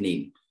demonic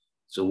name.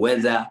 So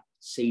whether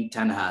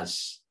Satan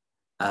has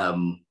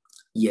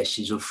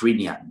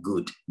schizophrenia,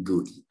 good.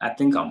 I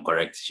think I'm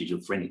correct,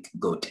 schizophrenic,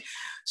 good.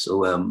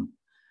 So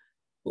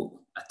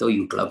I thought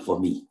you clap for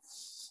me.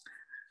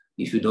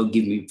 If you don't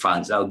give me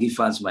fans, I'll give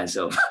fans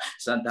myself.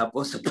 Santa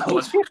Apostle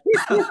Power.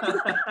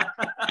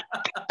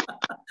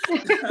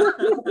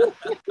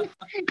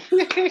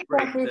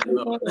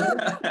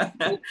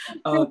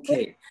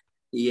 Okay.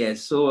 Yeah,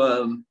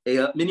 so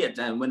many a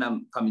time when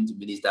I'm coming to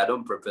minister, I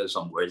don't prepare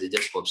some words, it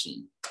just pops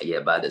in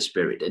by the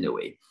Spirit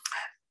anyway.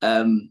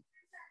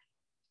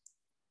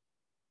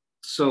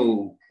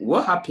 So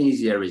what happens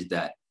here is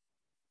that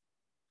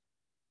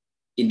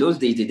in those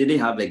days, they didn't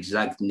have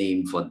exact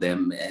name for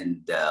them,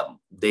 and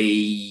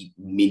they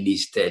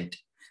ministered.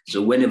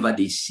 So whenever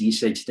they see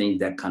such things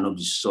that cannot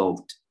be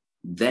solved,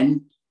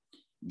 then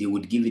they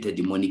would give it a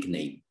demonic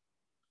name.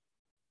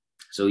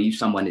 So if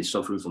someone is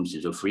suffering from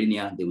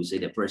schizophrenia, they would say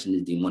the person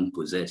is demon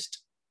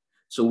possessed.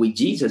 So with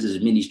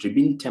Jesus' ministry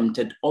being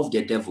tempted of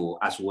the devil,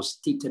 as was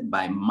stated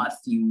by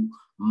Matthew,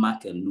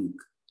 Mark, and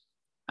Luke,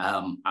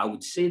 I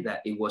would say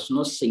that it was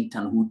not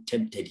Satan who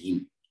tempted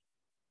him.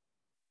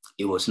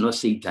 It was not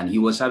Satan. He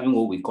was having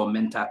what we call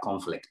mental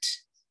conflict.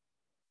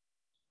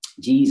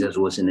 Jesus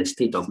was in a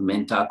state of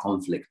mental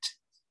conflict.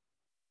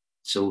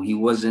 So he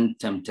wasn't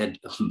tempted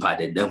by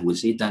the devil.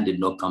 Satan did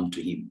not come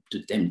to him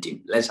to tempt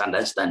him. Let's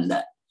understand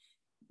that.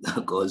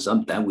 Because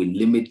sometimes we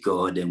limit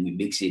God and we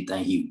make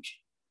Satan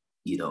huge,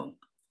 you know,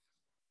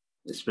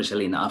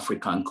 especially in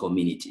African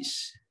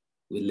communities.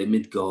 We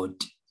limit God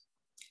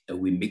and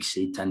we make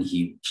Satan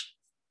huge.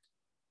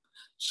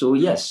 So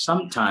yes,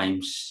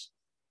 sometimes,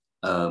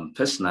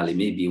 personally,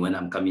 maybe when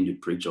I'm coming to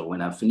preach or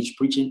when I finish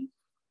preaching,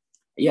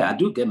 I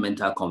do get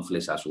mental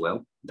conflicts as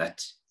well.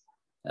 That,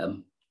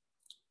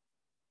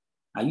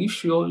 are you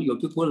sure your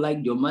people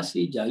liked your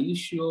message? Are you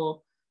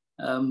sure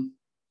it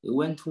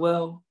went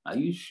well? Are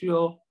you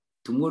sure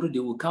tomorrow they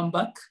will come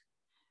back?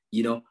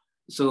 You know,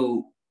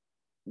 so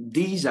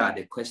these are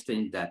the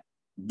questions that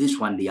this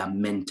one, they are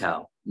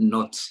mental,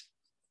 not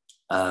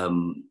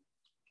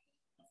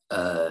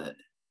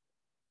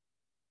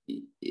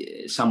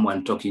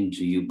someone talking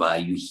to you,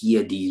 but you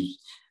hear these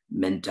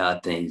mental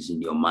things in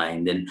your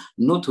mind. And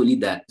not only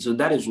that, so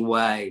that is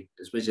why,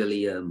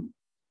 especially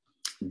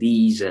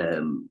these,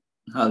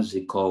 how's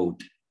it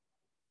called?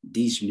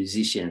 These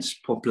musicians,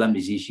 popular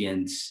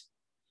musicians,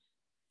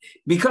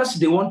 because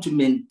they want to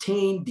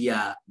maintain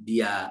their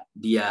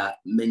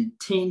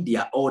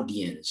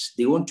audience,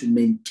 they want to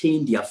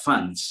maintain their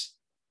fans.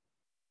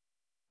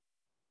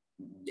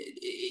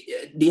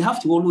 They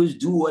have to always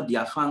do what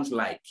their fans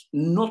like,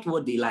 not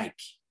what they like.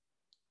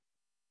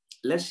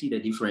 Let's see the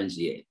difference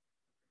here.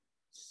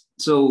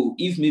 So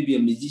if maybe a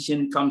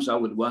musician comes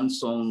out with one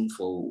song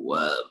for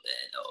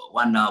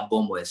one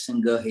album or a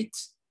single hit,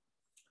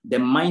 the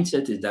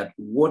mindset is that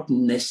what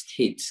next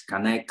hit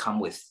can I come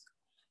with?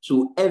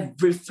 So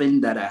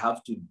everything that I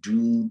have to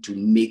do to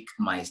make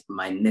my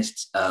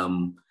next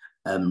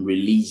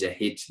release a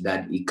hit,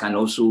 that it can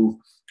also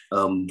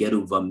get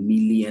over a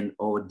million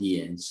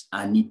audience,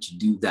 I need to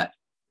do that.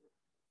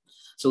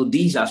 So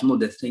these are some of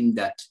the things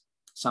that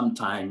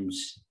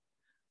sometimes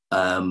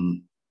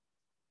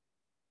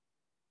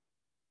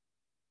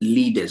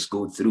leaders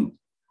go through,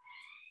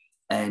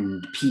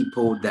 and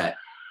people that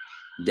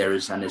there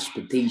is an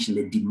expectation,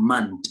 a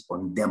demand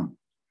on them.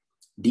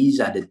 These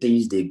are the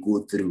things they go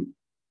through.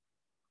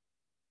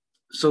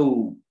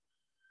 So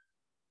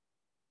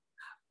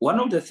one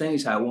of the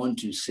things I want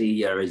to say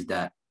here is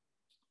that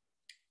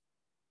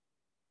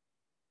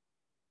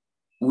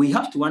we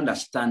have to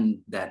understand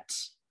that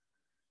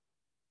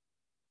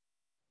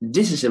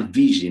this is a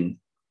vision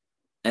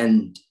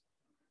and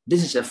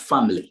this is a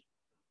family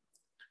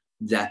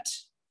that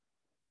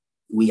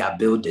we are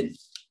building.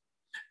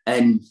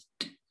 And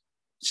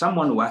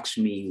someone will ask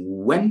me,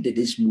 when did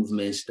this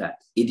movement start?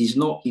 It is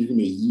not even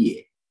a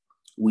year.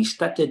 We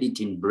started it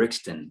in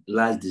Brixton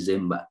last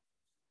December.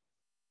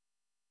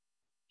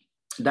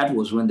 That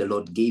was when the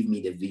Lord gave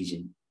me the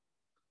vision,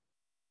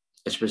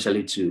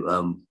 especially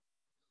to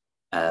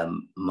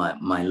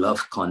my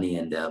love Connie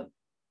and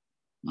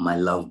my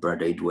love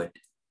brother Edward.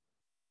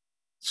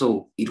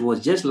 So it was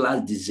just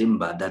last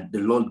December that the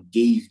Lord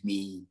gave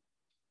me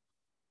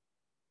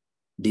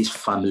this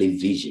family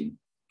vision.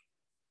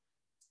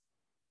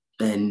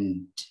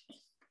 And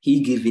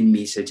he given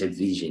me such a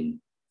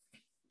vision.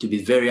 To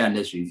be very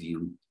honest with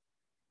you,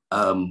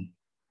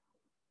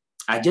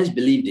 I just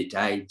believed it.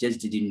 I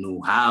just didn't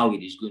know how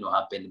it is going to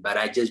happen, but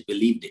I just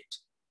believed it.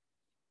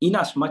 In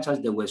as much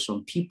as there were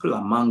some people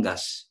among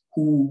us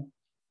who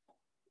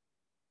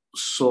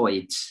saw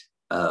it,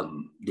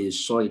 they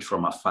saw it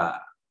from afar.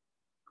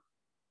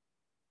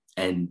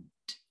 And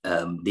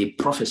they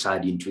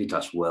prophesied into it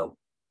as well.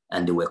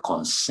 And they were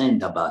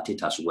concerned about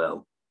it as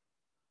well.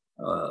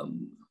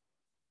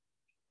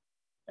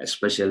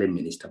 Especially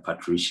Minister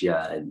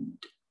Patricia and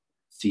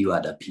few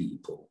other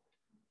people.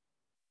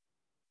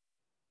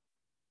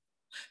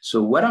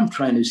 So what I'm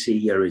trying to say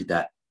here is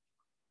that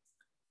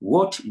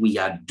what we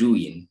are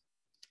doing,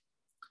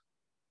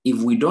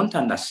 if we don't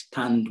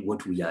understand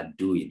what we are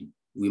doing,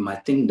 we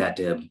might think that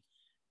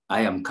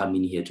I am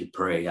coming here to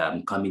pray,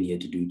 I'm coming here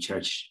to do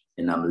church,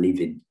 and I'm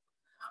leaving.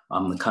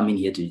 I'm coming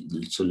here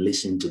to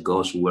listen to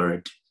God's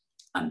word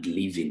and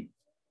leaving.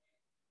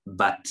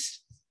 But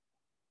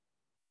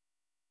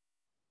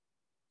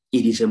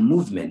it is a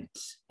movement,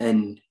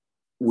 and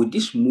with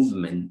this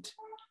movement,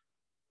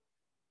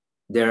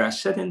 there are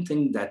certain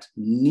things that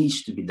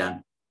needs to be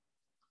done.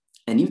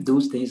 And if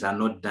those things are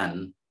not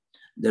done,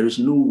 there is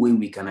no way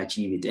we can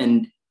achieve it.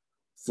 And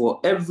for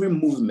every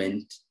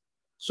movement,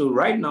 so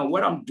right now,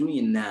 what I'm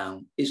doing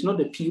now is not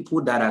the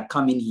people that are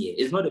coming here.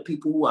 It's not the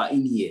people who are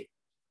in here.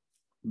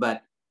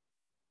 But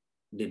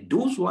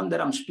those ones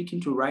that I'm speaking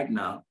to right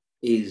now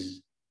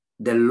is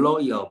the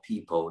loyal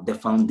people, the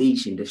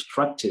foundation, the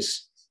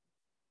structures.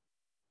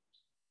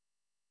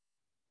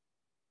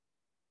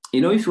 You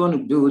know, if you want to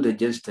build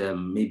just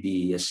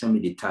maybe a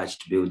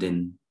semi-detached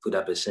building, put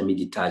up a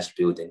semi-detached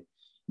building,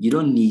 you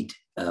don't need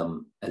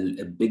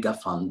a bigger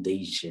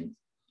foundation,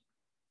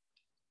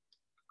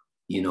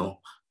 you know.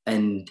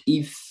 And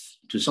if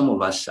to some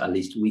of us, at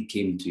least, we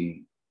came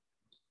to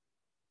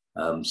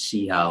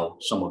see how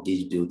some of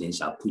these buildings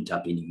are put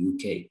up in the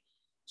UK,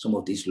 some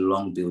of these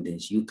long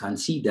buildings, you can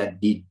see that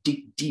they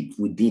dig deep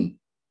within.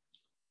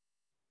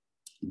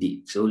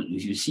 So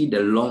if you see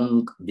the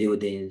long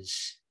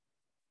buildings,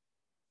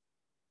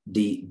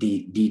 they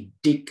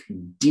dig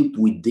deep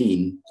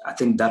within. I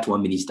think that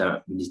one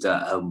Minister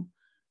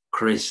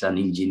Chris, an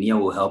engineer,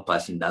 will help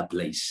us in that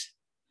place.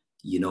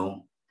 You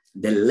know,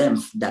 the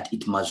length that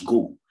it must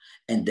go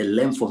and the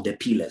length of the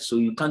pillars. So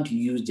you can't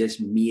use just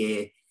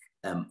mere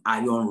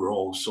iron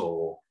rods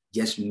or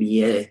just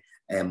mere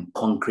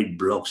concrete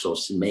blocks or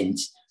cement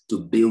to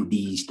build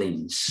these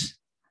things.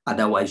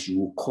 Otherwise, you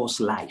will cause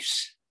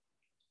lives.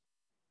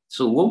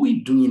 So what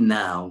we're doing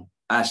now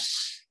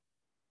as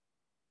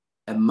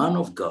a man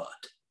of God,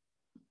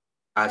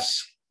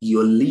 as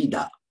your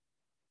leader,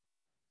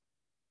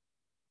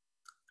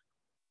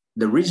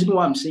 the reason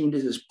why I'm saying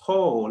this is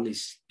Paul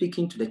is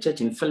speaking to the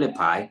church in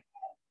Philippi.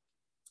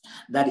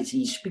 That is,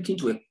 he's speaking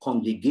to a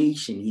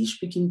congregation. He's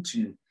speaking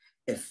to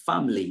a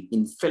family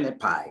in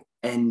Philippi.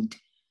 And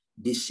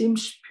the same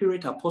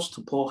spirit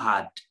Apostle Paul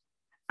had.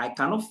 I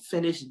cannot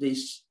finish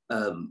this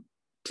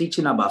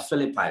teaching about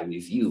Philippi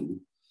with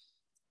you.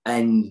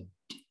 And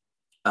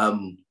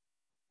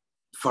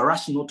for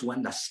us not to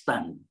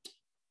understand,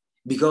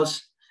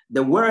 because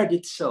the word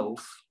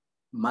itself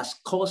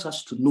must cause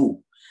us to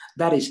know.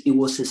 That is, it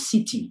was a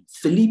city.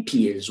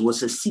 Philippians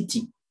was a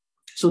city.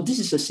 So this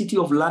is a city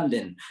of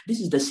London. This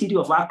is the city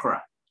of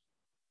Accra.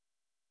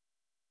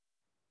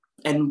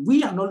 And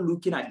we are not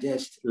looking at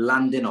just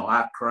London or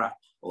Accra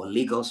or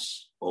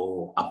Lagos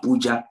or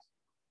Abuja.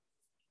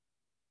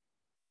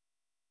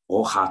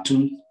 or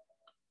Khartoum,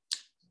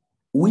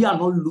 we are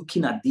not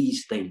looking at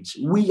these things.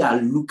 We are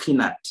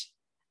looking at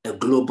a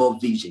global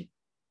vision.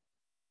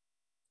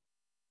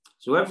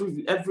 So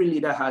every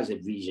leader has a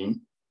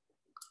vision.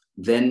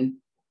 Then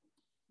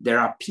there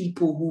are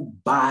people who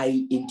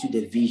buy into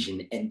the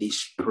vision and they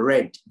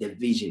spread the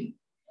vision.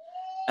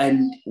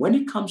 And when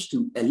it comes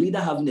to a leader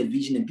having a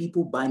vision and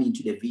people buying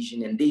into the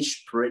vision and they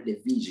spread the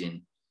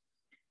vision,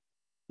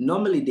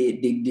 normally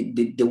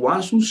the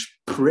ones who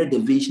spread the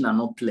vision are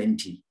not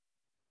plenty.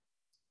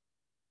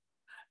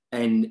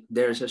 And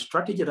there's a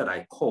strategy that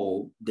I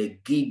call the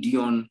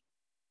Gideon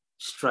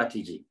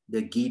strategy,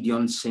 the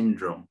Gideon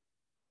syndrome.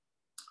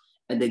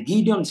 And the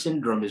Gideon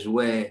syndrome is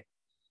where,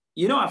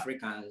 you know,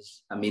 African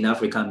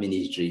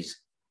ministries,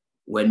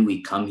 when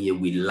we come here,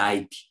 we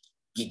like,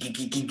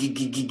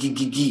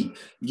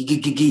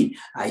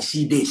 I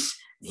see this.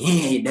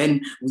 Yeah,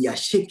 then we are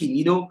shaking.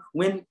 You know,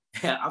 when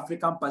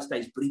African pastor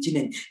is preaching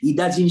and he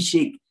doesn't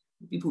shake,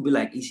 people be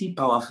like, is he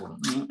powerful?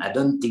 I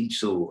don't think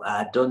so.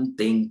 I don't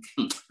think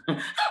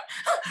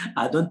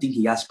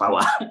he has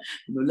power.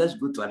 You know, let's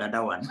go to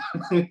another one.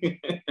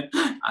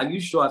 Are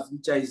you sure our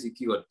future is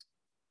secured?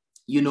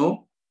 You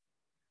know?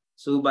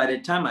 So by the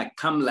time I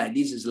come like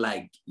this, is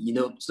like, you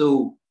know,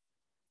 so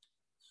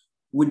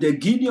with the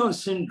Gideon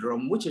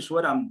syndrome, which is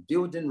what I'm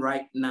building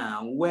right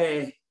now,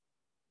 where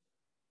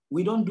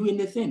we don't do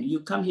anything. You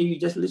come here, you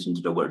just listen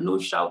to the word, no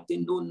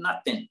shouting, no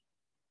nothing.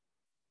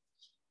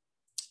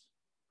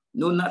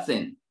 No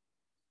nothing.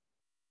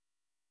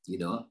 You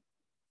know,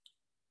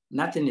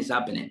 nothing is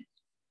happening.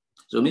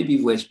 So maybe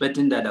if we're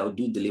expecting that I'll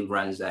do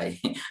deliverance, I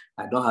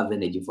don't have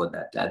energy for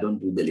that. I don't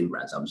do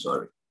deliverance. I'm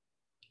sorry.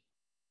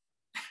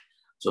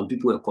 Some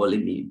people are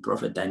calling me,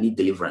 Prophet, I need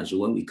deliverance. So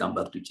when we come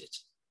back to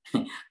church,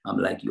 I'm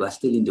like, you are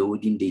still in the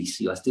olden days.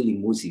 You are still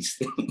in Moses.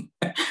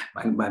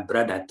 my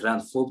brother,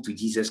 transformed to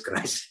Jesus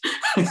Christ.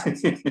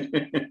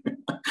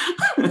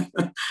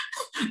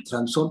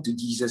 Transformed to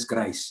Jesus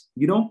Christ,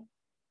 you know?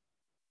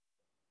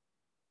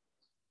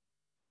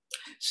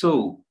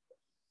 So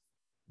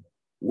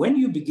when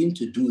you begin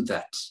to do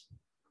that,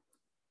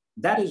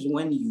 that is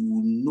when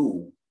you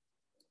know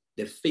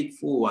the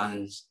faithful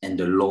ones and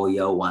the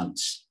loyal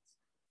ones.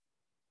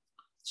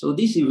 So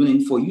this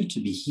evening, for you to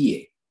be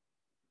here,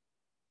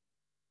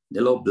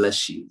 the Lord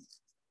bless you.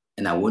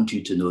 And I want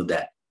you to know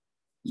that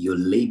your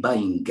labor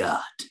in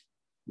God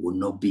will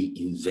not be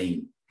in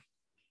vain.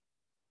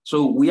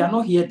 So we are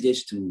not here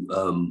just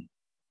to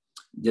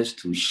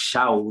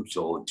shout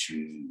or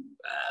to,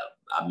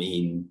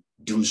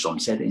 do some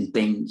certain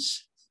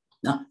things,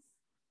 no,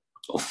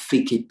 or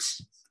fake it.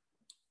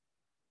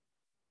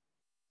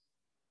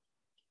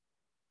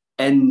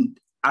 And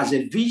as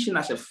a vision,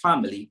 as a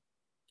family,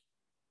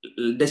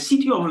 the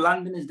city of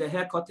London is the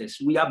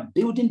headquarters. We are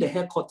building the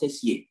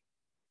headquarters here.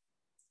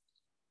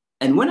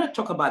 And when I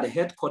talk about the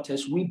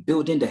headquarters, we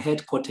building the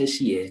headquarters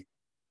here,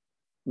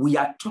 we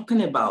are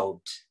talking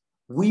about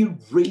we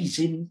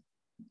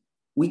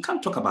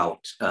can't talk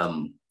about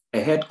a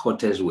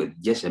headquarters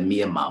with just a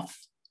mere mouth.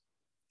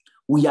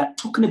 We are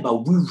talking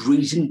about we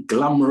raising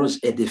glamorous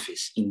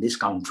edifice in this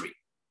country,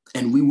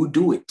 and we will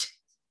do it.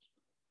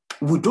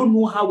 We don't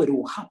know how it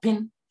will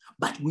happen,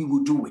 but we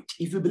will do it.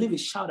 If you believe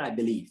it, shout, I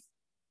believe.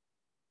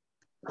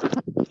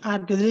 I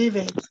believe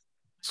it.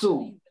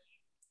 So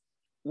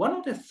one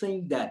of the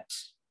things that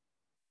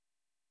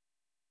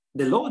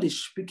the Lord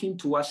is speaking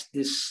to us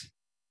this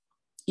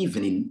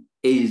evening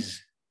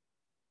is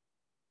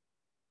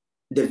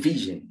the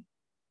vision.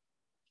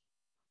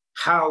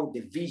 How the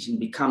vision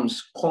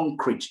becomes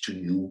concrete to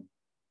you,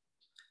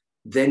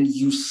 then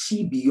you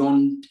see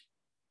beyond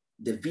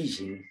the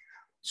vision.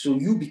 So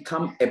you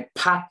become a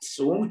part.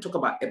 So when we talk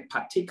about a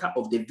partaker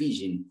of the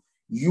vision,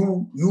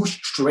 you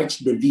stretch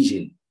the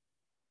vision.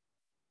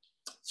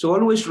 So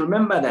always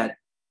remember that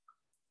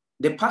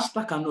the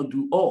pastor cannot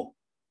do all.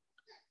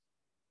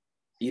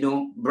 You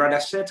know, Brother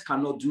Seth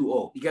cannot do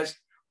all, because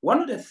one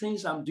of the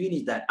things I'm doing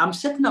is that I'm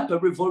setting up a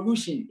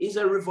revolution. It's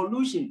a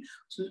revolution.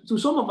 So to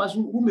some of us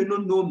who may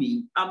not know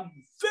me, I'm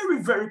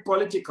very, very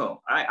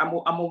political. I'm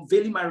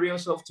unveiling my real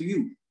self to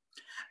you.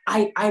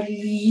 I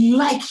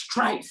like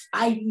strife.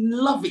 I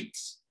love it.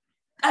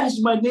 That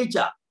is my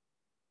nature.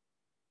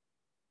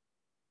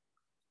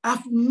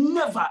 I've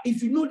never,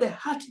 if you know the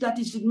heart that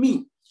is in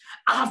me,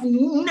 I've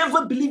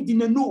never believed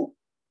in a no.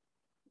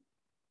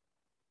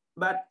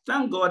 But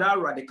thank God our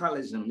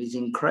radicalism is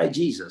in Christ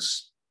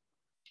Jesus.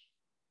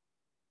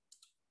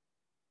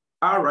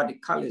 Our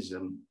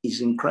radicalism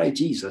is in Christ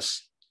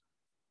Jesus.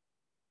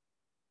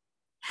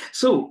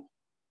 So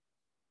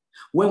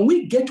when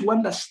we get to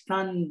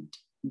understand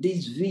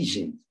this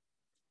vision,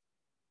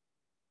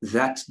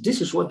 that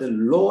this is what the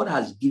Lord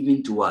has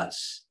given to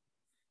us,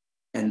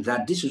 and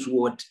that this is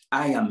what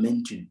I am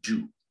meant to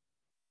do.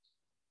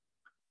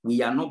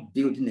 We are not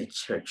building a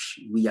church,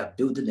 we are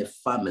building a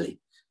family.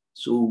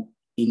 So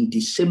in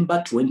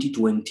December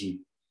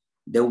 2020,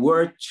 the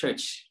word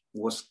church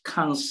was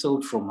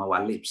cancelled from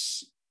our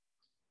lips.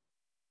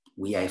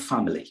 We are a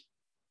family.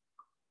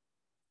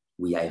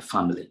 We are a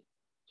family.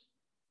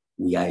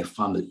 We are a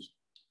family.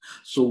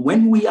 So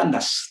when we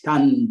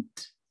understand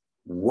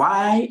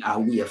why are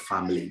we a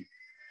family,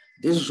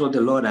 this is what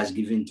the Lord has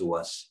given to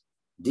us,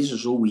 this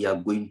is what we are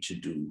going to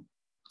do,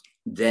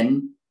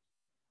 then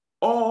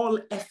all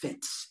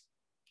efforts.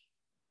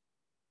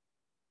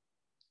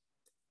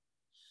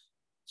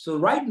 So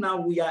right now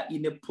we are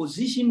in a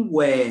position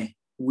where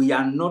we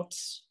are not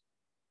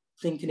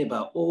thinking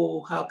about,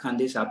 oh, how can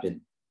this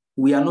happen?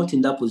 We are not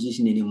in that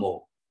position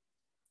anymore.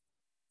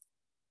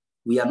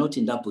 We are not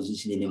in that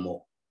position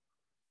anymore.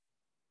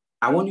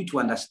 I want you to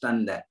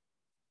understand that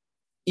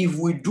if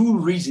we do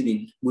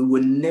reasoning, we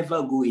will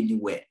never go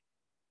anywhere.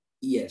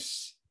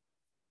 Yes.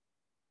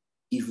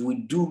 If we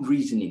do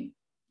reasoning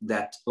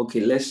that,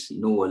 okay, let's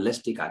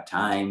take our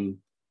time.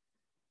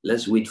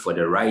 Let's wait for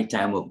the right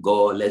time of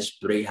God. Let's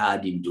pray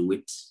hard into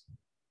it.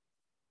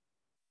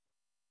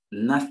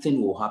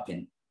 Nothing will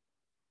happen.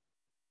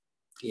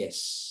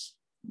 Yes,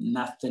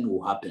 nothing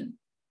will happen.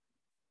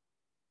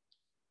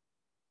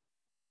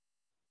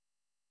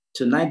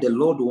 Tonight, the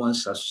Lord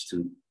wants us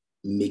to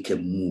make a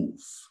move.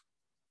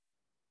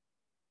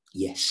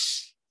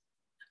 Yes.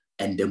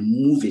 And the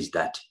move is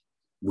that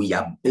we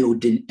are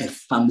building a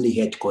family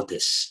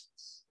headquarters.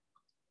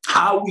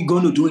 How are we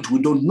going to do it? We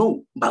don't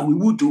know, but we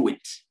will do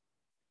it.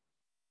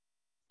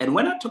 And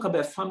when I talk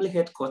about family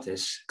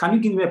headquarters, can you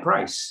give me a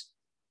price?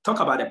 Talk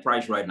about a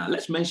price right now.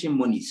 Let's mention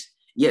monies.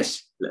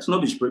 Yes, let's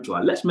not be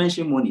spiritual. Let's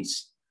mention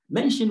monies.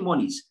 Mention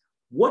monies.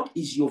 What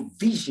is your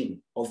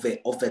vision of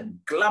a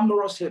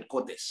glamorous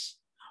headquarters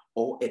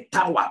or a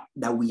tower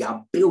that we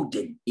are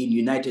building in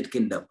United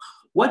Kingdom?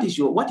 What is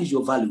your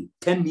value?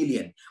 10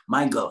 million.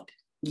 My God.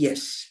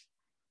 Yes.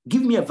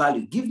 Give me a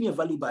value. Give me a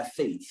value by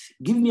faith.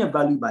 Give me a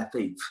value by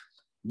faith.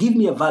 Give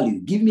me a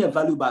value. Give me a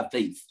value by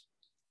faith.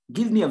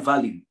 Give me a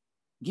value.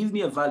 Give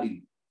me a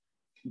value.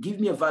 Give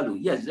me a value.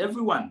 Yes,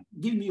 everyone,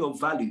 give me your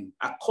value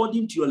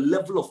according to your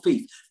level of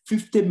faith.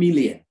 50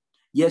 million.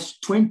 Yes,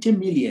 20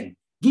 million.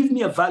 Give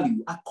me a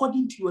value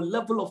according to your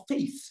level of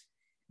faith.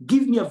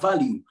 Give me a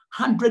value.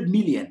 100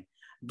 million.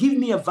 Give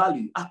me a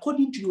value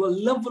according to your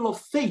level of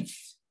faith.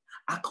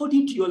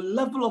 According to your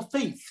level of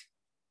faith.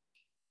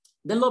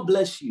 The Lord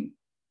bless you.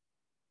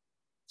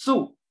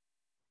 So,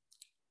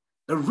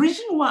 the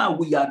reason why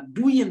we are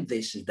doing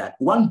this is that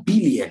 1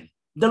 billion,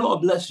 the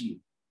Lord bless you.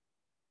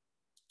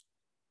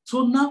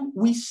 So now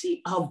we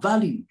see our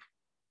value.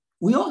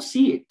 We all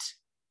see it.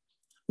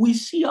 We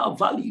see our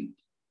value.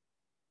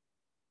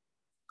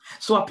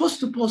 So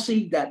Apostle Paul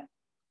said that,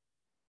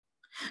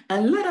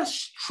 and let us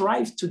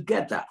strive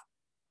together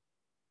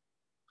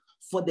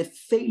for the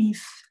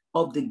faith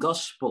of the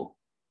gospel.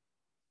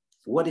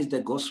 What is the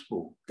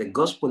gospel? The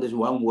gospel is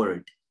one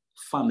word,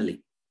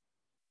 family.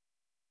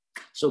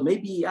 So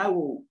maybe I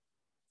will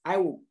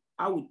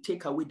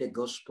take away the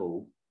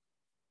gospel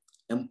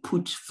and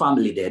put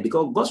family there,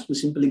 because gospel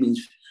simply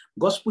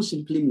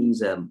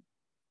means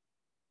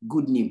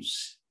good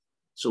news.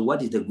 So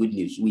what is the good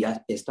news? We are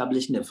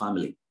establishing a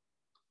family.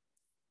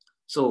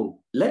 So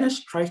let us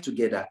strive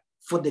together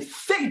for the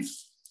faith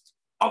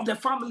of the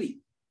family.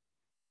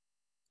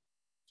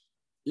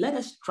 Let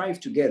us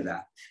strive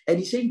together. And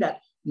he's saying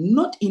that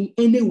not in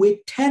any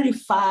way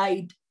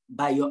terrified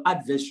by your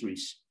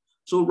adversaries.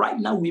 So right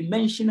now we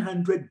mentioned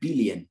 100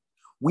 billion.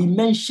 We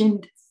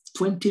mentioned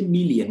 20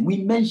 million.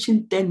 We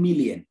mentioned 10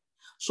 million.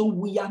 So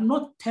we are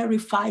not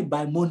terrified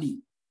by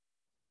money.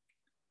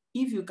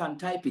 If you can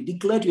type it,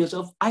 declare to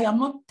yourself, I am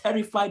not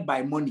terrified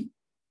by money.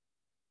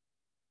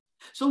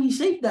 So he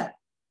said that,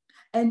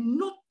 and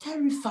not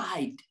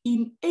terrified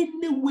in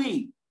any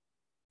way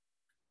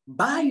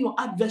by your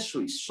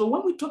adversaries. So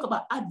when we talk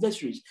about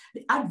adversaries,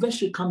 the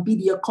adversary can be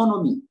the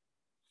economy.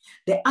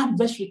 The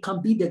adversary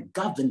can be the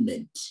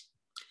government.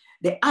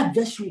 The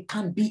adversary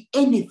can be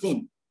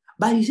anything.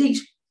 But he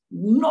says,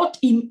 not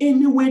in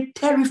any way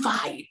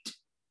terrified.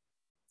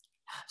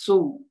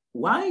 So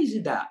why is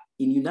it that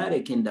in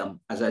United Kingdom,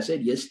 as I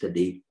said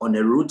yesterday, on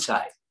the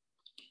roadside,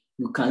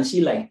 you can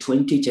see like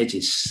 20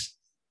 churches.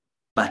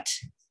 But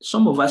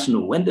some of us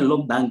know when the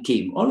lockdown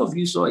came, all of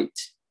you saw it.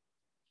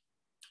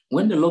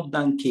 When the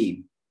lockdown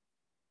came,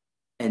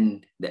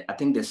 and I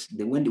think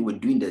when they were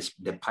doing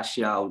the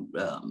partial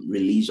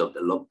release of the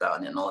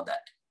lockdown and all that,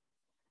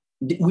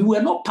 we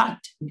were not part.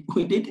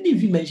 They didn't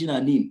even mention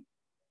our name.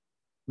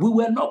 We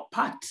were not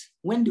part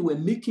when they were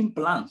making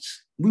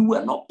plans. We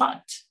were not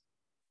part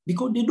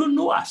because they don't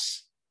know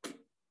us.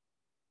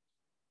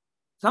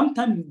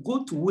 Sometimes you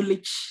go to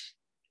village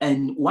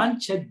and one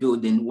church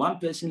building, one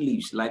person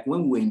leaves, like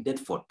when we were in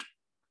Deptford.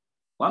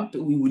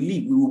 We will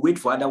leave, we will wait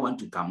for other one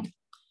to come.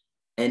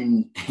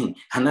 And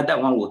another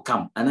one will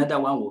come, another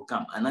one will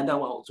come, another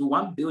one. So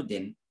one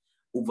building,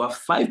 over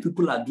 5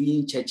 people are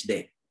doing church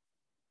there.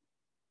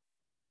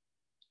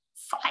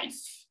 5.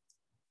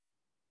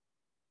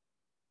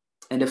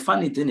 And the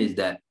funny thing is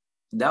that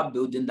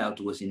building that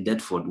was in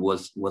Deptford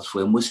was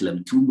for a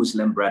Muslim, 2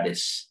 Muslim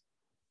brothers.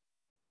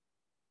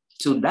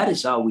 So that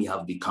is how we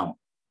have become.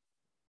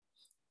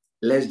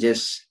 Let's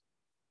just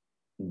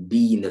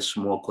be in a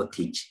small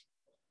cottage,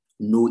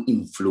 no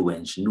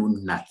influence, no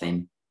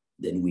nothing,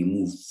 then we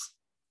move.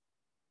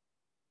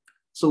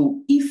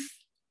 So if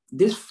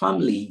this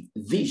family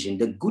vision,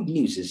 the good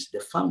news is the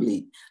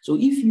family. So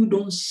if you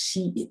don't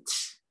see it,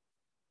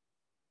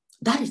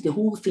 that is the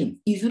whole thing.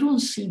 If you don't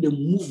see the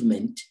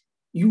movement,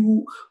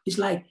 it's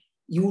like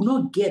you will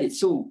not get it.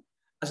 So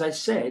as I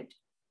said,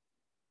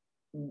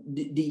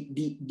 the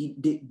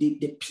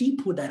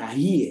people that are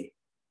here,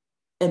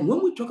 and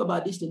when we talk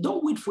about this thing,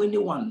 don't wait for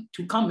anyone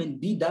to come and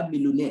be that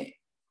millionaire.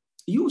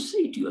 You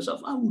say to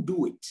yourself, I will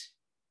do it.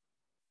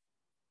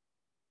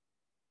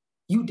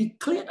 You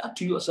declare that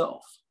to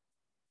yourself,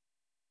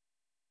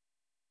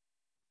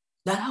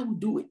 that I will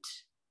do it.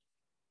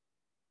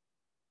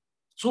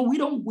 So we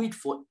don't wait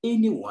for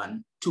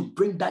anyone to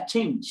bring that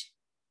change.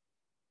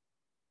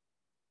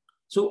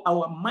 So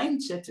our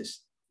mindset is,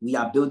 we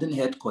are building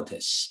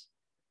headquarters.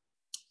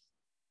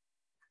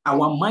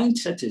 Our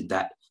mindset is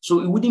that,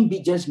 so it wouldn't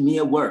be just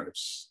mere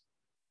words.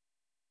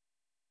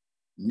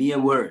 Mere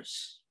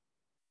words.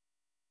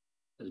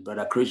 As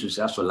Brother Chris will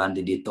say, as for land,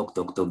 they talk,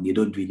 they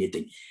don't do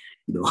anything.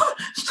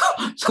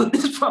 So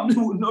this family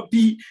will not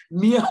be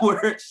mere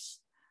words.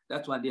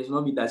 That's why there's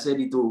no me that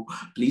said it, oh,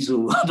 please,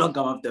 don't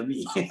come after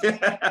me.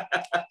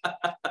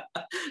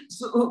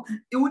 So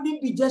it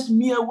wouldn't be just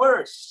mere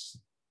words.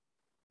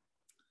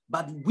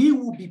 But we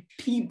will be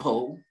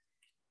people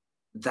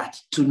that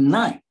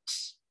tonight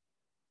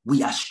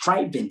we are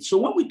striving. So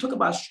when we talk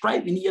about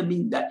striving here,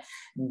 means that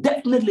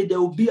definitely there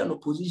will be an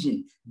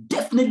opposition.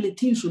 Definitely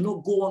things will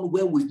not go on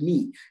well with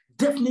me.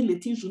 Definitely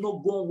things will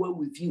not go on well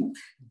with you.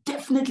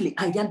 Definitely,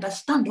 I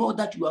understand all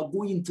that you are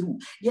going through.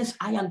 Yes,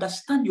 I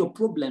understand your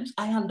problems.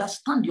 I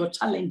understand your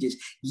challenges.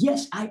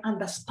 Yes, I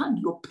understand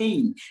your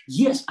pain.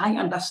 Yes, I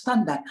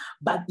understand that.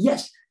 But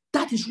yes,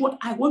 that is what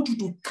I want you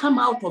to come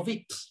out of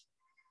it.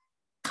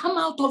 Come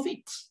out of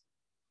it.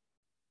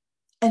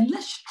 And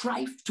let's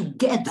strive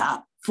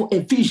together for a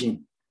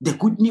vision, the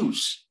good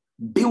news,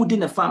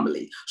 building a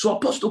family. So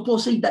Apostle Paul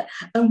said that,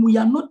 and we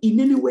are not in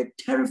any way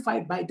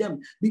terrified by them,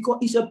 because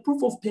it's a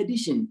proof of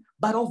perdition,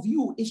 but of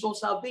you it's of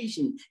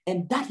salvation,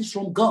 and that is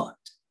from God.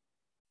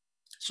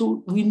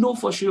 So we know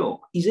for sure,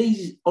 he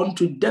says,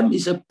 unto them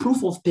is a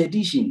proof of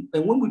perdition.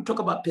 And when we talk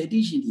about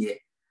perdition here,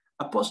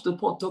 Apostle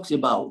Paul talks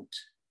about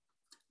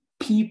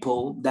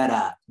people that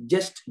are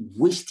just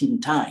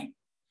wasting time,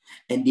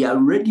 and they are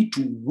ready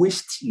to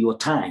waste your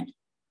time.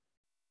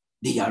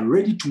 They are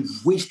ready to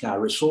waste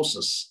our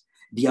resources.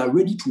 They are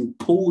ready to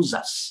oppose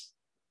us.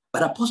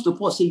 But Apostle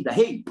Paul says that,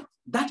 hey,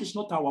 that is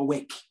not our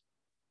work.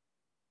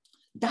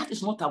 That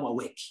is not our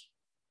work.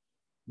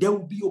 There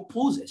will be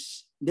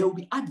opposers. There will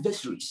be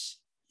adversaries.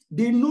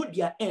 They know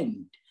their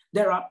end.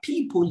 There are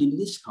people in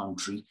this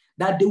country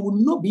that they will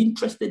not be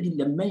interested in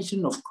the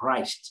mention of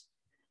Christ.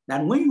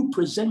 And when you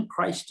present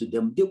Christ to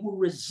them, they will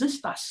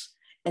resist us.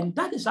 And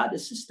that is how the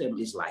system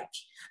is like.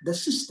 The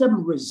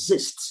system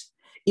resists.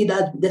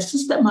 The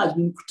system has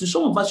been, to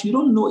some of us, you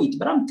don't know it,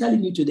 but I'm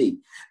telling you today,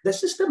 the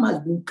system has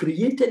been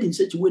created in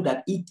such a way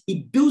that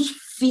it builds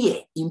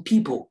fear in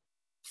people.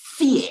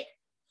 Fear.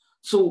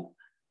 So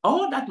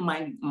all that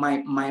my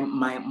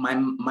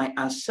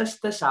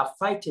ancestors are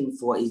fighting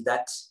for is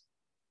that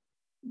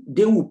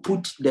they will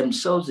put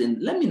themselves in,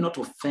 let me not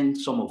offend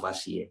some of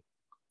us here.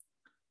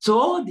 So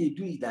all they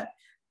do is that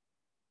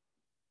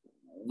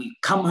we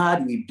come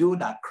hard, we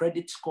build our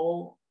credit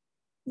score,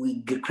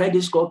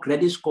 credit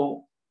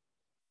score.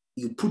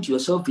 You put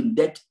yourself in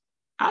debt.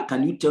 How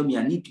can you tell me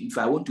if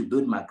I want to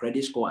build my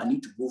credit score, I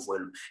need to go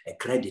for a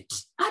credit?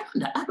 I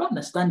don't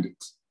understand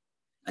it.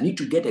 I need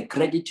to get a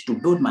credit to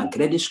build my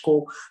credit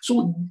score.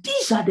 So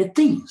these are the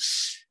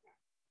things.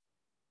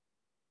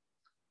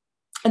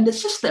 And the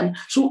system,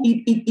 so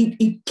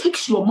it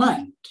takes your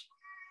mind.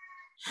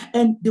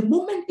 And the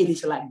moment it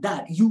is like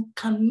that, you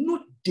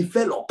cannot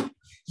develop.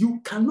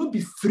 You cannot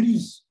be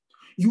free.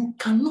 You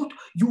cannot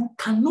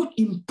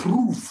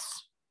improve.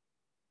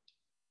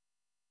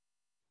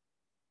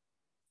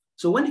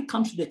 So when it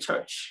comes to the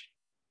church,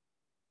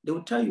 they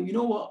will tell you, you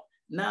know what?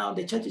 Now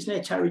the church is not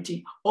a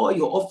charity. All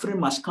your offering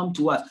must come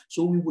to us,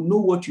 so we will know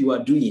what you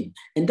are doing.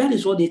 And that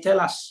is what they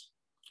tell us.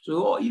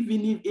 So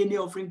even if any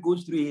offering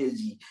goes through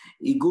ASG,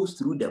 it goes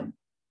through them.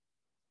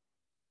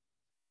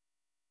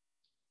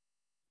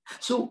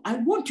 So I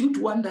want you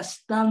to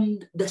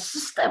understand the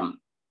system.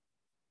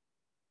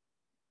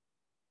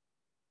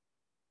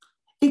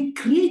 It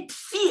creates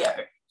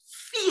fear.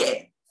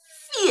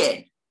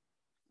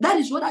 That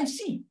is what I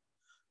see.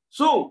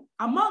 So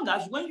among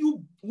us, when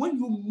you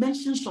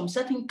mention some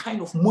certain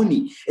kind of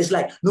money, it's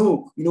like,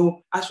 no,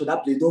 as for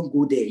that place, don't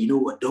go there. You know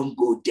what? Don't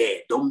go there.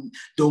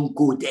 Don't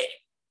go there.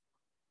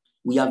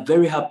 We are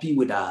very happy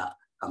with our,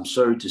 I'm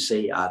sorry to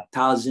say, our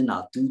 1,000,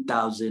 our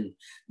 2,000.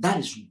 That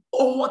is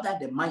all that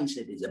the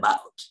mindset is about.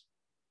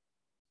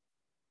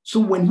 So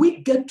when we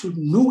get to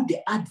know the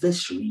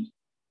adversary,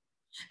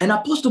 and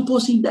Apostle Paul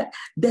saying that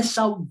the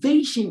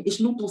salvation is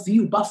not of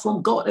you, but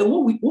from God. And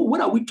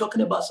what are we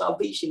talking about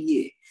salvation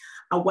here?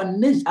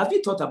 Have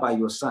you thought about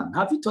your son?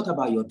 Have you thought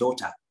about your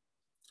daughter?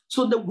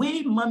 So the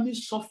way mommy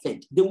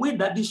suffered, the way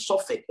daddy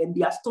suffered, and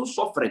they are still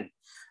suffering.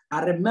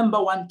 I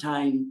remember one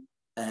time,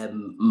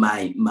 an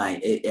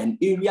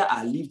area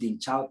I lived in,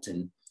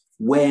 Charlton,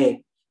 where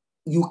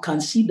you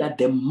can see that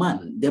the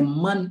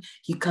man,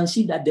 he can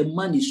see that the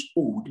man is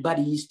old, but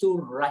he's still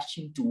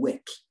rushing to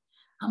work.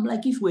 I'm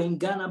like, if we're in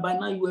Ghana by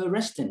now, you were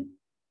resting.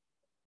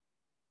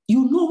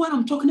 You know what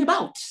I'm talking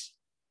about.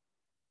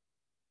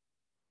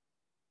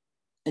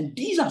 And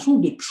these are some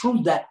of the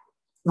truths that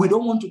we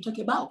don't want to talk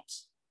about.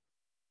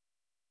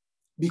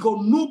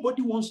 Because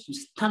nobody wants to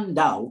stand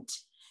out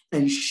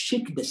and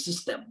shake the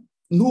system.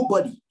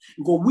 Nobody.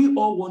 Because we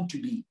all want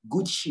to be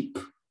good sheep.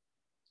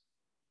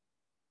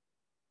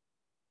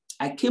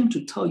 I came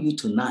to tell you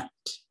tonight,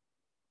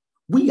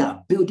 we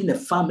are building a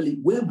family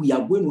where we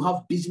are going to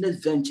have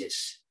business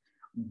ventures.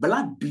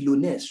 Black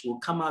billionaires will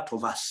come out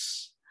of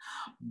us.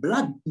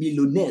 Black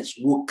millionaires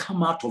will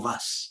come out of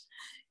us.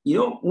 You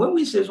know, when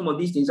we say some of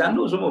these things, I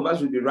know some of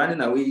us will be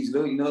running away.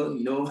 I'm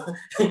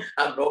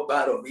not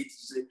part of it.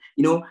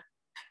 You know,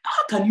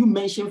 how can you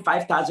mention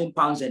 5,000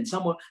 pounds and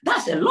someone,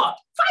 that's a lot.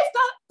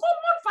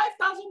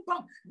 5,000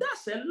 pounds,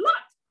 that's a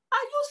lot.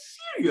 Are you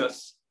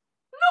serious?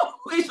 No,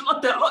 it's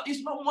not a lot.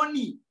 It's no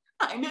money.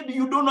 Maybe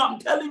you don't know. I'm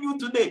telling you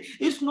today,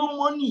 it's no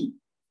money.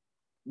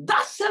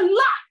 That's a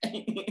lot.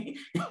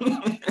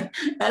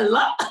 A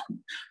lot.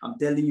 I'm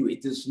telling you,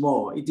 it is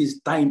small. It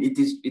is time. It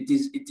is,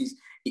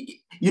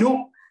 you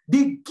know,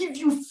 they give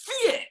you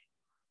fear.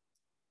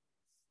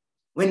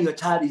 When your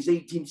child is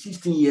 18,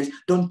 16 years,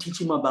 don't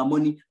teach him about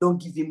money. Don't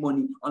give him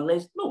money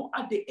unless, no,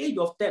 at the age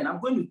of 10,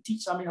 I'm going to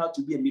teach Sammy how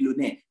to be a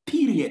millionaire,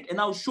 period.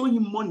 And I'll show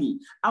him money.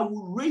 I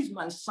will raise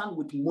my son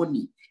with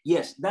money.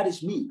 Yes, that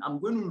is me. I'm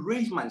going to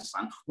raise my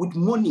son with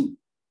money.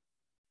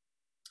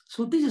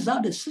 So this is how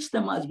the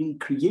system has been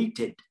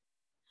created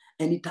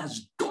and it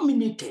has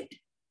dominated.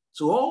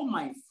 So all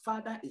my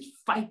father is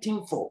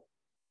fighting for,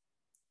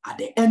 at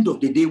the end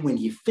of the day, when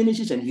he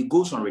finishes and he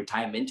goes on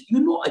retirement,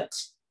 you know it.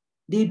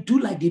 They do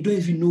like they don't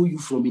even know you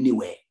from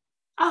anywhere.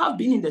 I have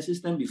been in the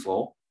system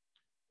before.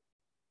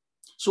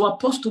 So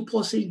Apostle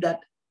Paul said that,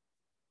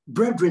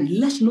 brethren,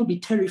 let's not be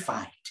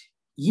terrified.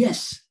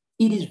 Yes,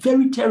 it is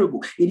very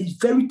terrible. It is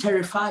very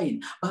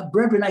terrifying. But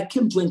brethren, I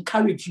came to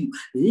encourage you.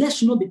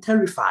 Let's not be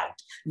terrified.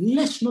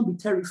 Let's not be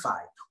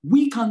terrified.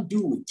 We can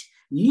do it.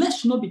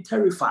 Let's not be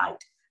terrified.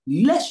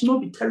 Let's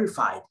not be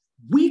terrified.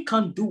 We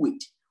can do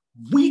it.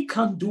 We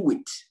can do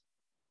it.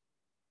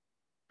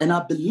 And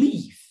I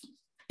believe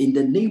in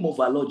the name of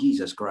our Lord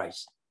Jesus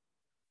Christ,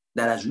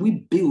 that as we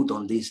build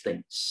on these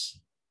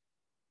things,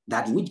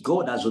 that which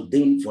God has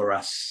ordained for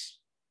us,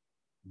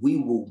 we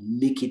will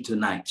make it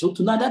tonight. So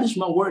tonight, that is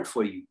my word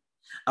for you.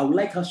 I would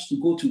like us to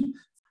go to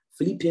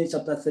Philippians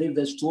chapter 3,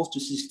 verse 12 to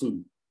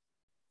 16.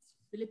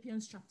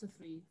 Philippians chapter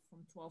 3, from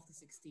 12 to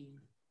 16.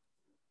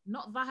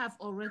 Not that I have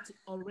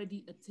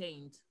already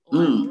attained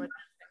or I'm already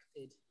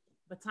perfected,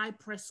 but I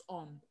press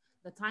on,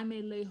 that I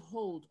may lay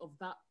hold of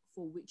that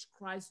for which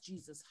Christ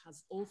Jesus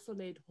has also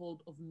laid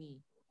hold of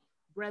me.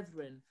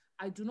 Brethren,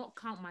 I do not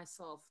count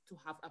myself to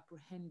have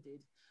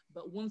apprehended,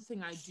 but one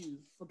thing I do,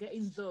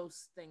 forgetting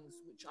those things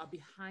which are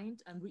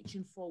behind and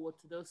reaching forward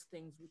to those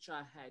things which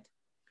are ahead.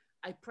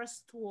 I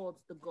press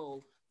towards the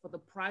goal for the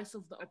prize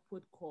of the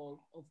upward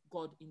call of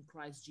God in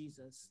Christ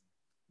Jesus.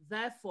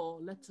 Therefore,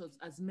 let us,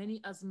 as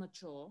many as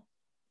mature,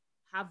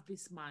 have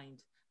this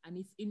mind, and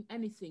if in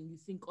anything you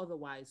think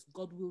otherwise,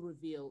 God will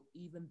reveal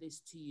even this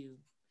to you.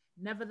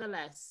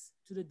 Nevertheless,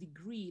 to the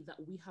degree that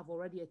we have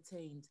already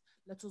attained,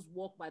 let us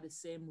walk by the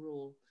same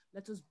rule.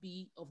 Let us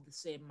be of the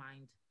same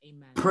mind.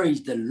 Amen.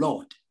 Praise the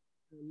Lord.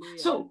 Hallelujah.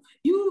 So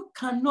you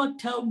cannot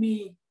tell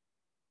me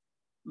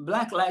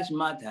Black Lives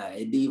Matter,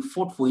 they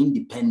fought for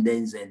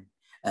independence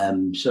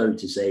and sorry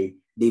to say,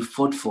 they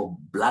fought for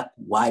black,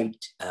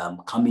 white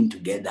coming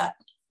together,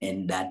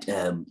 and that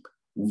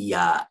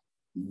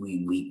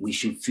we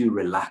should feel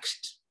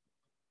relaxed.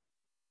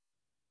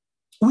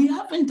 We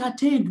haven't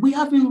attained, we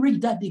haven't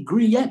reached that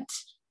degree yet.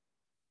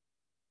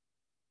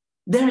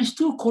 There is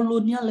still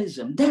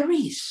colonialism. There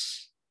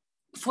is.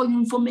 For your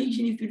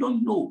information, if you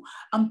don't know,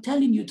 I'm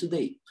telling you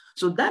today.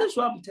 So that is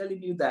why I'm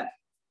telling you that.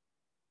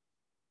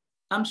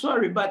 I'm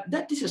sorry, but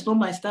this is not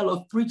my style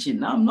of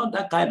preaching. I'm not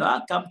that kind of,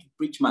 I come to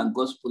preach my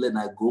gospel and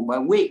I go my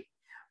way.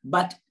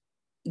 But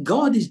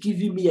God is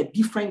giving me a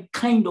different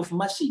kind of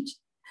message.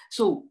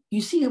 So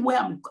you see where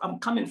I'm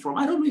coming from.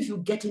 I don't know if you're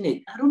getting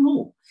it. I don't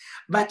know.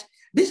 But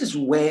this is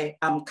where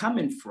I'm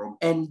coming from.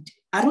 And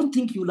I don't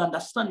think you'll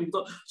understand me,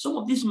 because some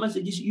of these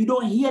messages, you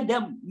don't hear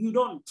them. You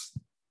don't.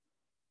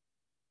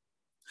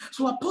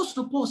 So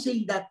Apostle Paul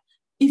saying that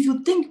if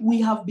you think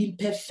we have been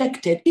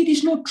perfected, it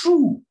is not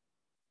true.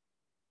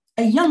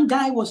 A young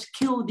guy was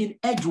killed in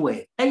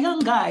Edgeware. A young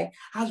guy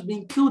has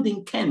been killed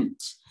in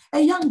Kent.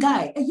 A young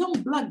guy, a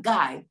young black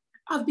guy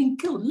has been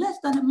killed less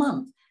than a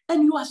month.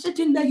 And you are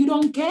sitting there, you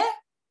don't care?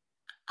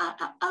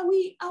 Are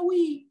we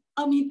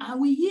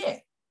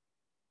here?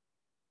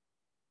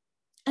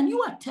 And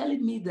you are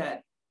telling me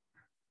that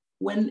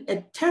when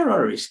a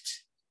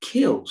terrorist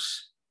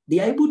kills, they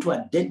are able to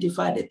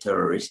identify the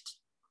terrorist.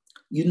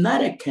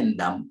 United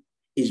Kingdom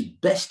is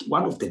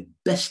one of the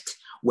best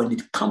when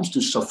it comes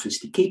to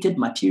sophisticated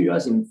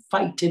materials in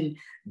fighting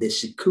the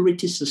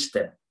security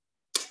system.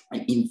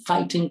 in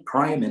fighting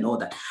crime and all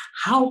that,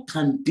 how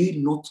can they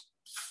not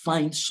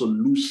find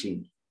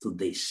solution to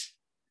this?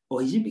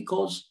 Or is it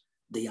because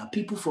they are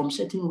people from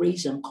certain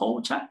race and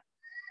culture?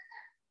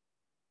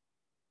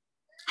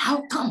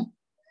 How come?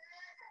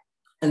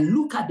 And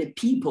look at the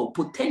people,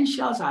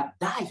 potentials are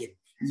dying.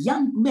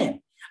 Young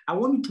men, I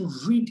want you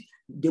to read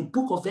the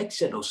book of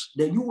Exodus,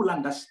 then you will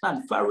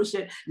understand. Pharaoh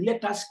said,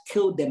 let us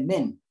kill the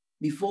men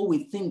before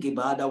we think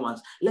about other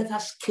ones. Let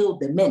us kill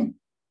the men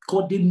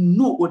because they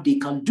know what they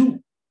can do.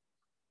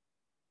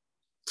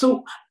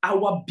 So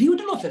our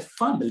building of a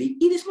family,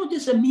 it is not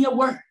just a mere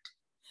word.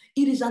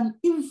 It is an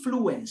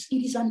influence.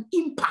 It is an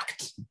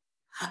impact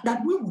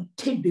that we will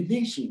take the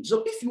nation.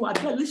 So if you are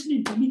there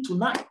listening to me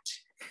tonight,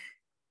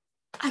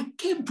 I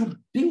came to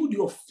build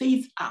your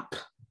faith up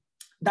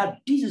that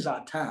this is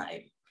our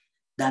time,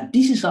 that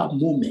this is our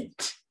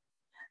moment,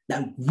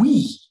 that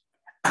we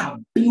are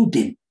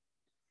building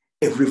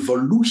a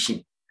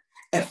revolution,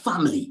 a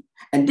family.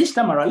 And this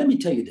time around, let me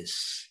tell you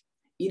this.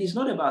 It is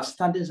not about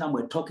standing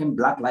somewhere talking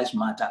Black Lives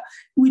Matter.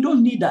 We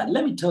don't need that.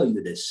 Let me tell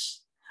you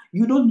this.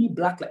 You don't need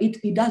Black Lives.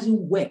 It doesn't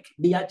work.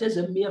 They are just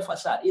a mere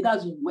facade. It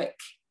doesn't work.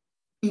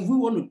 If we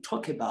want to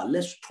talk about,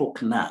 let's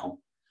talk now,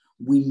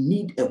 we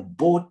need a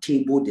board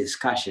table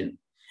discussion.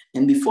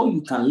 And before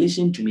you can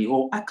listen to me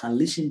or I can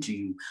listen to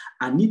you,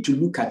 I need to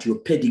look at your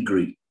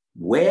pedigree.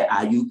 Where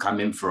are you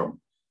coming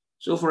from?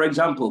 So for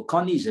example,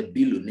 Connie is a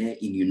billionaire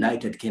in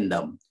United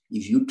Kingdom.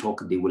 If you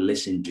talk, they will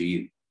listen to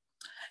you.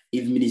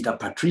 If Minister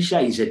Patricia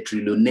is a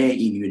trillionaire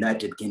in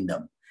United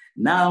Kingdom.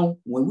 Now,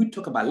 when we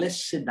talk about,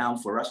 let's sit down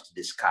for us to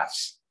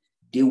discuss,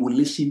 they will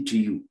listen to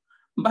you.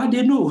 But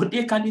they know,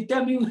 they can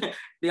determine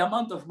the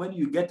amount of money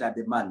you get at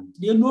the month.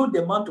 They know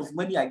the amount of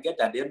money I get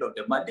at the end of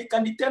the month. They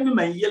can determine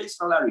my yearly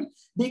salary.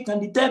 They can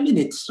determine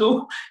it.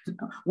 So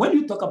when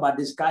you talk about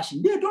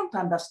discussion, they don't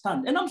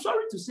understand. And I'm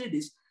sorry to say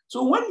this.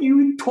 So when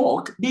you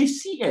talk, they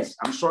see us.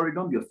 I'm sorry,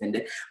 don't be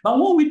offended. But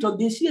when we talk,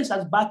 they see us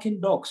as backing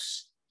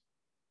dogs.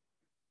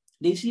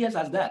 They see us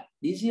as that.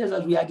 They see us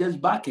as we are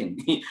just backing.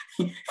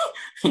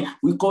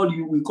 we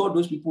call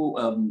those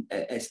people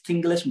a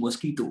stingless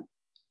mosquito.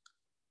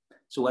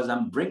 So as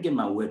I'm bringing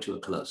my word to a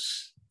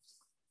close,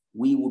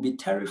 we will be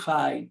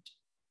terrified,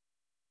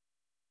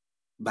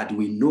 but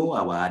we know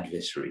our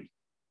adversary.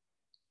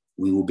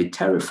 We will be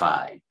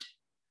terrified,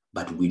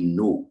 but we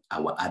know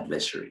our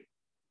adversary.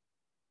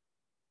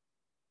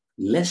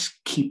 Let's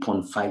keep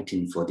on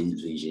fighting for this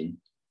vision.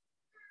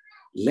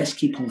 Let's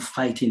keep on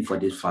fighting for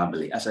this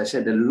family. As I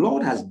said, the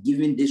Lord has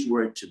given this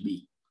word to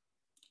me.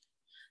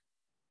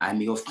 I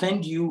may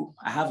offend you,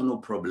 I have no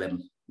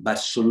problem. But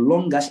so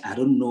long as I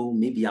don't know,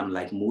 maybe I'm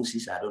like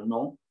Moses, I don't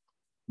know.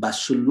 But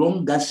so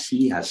long as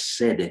he has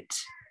said it,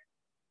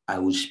 I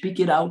will speak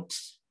it out.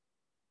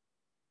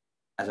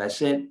 As I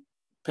said,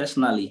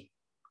 personally,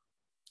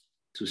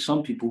 to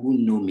some people who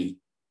know me,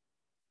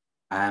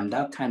 I am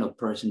that kind of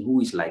person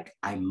who is like,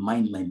 I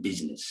mind my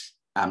business.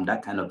 I'm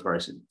that kind of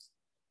person.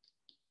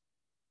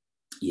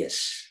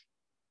 Yes.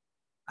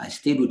 I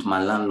stayed with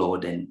my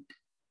landlord and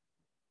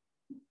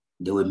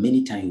there were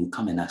many times he would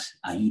come and ask,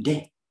 are you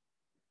there?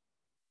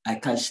 I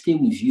can stay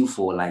with you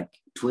for like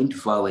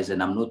 24 hours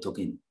and I'm not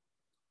talking.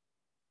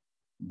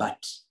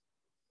 But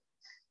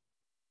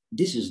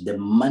this is the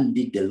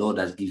mandate the Lord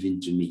has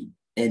given to me.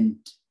 And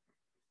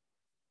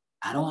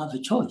I don't have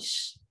a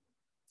choice.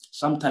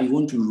 Sometimes you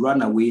want to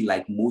run away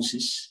like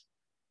Moses.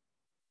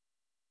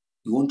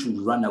 You want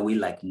to run away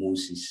like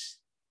Moses.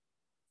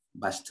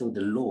 But still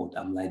the Lord,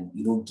 I'm like,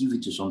 give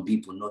it to some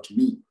people, not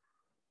me.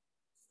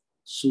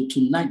 So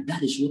tonight,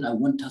 that is what I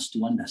want us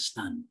to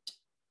understand.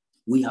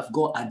 We have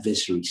got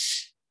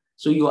adversaries.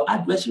 So your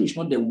adversary is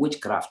not the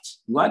witchcraft.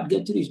 Your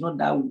adversary is not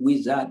that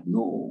wizard.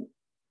 No.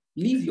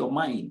 Leave your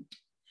mind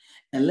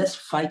and let's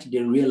fight the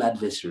real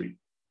adversary.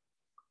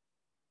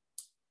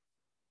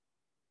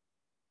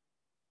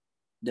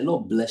 The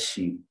Lord bless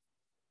you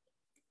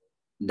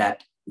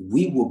that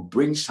we will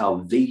bring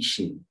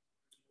salvation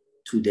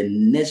to the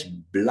next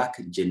Black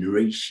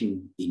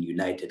generation in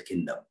United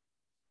Kingdom.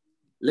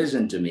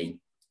 Listen to me.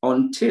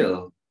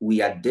 Until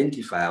we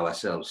identify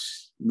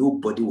ourselves,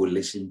 nobody will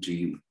listen to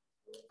you.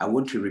 I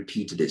want to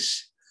repeat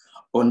this.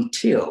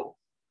 Until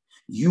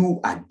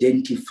you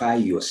identify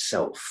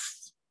yourself.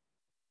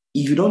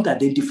 If you don't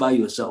identify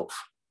yourself,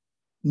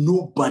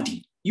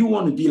 nobody. You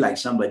want to be like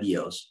somebody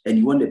else and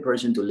you want the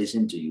person to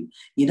listen to you.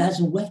 It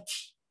doesn't work.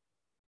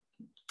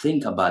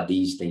 Think about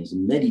these things,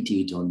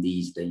 meditate on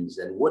these things,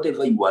 and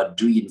whatever you are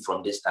doing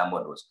from this time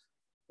onwards,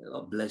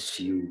 God bless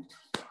you.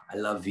 I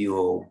love you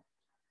all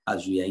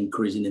as we are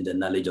increasing in the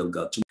knowledge of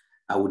God.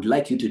 I would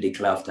like you to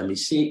declare after me,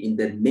 say, in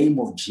the name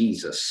of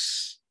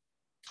Jesus,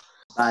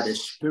 by the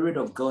Spirit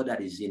of God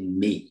that is in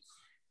me,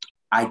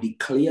 I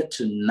declare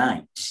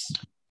tonight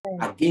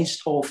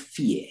against all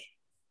fear,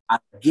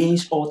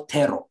 against all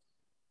terror,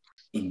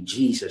 in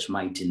Jesus'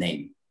 mighty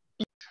name.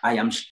 I am